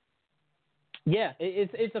casting. Yeah,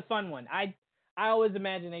 it's a fun one. I always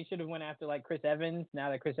imagine they should have went after like Chris Evans. Now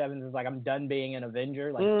that Chris Evans is like, I'm done being an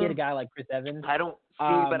Avenger. Like get a guy like Chris Evans. I don't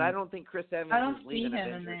see, but I don't think Chris Evans is leaving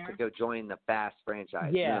Avengers to go join the Fast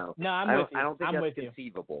franchise. Yeah, no, I'm with you. I don't think that's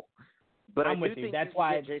conceivable. But I'm I with do you. think That's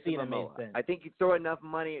why Jason Cena made Momoa. sense. I think you throw enough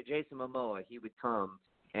money at Jason Momoa, he would come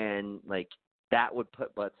and like that would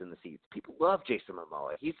put butts in the seats. People love Jason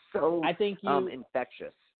Momoa. He's so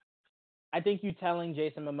infectious. I think you telling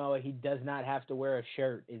Jason Momoa he does not have to wear a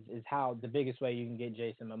shirt is how the biggest way you can get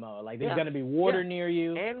Jason Momoa. Like there's gonna be water near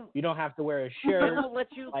you. And you don't have to wear a shirt. We'll let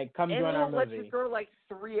you come join our movie. Let you throw like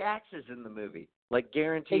 3 axes in the movie, like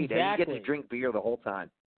guaranteed. Exactly. And you get to drink beer the whole time.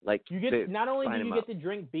 Like you get not only do you get to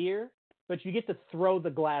drink beer, but you get to throw the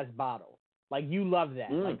glass bottle. Like you love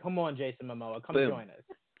that. Like come on, Jason Momoa, come join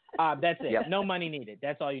us. That's it. Yep. No money needed.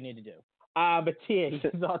 That's all you need to do. But Tia,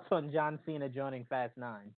 your thoughts on John Cena joining Fast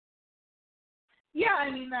 9? Yeah,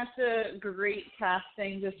 I mean, that's a great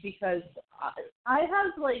casting just because I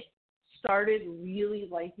have, like, started really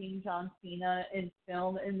liking John Cena in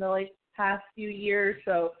film in the, like, past few years.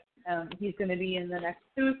 So he's going to be in the next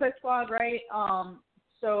Suicide Squad, right?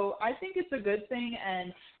 So I think it's a good thing.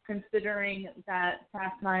 And considering that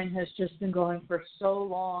Fast 9 has just been going for so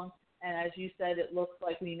long. And as you said, it looks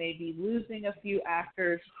like we may be losing a few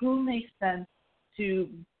actors. Who makes sense to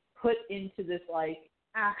put into this, like,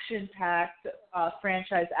 action-packed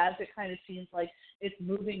franchise, as it kind of seems like it's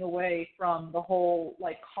moving away from the whole,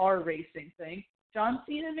 like, car racing thing? John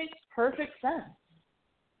Cena makes perfect sense.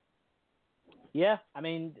 Yeah, I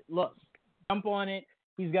mean, look, jump on it.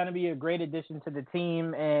 He's going to be a great addition to the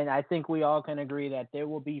team, and I think we all can agree that there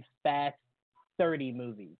will be Fast 30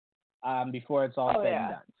 movies before it's all said and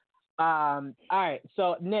done. All right,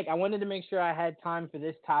 so Nick, I wanted to make sure I had time for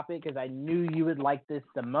this topic because I knew you would like this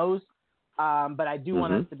the most, but I do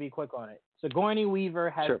want us to be quick on it. Sigourney Weaver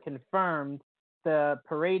has confirmed the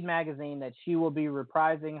Parade magazine that she will be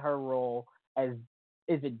reprising her role as,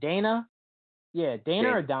 is it Dana? Yeah, Dana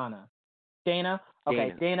or Donna? Dana?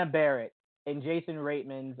 Okay, Dana Barrett in Jason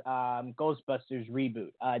Reitman's Ghostbusters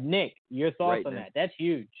reboot. Nick, your thoughts on that? That's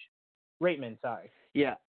huge. Reitman, sorry.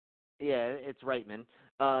 Yeah, it's Reitman.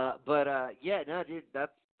 No, dude,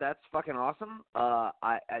 that's fucking awesome.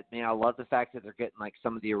 I mean, I love the fact that they're getting like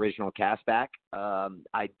some of the original cast back.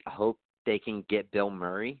 I hope they can get Bill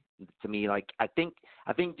Murray. To me, like I think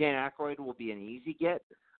Dan Aykroyd will be an easy get.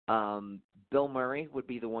 Bill Murray would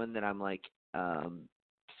be the one that I'm like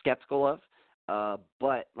skeptical of.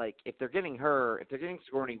 But like if they're getting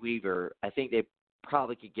Sigourney Weaver, I think they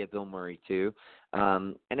probably could get Bill Murray too.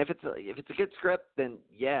 And if it's a good script, then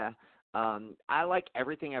yeah. I like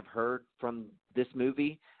everything I've heard from this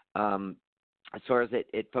movie. As far as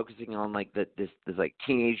it focusing on like this like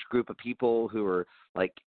teenage group of people who are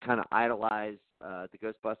like kind of idolize the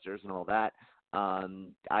Ghostbusters and all that.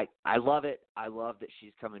 I love it. I love that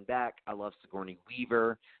she's coming back. I love Sigourney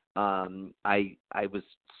Weaver. I was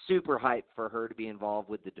super hyped for her to be involved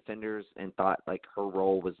with the Defenders and thought like her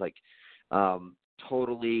role was like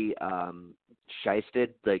totally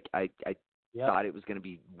shysted. Like I thought it was going to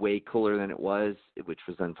be way cooler than it was, which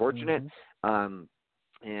was unfortunate.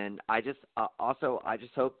 And I just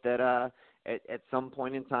hope that at some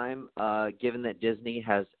point in time, given that Disney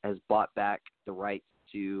has bought back the rights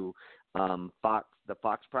to the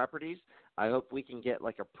Fox properties, I hope we can get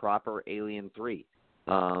like a proper Alien 3.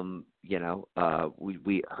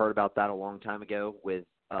 We heard about that a long time ago with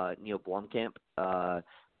Neil Blomkamp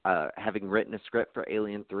having written a script for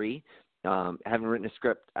Alien 3. Having written a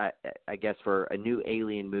script, I guess, for a new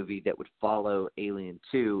Alien movie that would follow Alien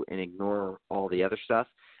 2 and ignore all the other stuff.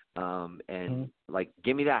 Like,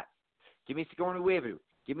 give me that. Give me Sigourney Weaver.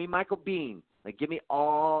 Give me Michael Biehn. Like, give me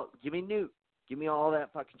Newt. Give me all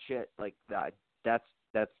that fucking shit. Like, that's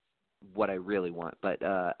what I really want. But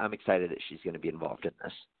I'm excited that she's going to be involved in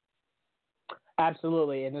this.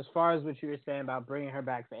 Absolutely. And as far as what you were saying about bringing her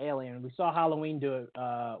back for Alien, we saw Halloween do it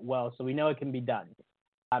well, so we know it can be done.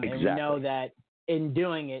 Exactly. And we know that in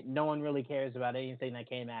doing it, no one really cares about anything that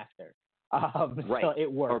came after. Right. So it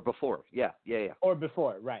worked. Or before. Yeah. Or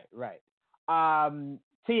before. Right.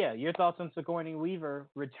 Tia, your thoughts on Sigourney Weaver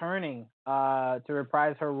returning to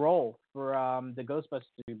reprise her role for the Ghostbusters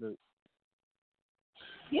reboot?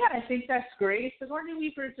 Yeah, I think that's great. Sigourney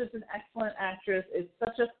Weaver is just an excellent actress. It's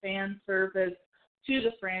such a fan service to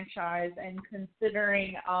the franchise, and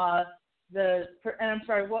considering and I'm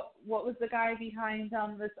sorry, what was the guy behind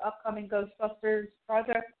this upcoming Ghostbusters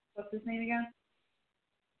project? What's his name again?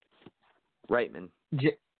 Reitman.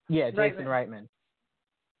 Jason Reitman.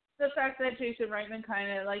 The fact that Jason Reitman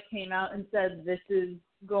kind of like came out and said this is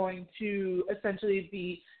going to essentially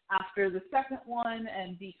be after the second one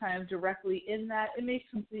and be kind of directly in that, it makes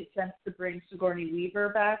complete sense to bring Sigourney Weaver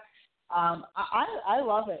back. I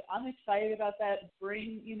love it. I'm excited about that.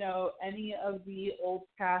 Bring, any of the old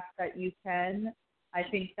cast that you can. I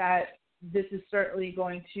think that this is certainly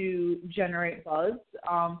going to generate buzz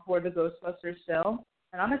for the Ghostbusters film.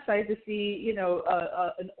 And I'm excited to see,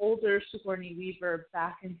 an older Sigourney Weaver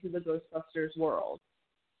back into the Ghostbusters world.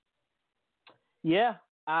 Yeah,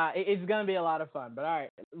 it's going to be a lot of fun. But all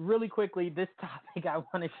right, really quickly, this topic I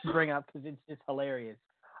wanted to bring up because it's just hilarious.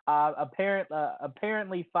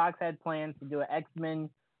 Apparently, Fox had plans to do an X-Men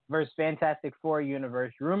versus Fantastic Four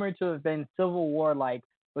universe, rumored to have been Civil War-like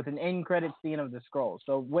with an end credit scene of the Skrulls.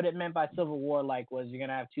 So what it meant by Civil War-like was you're going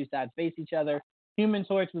to have two sides face each other. Human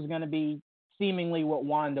Torch was going to be seemingly what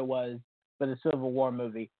Wanda was for the Civil War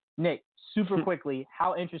movie. Nick, super quickly,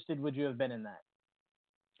 how interested would you have been in that?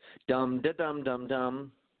 Dum.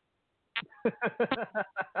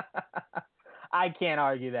 I can't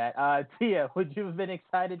argue that. Tia, would you have been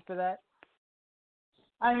excited for that?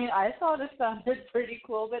 I mean, I thought it sounded pretty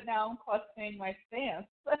cool, but now I'm questioning my stance.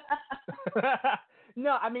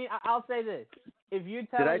 No, I mean, I'll say this. if you're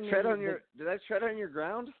Did I telling tread me on your Did I tread on your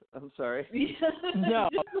ground? I'm sorry. No.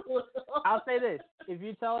 I'll say this: if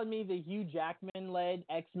you're telling me the Hugh Jackman-led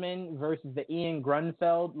X-Men versus the Ian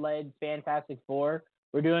Grunfeld-led Fantastic Four,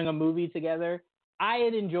 we're doing a movie together. I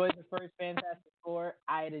had enjoyed the first Fantastic Four.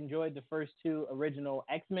 I had enjoyed the first two original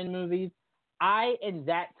X-Men movies. I, in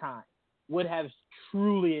that time, would have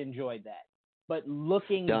truly enjoyed that. But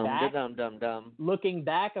looking back,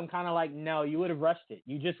 I'm kind of like, no, you would have rushed it.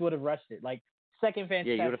 You just would have rushed it. Like, second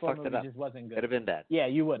Fantastic Four movie just wasn't good. It'd have been bad. Yeah,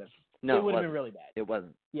 you would have. No, it would have been really bad. It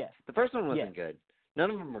wasn't. Yeah. The first one wasn't good.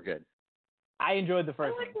 None of them were good. I enjoyed the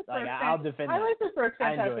first one. I'll defend that. I like the first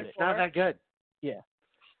Fantastic Four. It's not that good. Yeah.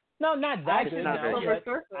 No, not that good.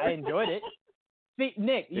 I enjoyed it. See,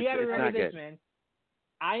 Nick, you got to remember this, man.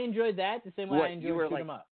 I enjoyed that the same way I enjoyed Shoot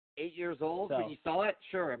 'em Up. 8 years old when you saw it?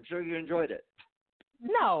 Sure, I'm sure you enjoyed it.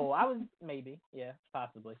 No, I was maybe. Yeah,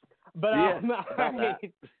 possibly. But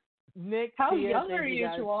Nick, how young are you,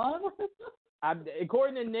 Juwan?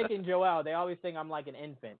 According to Nick and Joel, they always think I'm like an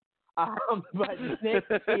infant. But Nick,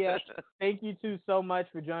 Tia, thank you two so much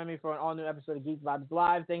for joining me for an all-new episode of Geek Vibes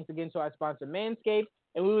Live. Thanks again to our sponsor, Manscaped.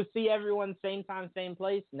 And we will see everyone same time, same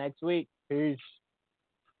place next week. Peace.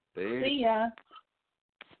 See ya.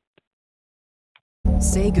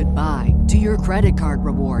 Say goodbye to your credit card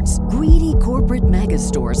rewards. Greedy corporate mega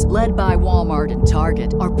stores, led by Walmart and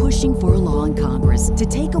Target, are pushing for a law in Congress to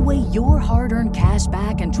take away your hard-earned cash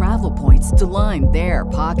back and travel points to line their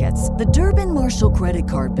pockets. The Durbin-Marshall credit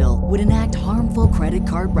card bill would enact harmful credit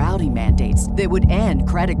card routing mandates that would end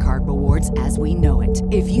credit card rewards as we know it.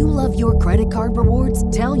 If you love your credit card rewards,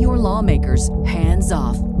 tell your lawmakers, hands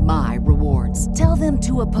off my rewards. Tell them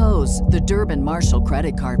to oppose the Durbin-Marshall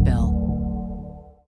credit card bill.